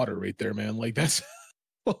lukewarm water right there, man. Like that's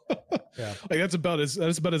like that's about as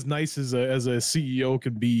nice as a CEO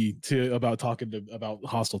can be about talking about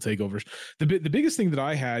hostile takeovers. The biggest thing that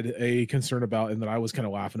I had a concern about and that I was kind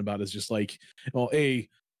of laughing about is just like, well,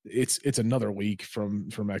 it's another leak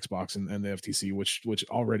from Xbox and the FTC, which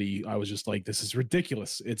already I was just like, this is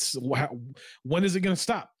ridiculous. It's when is it going to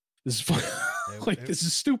stop? This is this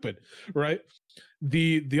is stupid, right?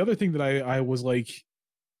 The other thing that I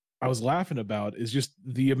was laughing about is just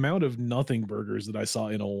the amount of nothing burgers that I saw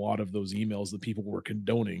in a lot of those emails that people were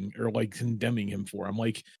condoning or like condemning him for. I'm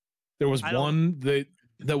like, there was one that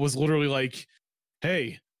was literally like,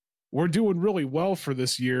 hey, we're doing really well for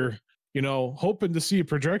this year, hoping to see a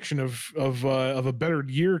projection of a better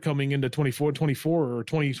year coming into 24 or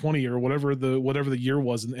 2020 or whatever the year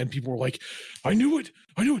was. And people were like, I knew it.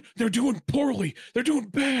 They're doing poorly. They're doing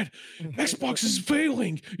bad. Xbox is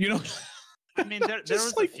failing, I mean, there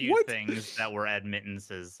was like, a few things that were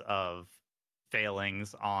admittances of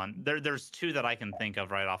failings on there's 2 that I can think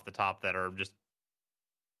of right off the top that are just,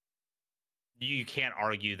 you can't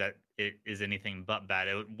argue that it is anything but bad.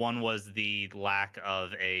 One was the lack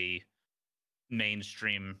of a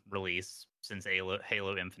mainstream release since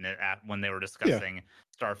Halo Infinite when they were discussing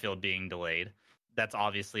Starfield being delayed. That's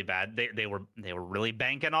obviously bad. They were really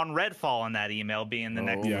banking on Redfall in that email being the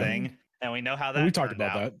next thing. And we know how that. We talked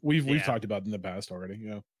about that. We've talked about it in the past already.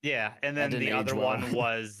 Yeah. Yeah, and then the other one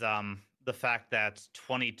was the fact that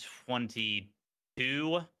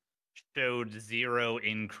 2022 showed 0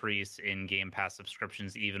 increase in Game Pass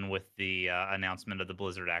subscriptions, even with the announcement of the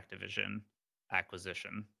Blizzard Activision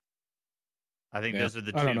acquisition. I think those are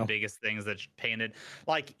the 2 biggest things that painted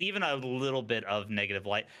like even a little bit of negative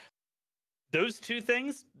light. Those 2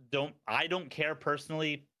 things I don't care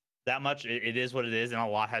personally that much. It is what it is, and a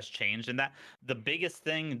lot has changed in that. The biggest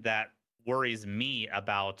thing that worries me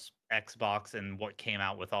about Xbox and what came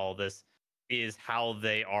out with all this is how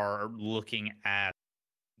they are looking at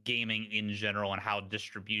gaming in general and how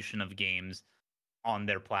distribution of games on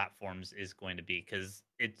their platforms is going to be, because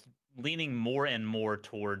it's leaning more and more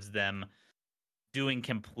towards them doing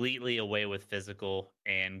completely away with physical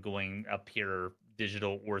and going a pure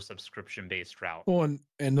digital or subscription based route. Well,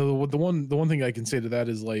 and the one thing I can say to that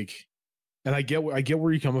is like, and I get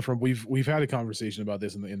where you're coming from. We've had a conversation about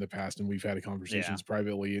this in the past, and we've had a conversations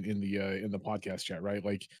privately in the podcast chat, right?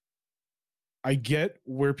 Like, I get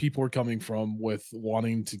where people are coming from with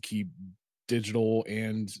wanting to keep digital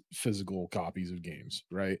and physical copies of games,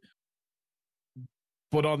 right?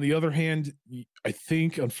 But on the other hand, I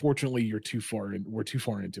think unfortunately we're too far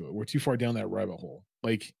into it. We're too far down that rabbit hole.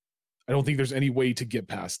 Like, I don't think there's any way to get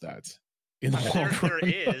past that. In the long run. There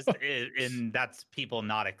is, and that's people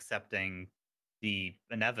not accepting the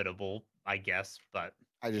inevitable, I guess. But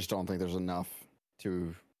I just don't think there's enough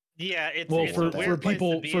to. Yeah, it's for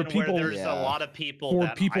people there's a lot of people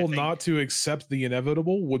for people not to accept the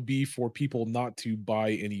inevitable would be for people not to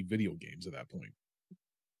buy any video games at that point,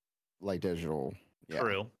 like digital.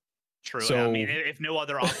 Yeah. True. So, I mean, if no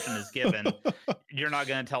other option is given, you're not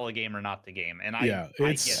going to tell a gamer not to game, and I get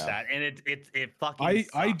that, and it fucking.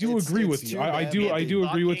 I do agree with you. I do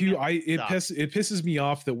agree with you. It pisses me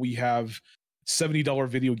off that we have $70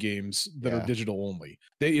 video games that are digital only.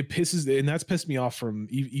 And that's pissed me off from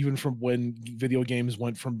even from when video games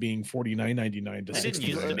went from being $49.99 to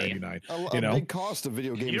 $69.99. A big cost of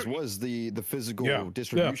video games was the physical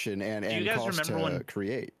distribution and cost to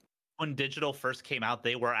create. When digital first came out,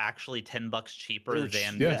 they were actually $10 cheaper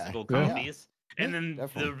than physical copies. And then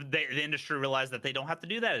the industry realized that they don't have to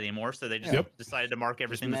do that anymore, so they just decided to mark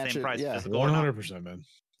everything the same price. 100%, man.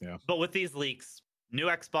 Yeah. But with these leaks, new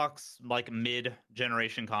Xbox like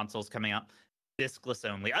mid-generation consoles coming out, discless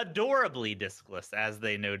only, adorably discless, as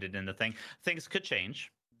they noted in the thing. Things could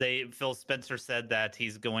change. Phil Spencer said that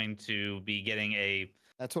he's going to be getting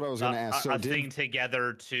That's what I was going to ask. So thing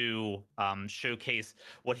together to showcase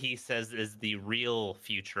what he says is the real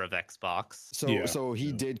future of Xbox. So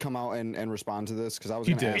he did come out and respond to this, because I was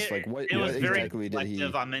going to ask, like, what exactly did he?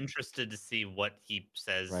 I'm interested to see what he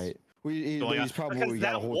says. Right. He's probably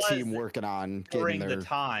got a whole team working on getting during the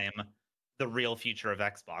time. The real future of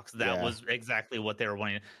Xbox. That was exactly what they were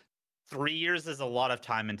wanting. 3 years is a lot of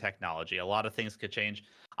time in technology. A lot of things could change.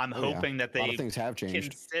 I'm hoping that they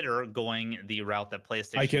consider going the route that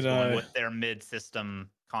PlayStation is going with their mid-system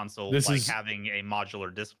console, having a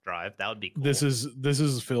modular disk drive. That would be cool. This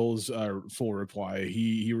is Phil's full reply.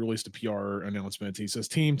 He released a PR announcement. He says,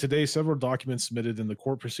 "Team, today several documents submitted in the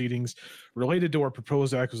court proceedings related to our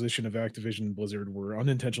proposed acquisition of Activision Blizzard were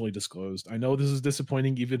unintentionally disclosed. I know this is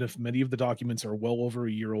disappointing, even if many of the documents are well over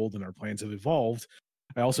a year old and our plans have evolved.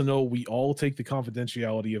 I also know we all take the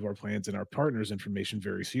confidentiality of our plans and our partners' information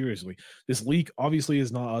very seriously. This leak obviously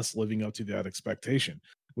is not us living up to that expectation.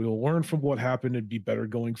 We will learn from what happened and be better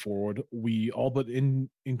going forward. We all put in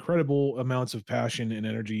incredible amounts of passion and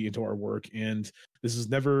energy into our work, and this is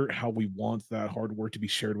never how we want that hard work to be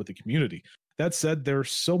shared with the community. That said,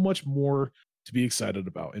 there's so much more to be excited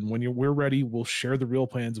about, and when we're ready, we'll share the real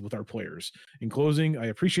plans with our players. In closing, I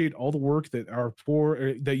appreciate all the work that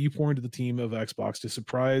you pour into the team of Xbox to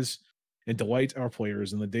surprise and delight our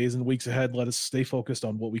players. In the days and weeks ahead, let us stay focused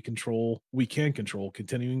on what we can control,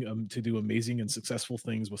 continuing to do amazing and successful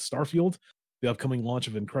things with Starfield, the upcoming launch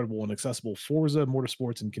of incredible and accessible Forza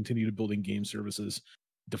Motorsports, and continue to building game services,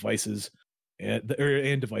 devices, and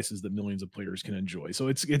devices that millions of players can enjoy." So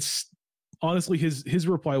it's honestly, his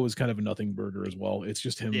reply was kind of a nothing burger as well. It's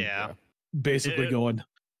just him basically going,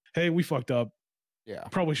 "Hey, we fucked up. Yeah.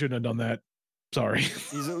 Probably shouldn't have done that. Sorry."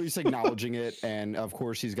 He's at least acknowledging it. And of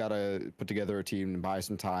course, he's got to put together a team and buy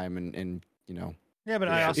some time and you know. Yeah, but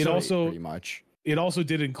pretty much. It also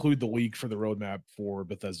did include the leak for the roadmap for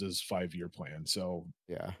Bethesda's 5-year plan. So,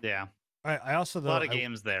 yeah. I also, though, a lot of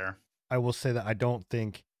games there. I will say that I don't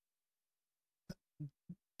think,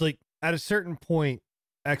 like, at a certain point,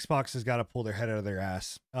 Xbox has got to pull their head out of their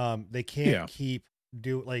ass. They can't keep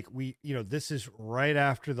this is right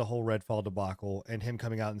after the whole Redfall debacle and him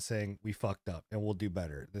coming out and saying we fucked up and we'll do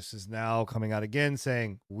better. This is now coming out again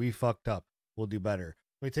saying we fucked up, we'll do better.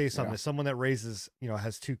 Let me tell you something. As someone that raises,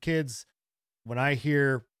 has 2 kids, when I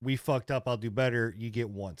hear we fucked up, I'll do better, you get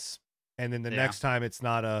once, and then the next time it's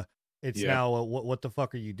not now a, what the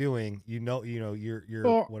fuck are you doing? You're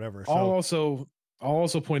whatever. So, I'll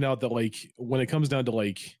also point out that, like, when it comes down to,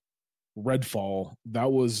 like, Redfall,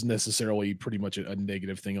 that was necessarily pretty much a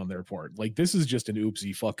negative thing on their part. Like, this is just an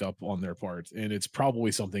oopsie fuck up on their part, and it's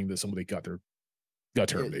probably something that somebody got their got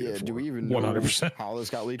terminated. Yeah, do we even 100%. know how this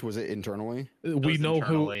got leaked? Was it internally? We know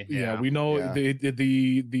who. Yeah, we know Yeah.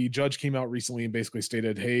 the judge came out recently and basically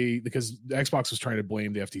stated, hey, because Xbox was trying to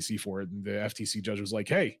blame the FTC for it, and the FTC judge was like,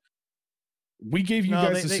 hey, we gave you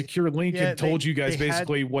guys a secure link and told you guys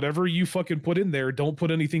basically whatever you fucking put in there, don't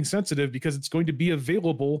put anything sensitive because it's going to be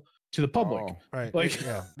available to the public. Oh, right. Like,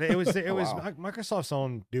 it was Wow. Microsoft's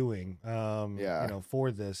own doing,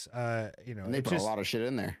 for this, and they put a lot of shit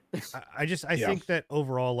in there. I think that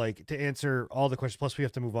overall, like, to answer all the questions, plus we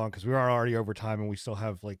have to move on because we are already over time and we still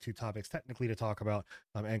have like 2 topics technically to talk about,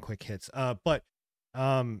 and quick hits. But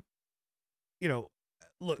look,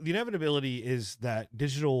 the inevitability is that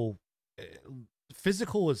digital,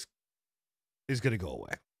 physical is going to go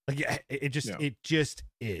away. Like, it just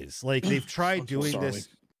is. Like, they've tried doing this.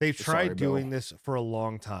 They've tried doing this for a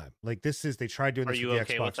long time. Like, they tried doing this with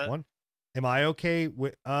the Xbox One. Am I okay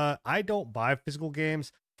with? I don't buy physical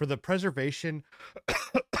games for the preservation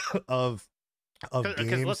of games.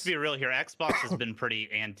 Because let's be real here, Xbox has been pretty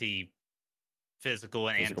anti-physical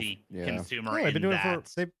and anti-consumer. They've been doing it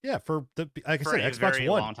for like I said, Xbox very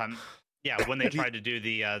One. Long time. Yeah, when they tried to do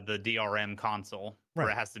the DRM console, where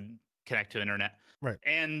it has to connect to internet. Right.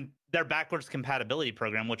 And their backwards compatibility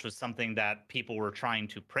program, which was something that people were trying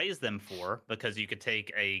to praise them for, because you could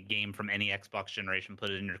take a game from any Xbox generation,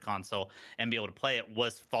 put it in your console, and be able to play it,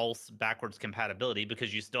 was false backwards compatibility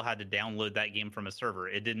because you still had to download that game from a server.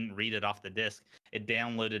 It didn't read it off the disc. It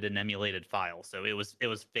downloaded an emulated file. So it was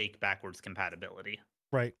fake backwards compatibility.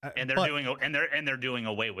 Right. And they're doing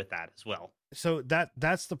away with that as well. So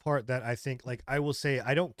that's the part that I think, like, I will say,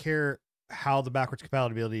 I don't care how the backwards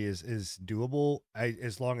compatibility is doable,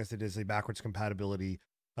 as long as it is a backwards compatibility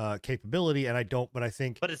capability. And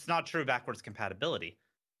but it's not true backwards compatibility.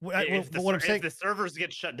 If the servers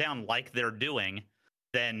get shut down like they're doing,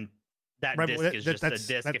 then that disc is just a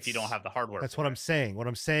disc if you don't have the hardware. That's what I'm saying. What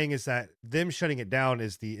I'm saying is that them shutting it down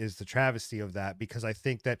is the travesty of that, because I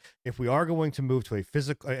think that if we are going to move to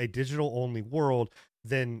a digital only world,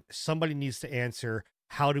 then somebody needs to answer,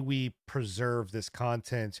 how do we preserve this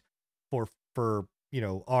content for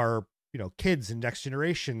our kids and next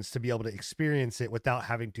generations to be able to experience it without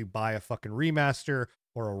having to buy a fucking remaster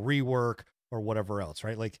or a rework or whatever else,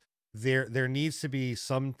 right? Like, there needs to be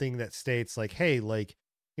something that states, like, hey, like,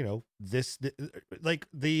 this, like,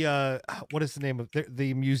 the what is the name of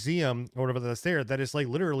the museum or whatever that's there, that is like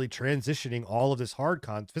literally transitioning all of this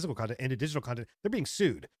physical content into digital content. They're being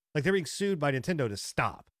sued. Like, they're being sued by Nintendo to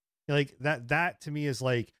stop. Like, that to me is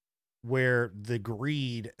like where the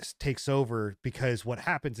greed takes over, because what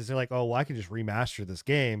happens is they're like, oh, well, I can just remaster this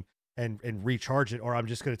game and recharge it, or I'm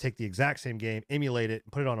just going to take the exact same game, emulate it,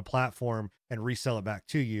 and put it on a platform and resell it back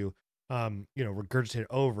to you, regurgitate it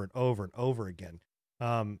over and over and over again.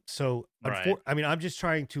 Right. I mean, I'm just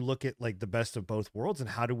trying to look at, like, the best of both worlds, and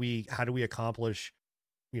how do we accomplish,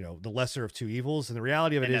 the lesser of two evils. And the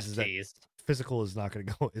reality of it is that physical is not going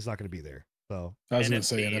to be there. So I was going to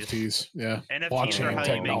say NFTs. Yeah. NFTs blockchain are how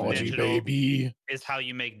technology, you make digital, baby. is how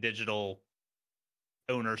you make digital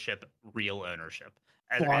ownership real ownership.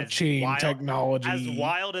 Blockchain technology. As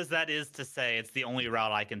wild as that is to say, it's the only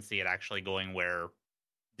route I can see it actually going, where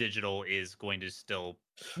digital is going to still.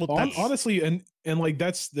 Well, honestly, and like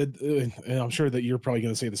that's the, and I'm sure that you're probably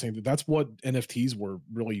going to say the same thing. That's what NFTs were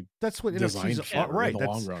really. That's what designed NFTs for, right? In the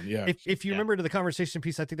long run, yeah. If you remember the conversation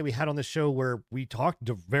piece, I think that we had on this show where we talked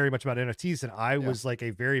very much about NFTs, and I was like a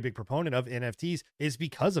very big proponent of NFTs, is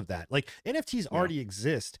because of that. Like, NFTs already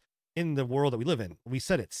exist in the world that we live in. We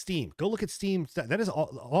said it. Steam. Go look at Steam. That is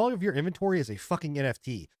all of your inventory is a fucking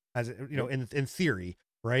NFT, as in theory,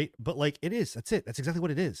 right? But like, it is. That's it. That's exactly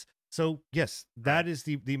what it is. So yes, that is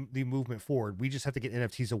the movement forward. We just have to get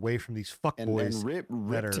NFTs away from these fuckboys. And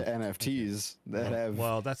rip to NFTs that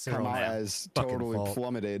have that's their come own out as totally fault.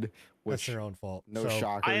 Plummeted. That's their own fault. No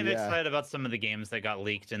shocker. I am excited about some of the games that got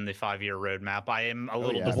leaked in the 5-year roadmap. I am a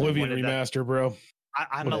little Oblivion remaster, bro.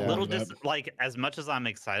 I'm a little like, as much as I'm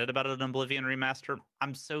excited about an Oblivion remaster,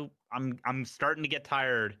 I'm starting to get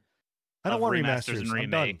tired. I don't want remasters and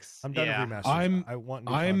remakes. I'm done with remasters. I want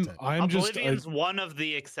new content. Oblivion's one of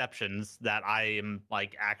the exceptions that I am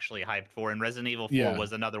like actually hyped for, and Resident Evil 4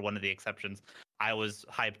 was another one of the exceptions I was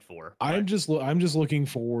hyped for. I'm just looking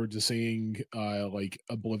forward to seeing like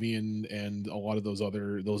Oblivion and a lot of those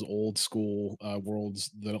old school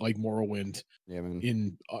worlds that like Morrowind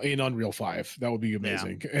in Unreal 5. That would be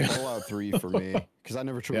amazing. Fallout 3 for me, because I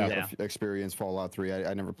never truly experienced Fallout 3.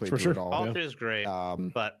 I never played through it all. Fallout 3 is great,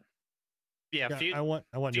 but I want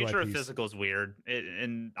future of physical is weird,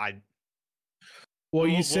 and Well,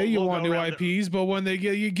 you say you we'll want go new around IPs, but when they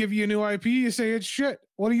give you a new IP, you say it's shit.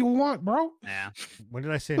 What do you want, bro? Yeah. When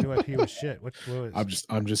did I say a new IP was shit? What was?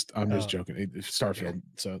 I'm just joking. Starfield.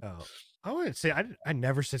 So I wouldn't say I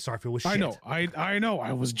never said Starfield was shit. I know.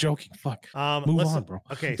 I was joking. Fuck. Move listen, on, bro.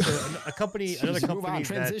 Okay, so another company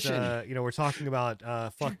transition. that we're talking about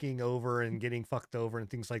fucking over and getting fucked over and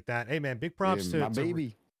things like that. Hey man, big props to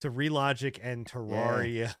Relogic and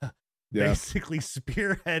Terraria. Basically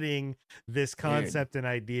spearheading this concept and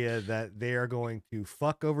idea that they are going to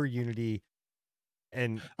fuck over Unity.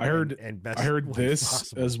 And I heard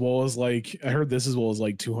this as well as like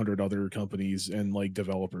 200 other companies and like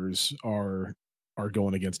developers are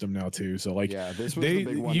going against them now too. So like this was the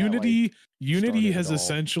big one Unity has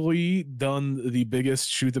essentially done the biggest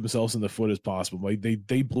shoot themselves in the foot as possible. Like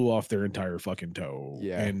they blew off their entire fucking toe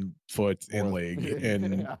and foot and leg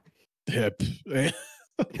and hip.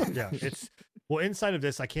 It's inside of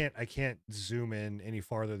this I can't zoom in any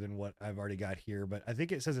farther than what I've already got here, but I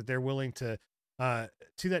think it says that they're willing to that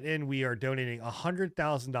end we are donating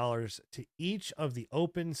 $100,000 to each of the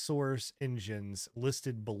open source engines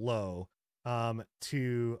listed below, and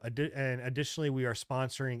additionally we are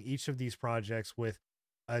sponsoring each of these projects with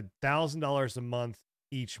 $1,000 a month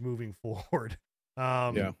each moving forward,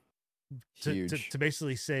 to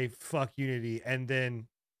basically say fuck Unity, and then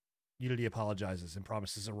Unity apologizes and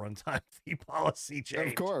promises a runtime fee policy change.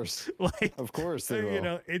 Of course. Of course. So,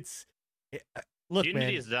 look,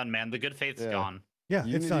 Unity is done, man. The good faith's gone. Yeah,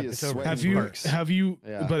 it's done. It's over. Have you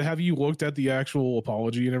looked at the actual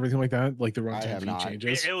apology and everything like that? Like the runtime fee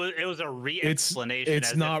changes? It was a re-explanation.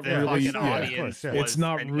 It's not really. It's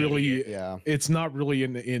not really. It's not really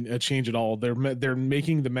in a change at all. They're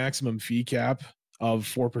making the maximum fee cap of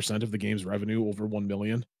 4% of the game's revenue over 1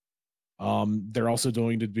 million. They're also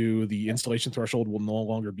going to do the installation threshold will no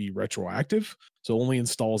longer be retroactive. So only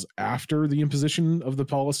installs after the imposition of the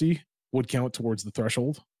policy would count towards the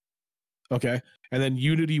threshold. Okay. And then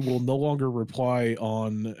Unity will no longer rely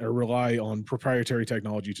on proprietary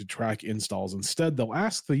technology to track installs. Instead, they'll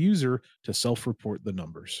ask the user to self-report the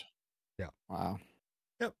numbers. Yeah. Wow.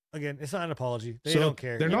 Yep. Again, it's not an apology. They don't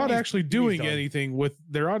care. They're not actually doing anything with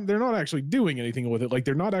they're not actually doing anything with it. Like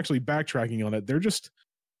they're not actually backtracking on it. They're just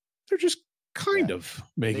kind of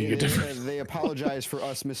making a difference. They apologize for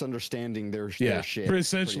us misunderstanding their shit.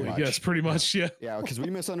 Essentially, yes, pretty much, yeah. Yeah, because we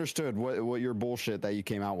misunderstood what your bullshit that you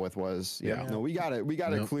came out with was. Yeah. No, we got it. We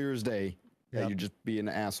got it clear as day. Yeah, you just be an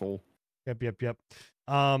asshole. Yep.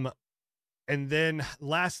 And then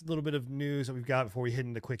last little bit of news that we've got before we hit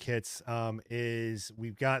into quick hits is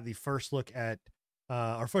we've got the first look at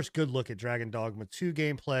our first good look at Dragon Dogma 2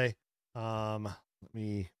 gameplay. Let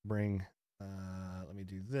me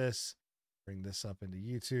do this. Bring this up into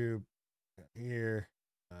YouTube here.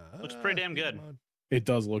 Looks pretty damn good. It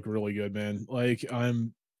does look really good, man. Like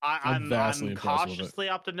I'm cautiously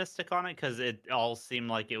optimistic on it because it all seemed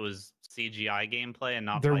like it was CGI gameplay and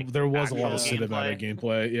not there was a lot of cinematic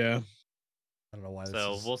gameplay. Yeah, I don't know why.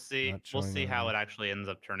 So we'll see how it actually ends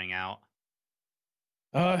up turning out.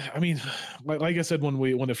 I mean, like I said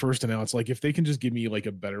when it first announced, like if they can just give me like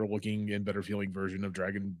a better looking and better feeling version of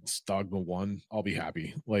Dragon's Dogma 1, I'll be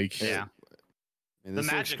happy. Like the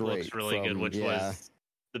magic looks really good, which was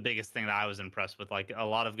the biggest thing that I was impressed with. Like a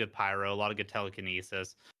lot of good pyro, a lot of good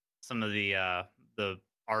telekinesis. Some of the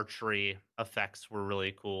archery effects were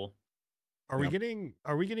really cool. Are we getting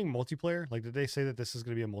multiplayer? Like, did they say that this is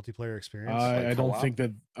going to be a multiplayer experience? I don't think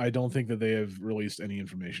that they have released any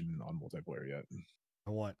information on multiplayer yet.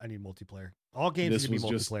 I need multiplaire. All games need to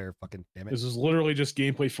be multiplayer. Fucking damn it! This is literally just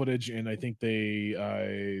gameplay footage, and I think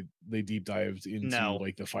they deep dived into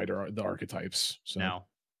like the archetypes. So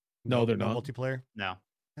no, they're not multiplayer. No.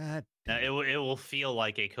 It will feel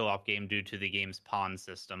like a co-op game due to the game's pawn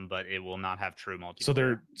system, but it will not have true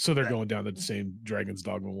multiplayer. So they're going down the same Dragon's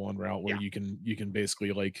Dogma 1 route where you can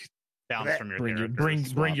basically like bounce from your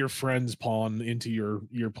bring your friend's pawn into your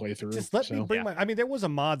playthrough. Just let me bring my. I mean, there was a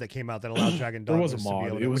mod that came out that allowed Dragon Dogma. There was a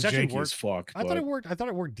mod. It was janky as fuck. I thought it worked. I thought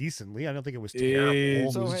it worked decently. I don't think it was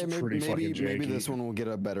terrible. So hey, maybe this one will get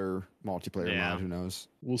a better multiplayer mod. Who knows?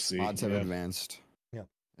 We'll see. Mods have advanced. Yeah,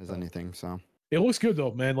 as anything. So. It looks good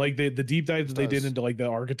though, man. Like the deep dive that they did into like the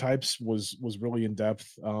archetypes was really in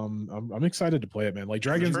depth. I'm excited to play it, man. Like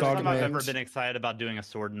Dragon's Dogma. I've ever been excited about doing a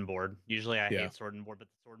sword and board. Usually I hate sword and board, but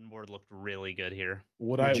the sword and board looked really good here.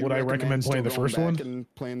 Would I recommend playing the first one? And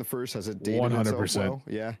playing the first has it dated 100%. Well?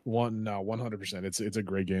 Yeah. 100%. It's a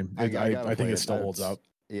great game. I think it still holds up.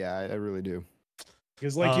 Yeah, I really do.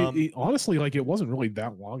 Because like it honestly, like it wasn't really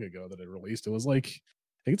that long ago that it released. It was like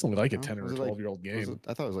I think it's only like a 10 or 12-year-old game.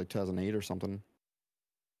 I thought it was like 2008 or something.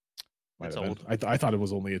 It's have old. been. I thought it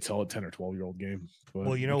was only a 10 or 12-year-old game. But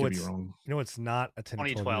Well, you know I could be what's wrong. it's not a 10 or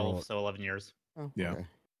 2012, so 11 years. Oh, Yeah. okay.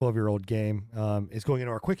 12-year-old game is going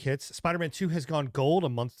into our quick hits. Spider-Man 2 has gone gold a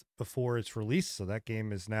month before its release, so that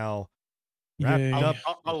game is now wrapped Yay. up.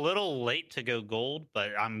 A little late to go gold,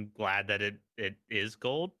 but I'm glad that it is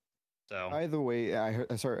gold. So By the way,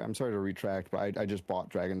 I'm sorry to retract, but I just bought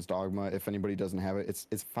Dragon's Dogma. If anybody doesn't have it,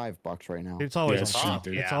 it's $5 right now. It's always Yeah, on it's sale. cheap,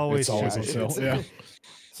 dude. It's Yeah. always It's always cheap. on sale. It's- Yeah.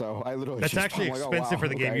 So I literally That's just actually I'm like, oh, expensive wow, for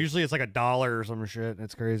the game. okay. Usually it's like $1 or some shit.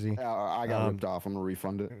 It's crazy. I got ripped off. I'm gonna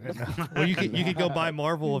refund it. Well, you could go buy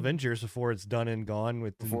Marvel Avengers before it's done and gone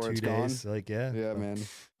within Before 2 it's days. Like Yeah, man.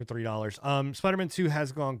 for $3. Spider-Man 2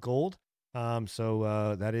 has gone gold.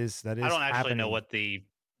 So that is I don't actually happening. know what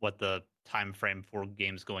the time frame for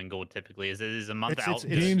games going gold typically is. It is a month out.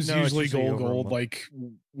 Games no, it's usually usually go over a gold month. like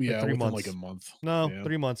yeah, 3 within months. like a month. No, Yeah.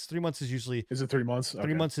 3 months. 3 months is usually Is it 3 months?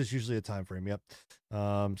 3 months is usually a time frame. Yep.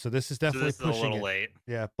 So this is So definitely this is a pushing little it. late.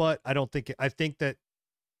 Yeah, but I don't think I think that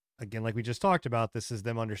again, like we just talked about, this is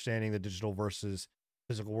them understanding the digital versus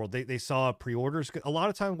physical world. They saw pre-orders. A lot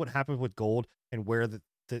of times, what happens with gold and where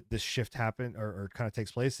this shift happened or kind of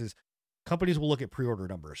takes place is companies will look at pre-order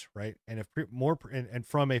numbers, right? And if and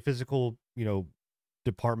from a physical,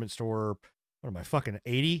 department store, what am I fucking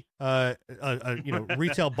 80?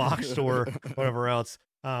 Retail box store, whatever else.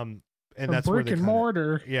 And From that's where brick they and kinda,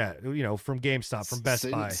 mortar. yeah, from GameStop, from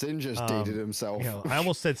Best Buy. Sin just dated himself. I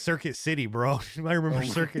almost said Circuit City, bro. I remember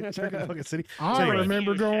Circuit fucking City. I So anyway,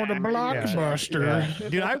 remember going to Blockbuster. yeah.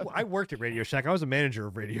 Dude, I worked at Radio Shack. I was a manager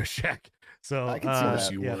of Radio Shack. So I can see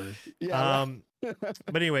that. You yeah. were. Yeah.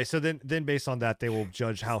 But anyway, so then based on that, they will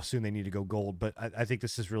judge how soon they need to go gold. But I think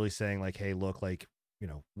this is really saying like, hey, look, like,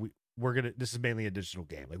 this is mainly a digital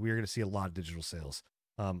game. Like we're gonna see a lot of digital sales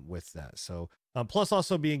with that. So plus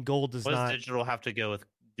also being gold does What not does digital have to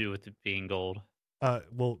do with it being gold?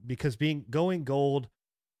 well, because going gold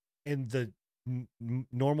in the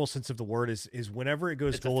normal sense of the word is whenever it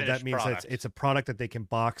goes It's a gold, that finished means product. it's a product that they can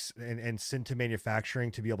box and send to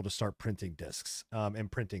manufacturing to be able to start printing discs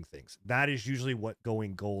and printing things. That is usually what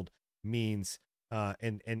going gold means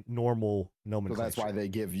in normal So nomenclature. that's why they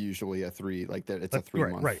give usually a 3, like that. It's a 3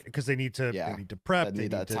 month. right, because they need to Yeah. prep, They they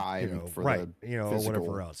need that to, time for right, the or physical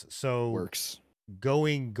whatever else. So Works.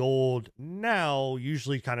 going gold now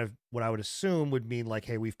usually kind of what I would assume would mean like,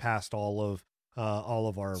 hey, we've passed all of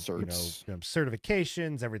our Certs.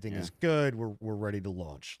 certifications, everything Yeah. is good, we're ready to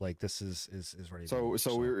launch. Like this is ready to launch.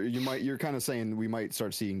 So you're kind of saying we might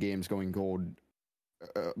start seeing games going gold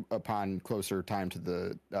upon closer time to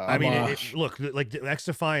the I mean, launch. look, like the X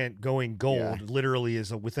Defiant going gold Yeah. literally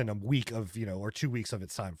is within a week of or 2 weeks of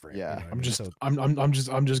its time frame. Yeah. you know what I I'm mean? just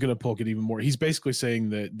So I'm just gonna poke it even more. He's basically saying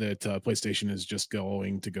that PlayStation is just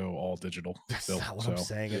going to go all digital. that's still, not what so I'm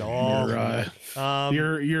saying at all.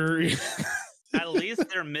 You're At least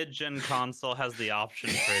their mid-gen console has the option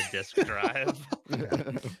for a disk drive.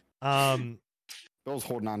 Bill's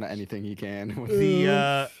holding on to anything he can.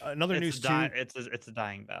 The another It's news a too. it's a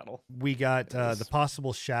dying battle. We got the is.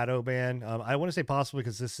 possible shadow ban. I want to say possible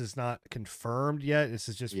because this is not confirmed yet. This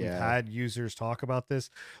is just we've Yeah. had users talk about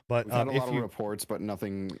this. But We've had a lot if of you reports, but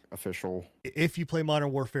nothing official. play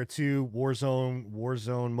Modern Warfare 2,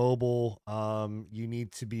 Warzone Mobile, you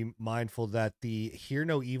need to be mindful that the Hear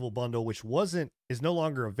No Evil bundle, which is no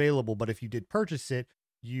longer available, but if you did purchase it,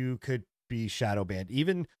 you could be shadow banned,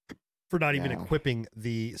 even for not even Yeah. equipping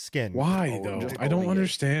the skin. why Oh, though? just I don't owning it.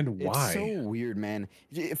 understand why. It's so weird, man.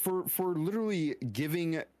 For literally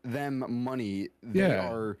giving them money, they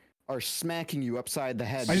Yeah. are smacking you upside the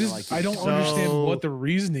head. I They're just like, I don't So- understand what the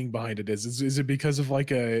reasoning behind it is. Is it because of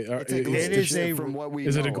like a? It's a glitch. It is a- from what we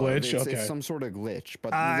is it a know of. glitch? It's Okay. some sort of glitch.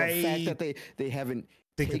 But I the fact that they haven't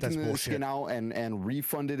think that that's taken the bullshit. skin out and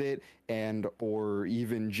refunded it or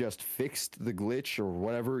even just fixed the glitch or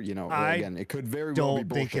whatever, I again, it could very well be Don't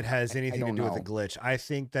bullshit. think it has I anything to don't do with know. the glitch. I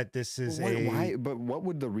think that this is Why? But what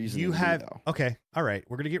would the reason you be, have though? okay, all right,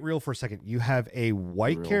 we're gonna get real for a second. You have a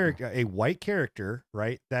white Real. character,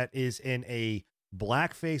 right, that is in a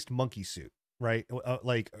black-faced monkey suit, right?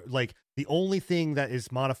 Like the only thing that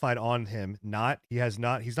is modified on him, he's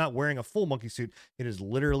not wearing a full monkey suit. It is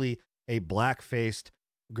literally a black-faced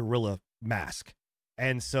gorilla mask.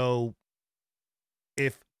 And so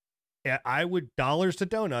if I would dollars to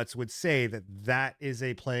donuts would say that is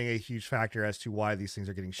playing a huge factor as to why these things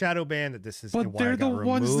are getting shadow banned, that this is But why they're it the got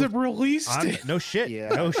ones removed. that released it. No shit. Yeah,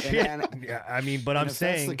 No and- shit. and- Yeah, I mean, but And I'm if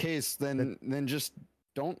that's saying the case, then just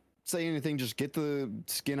don't say anything. Just get the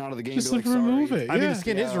skin out of the game. Just be like, remove sorry. it. I mean, Yeah. the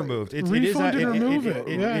skin is removed. It is Refund and remove it.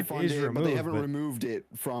 Yeah. It is removed, but they haven't removed it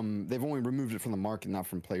from. They've only removed it from the market, not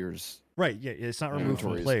from players. Right. Yeah. It's not removed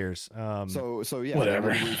from Inventories. players. So yeah, whatever.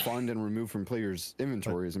 Refund and remove from players'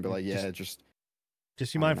 inventories and be like, yeah, just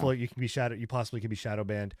be mindful. You can be shadow. You possibly can be shadow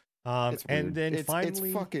banned. it's And weird. then finally,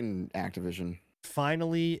 it's fucking Activision.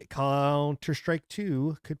 Finally, Counter-Strike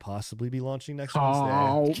 2 could possibly be launching next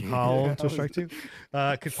Wednesday. Counter-Strike 2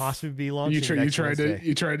 could possibly be launching next Wednesday.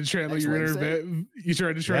 You tried to channel your inner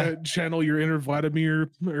channel your inner Vladimir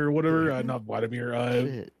or whatever. Not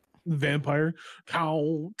Vladimir. Vampire.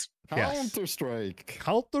 Counter-Strike.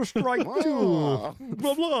 Counter-Strike 2.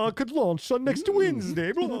 Blah blah could launch on next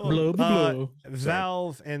Wednesday. Blah blah blah.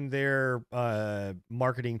 Valve and their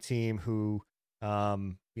marketing team, who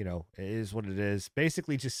it is what it is,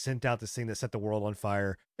 basically just sent out this thing that set the world on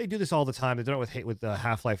fire. They do this all the time. They do it with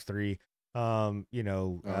Half-Life 3,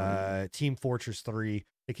 Team Fortress 3.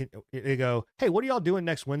 They go, hey, what are y'all doing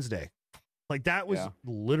next Wednesday? Like, that was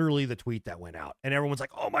literally the tweet that went out, and everyone's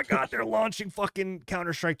like, oh my god, they're launching fucking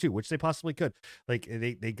Counter-Strike 2, which they possibly could. Like,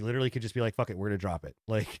 they literally could just be like, fuck it, we're gonna drop it.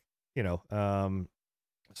 Like,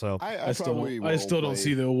 so I still don't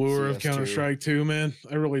see the allure of Counter-Strike 2, man.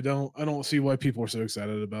 I really don't. I don't see why people are so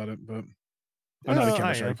excited about it, but I'm not a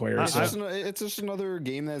Counter-Strike player. It's just another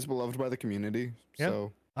game that's beloved by the community. Yeah.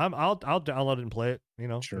 So I'll download it and play it,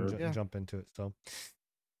 sure. and jump into it. So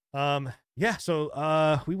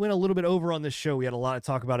so we went a little bit over on this show. We had a lot to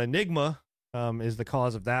talk about. Enigma is the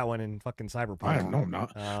cause of that one in fucking Cyberpunk. I don't know,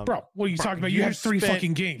 not. Bro, what are you talking about? You had 3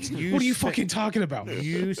 fucking games. What are you fucking talking about?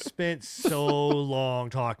 You spent so long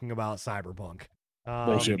talking about Cyberpunk.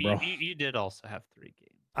 Bullshit, bro. You did also have 3 games.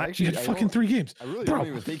 You had fucking 3 games. I really don't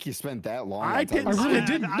even think you spent that long. I really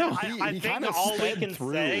didn't. No, I think all we can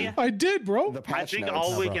say. I did, bro. I think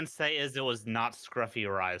all we can say is it was not Scruffy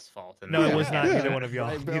or I's fault. No, it was not. Neither one of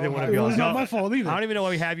y'all. Neither one of y'all. It was not my fault either. I don't even know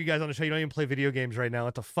why we have you guys on the show. You don't even play video games right now.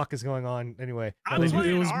 What the fuck is going on? Anyway, it was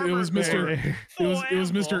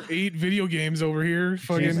Mr. 8 video games over here,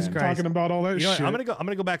 fucking talking about all that shit. I'm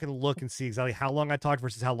gonna go back and look and see exactly how long I talked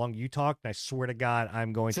versus how long you talked. And I swear to God,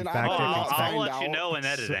 I'm going to fact check. I'll let you know in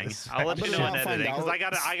editing. I'll let you know in editing, because I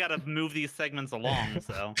gotta move these segments along.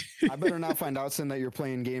 So I better not find out, Sin, that you're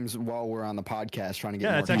playing games while we're on the podcast trying to get.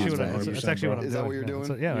 Yeah, that's actually what I'm doing. Is that what you're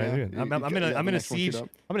doing? I'm in a siege.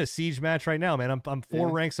 I'm in a siege match right now, man. I'm 4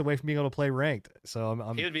 ranks away from being able to play ranked. So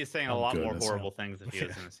he would be saying a lot more horrible things if he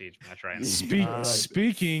was in a siege match right now.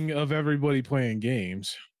 Speaking of everybody playing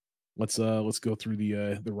games, let's go through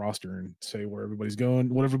the roster and say where everybody's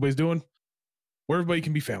going, what everybody's doing, where everybody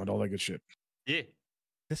can be found, all that good shit. Yeah.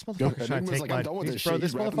 This motherfucker's trying to take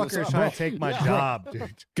this motherfucker is trying to take my job,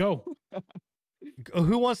 dude. Go.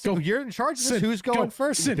 Who wants to? You're in charge of this. Who's going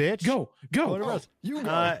first, bitch? Go. You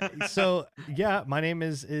go. So yeah, my name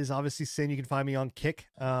is obviously Sin. You can find me on Kick.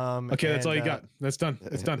 Okay, that's all you got. That's done.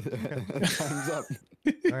 It's done. Time's up.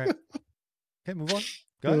 All right. Okay, move on.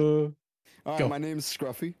 Go ahead. Go. My name is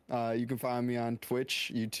Scruffy. You can find me on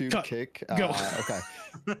Twitch, YouTube, Kick. Go. Okay.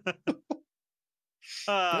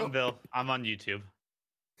 Bill, I'm on YouTube.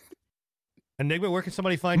 Enigma, where can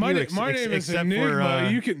somebody find my you? My name is Enigma.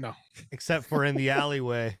 You can except for in the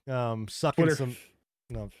alleyway, sucking Twitter. some.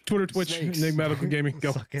 No. Twitter, Twitch, Snakes. Enigmatical Gaming.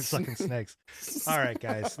 Go. Sucking snakes. All right,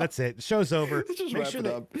 guys, that's it. The show's over. Make sure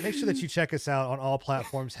that you check us out on all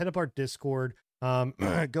platforms. Head up our Discord.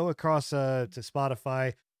 Go across to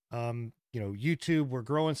Spotify. YouTube. We're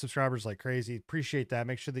growing subscribers like crazy. Appreciate that.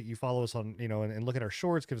 Make sure that you follow us on, and look at our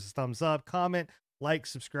shorts. Give us a thumbs up, comment, like,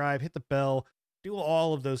 subscribe, hit the bell. Do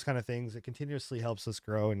all of those kind of things. It continuously helps us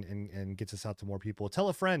grow and gets us out to more people. Tell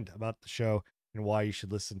a friend about the show and why you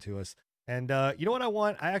should listen to us. And you know what I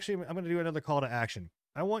want? I'm going to do another call to action.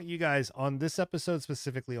 I want you guys on this episode,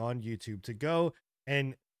 specifically on YouTube, to go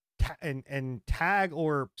and tag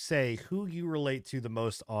or say who you relate to the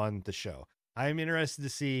most on the show. I'm interested to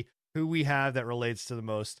see who we have that relates to the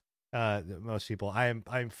most people.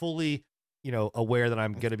 I'm fully aware that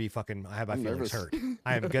I'm gonna be I have my feelings hurt.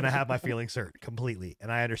 I am gonna have my feelings hurt completely,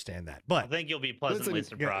 and I understand that. But I think you'll be pleasantly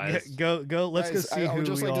surprised. Go. Let's Guys, go see I would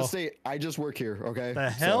just like to say I just work here. Okay. The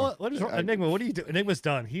hell? What is Enigma? What are you doing? Enigma's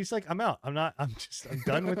done. He's like, I'm out. I'm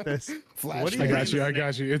done with this. What are you I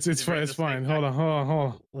got you. It's fine. It's fine. Hold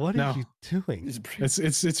on. What are you doing?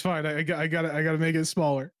 It's fine. I gotta make it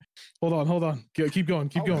smaller. Hold on. Keep going.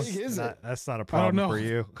 Keep going. Big is it? That's not a problem for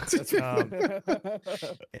you.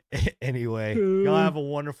 Anyway, y'all have a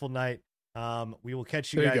wonderful night. We will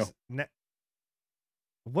catch you guys.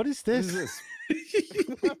 What is this? What is this?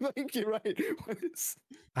 I think you're right.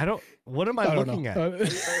 What am I looking at?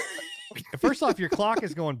 First off, your clock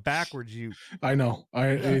is going backwards. You. I know.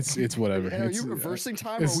 It's whatever. Are It's, you reversing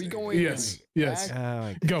time? Or are we going? Yes. Yes. back? Oh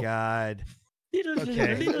my Go. God.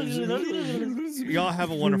 Okay. Y'all have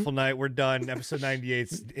a wonderful night. We're done. Episode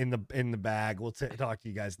 98's in the bag. We'll talk to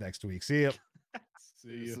you guys next week. See ya.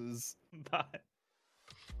 See ya. Bye.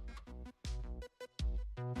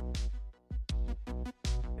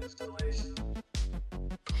 Installation.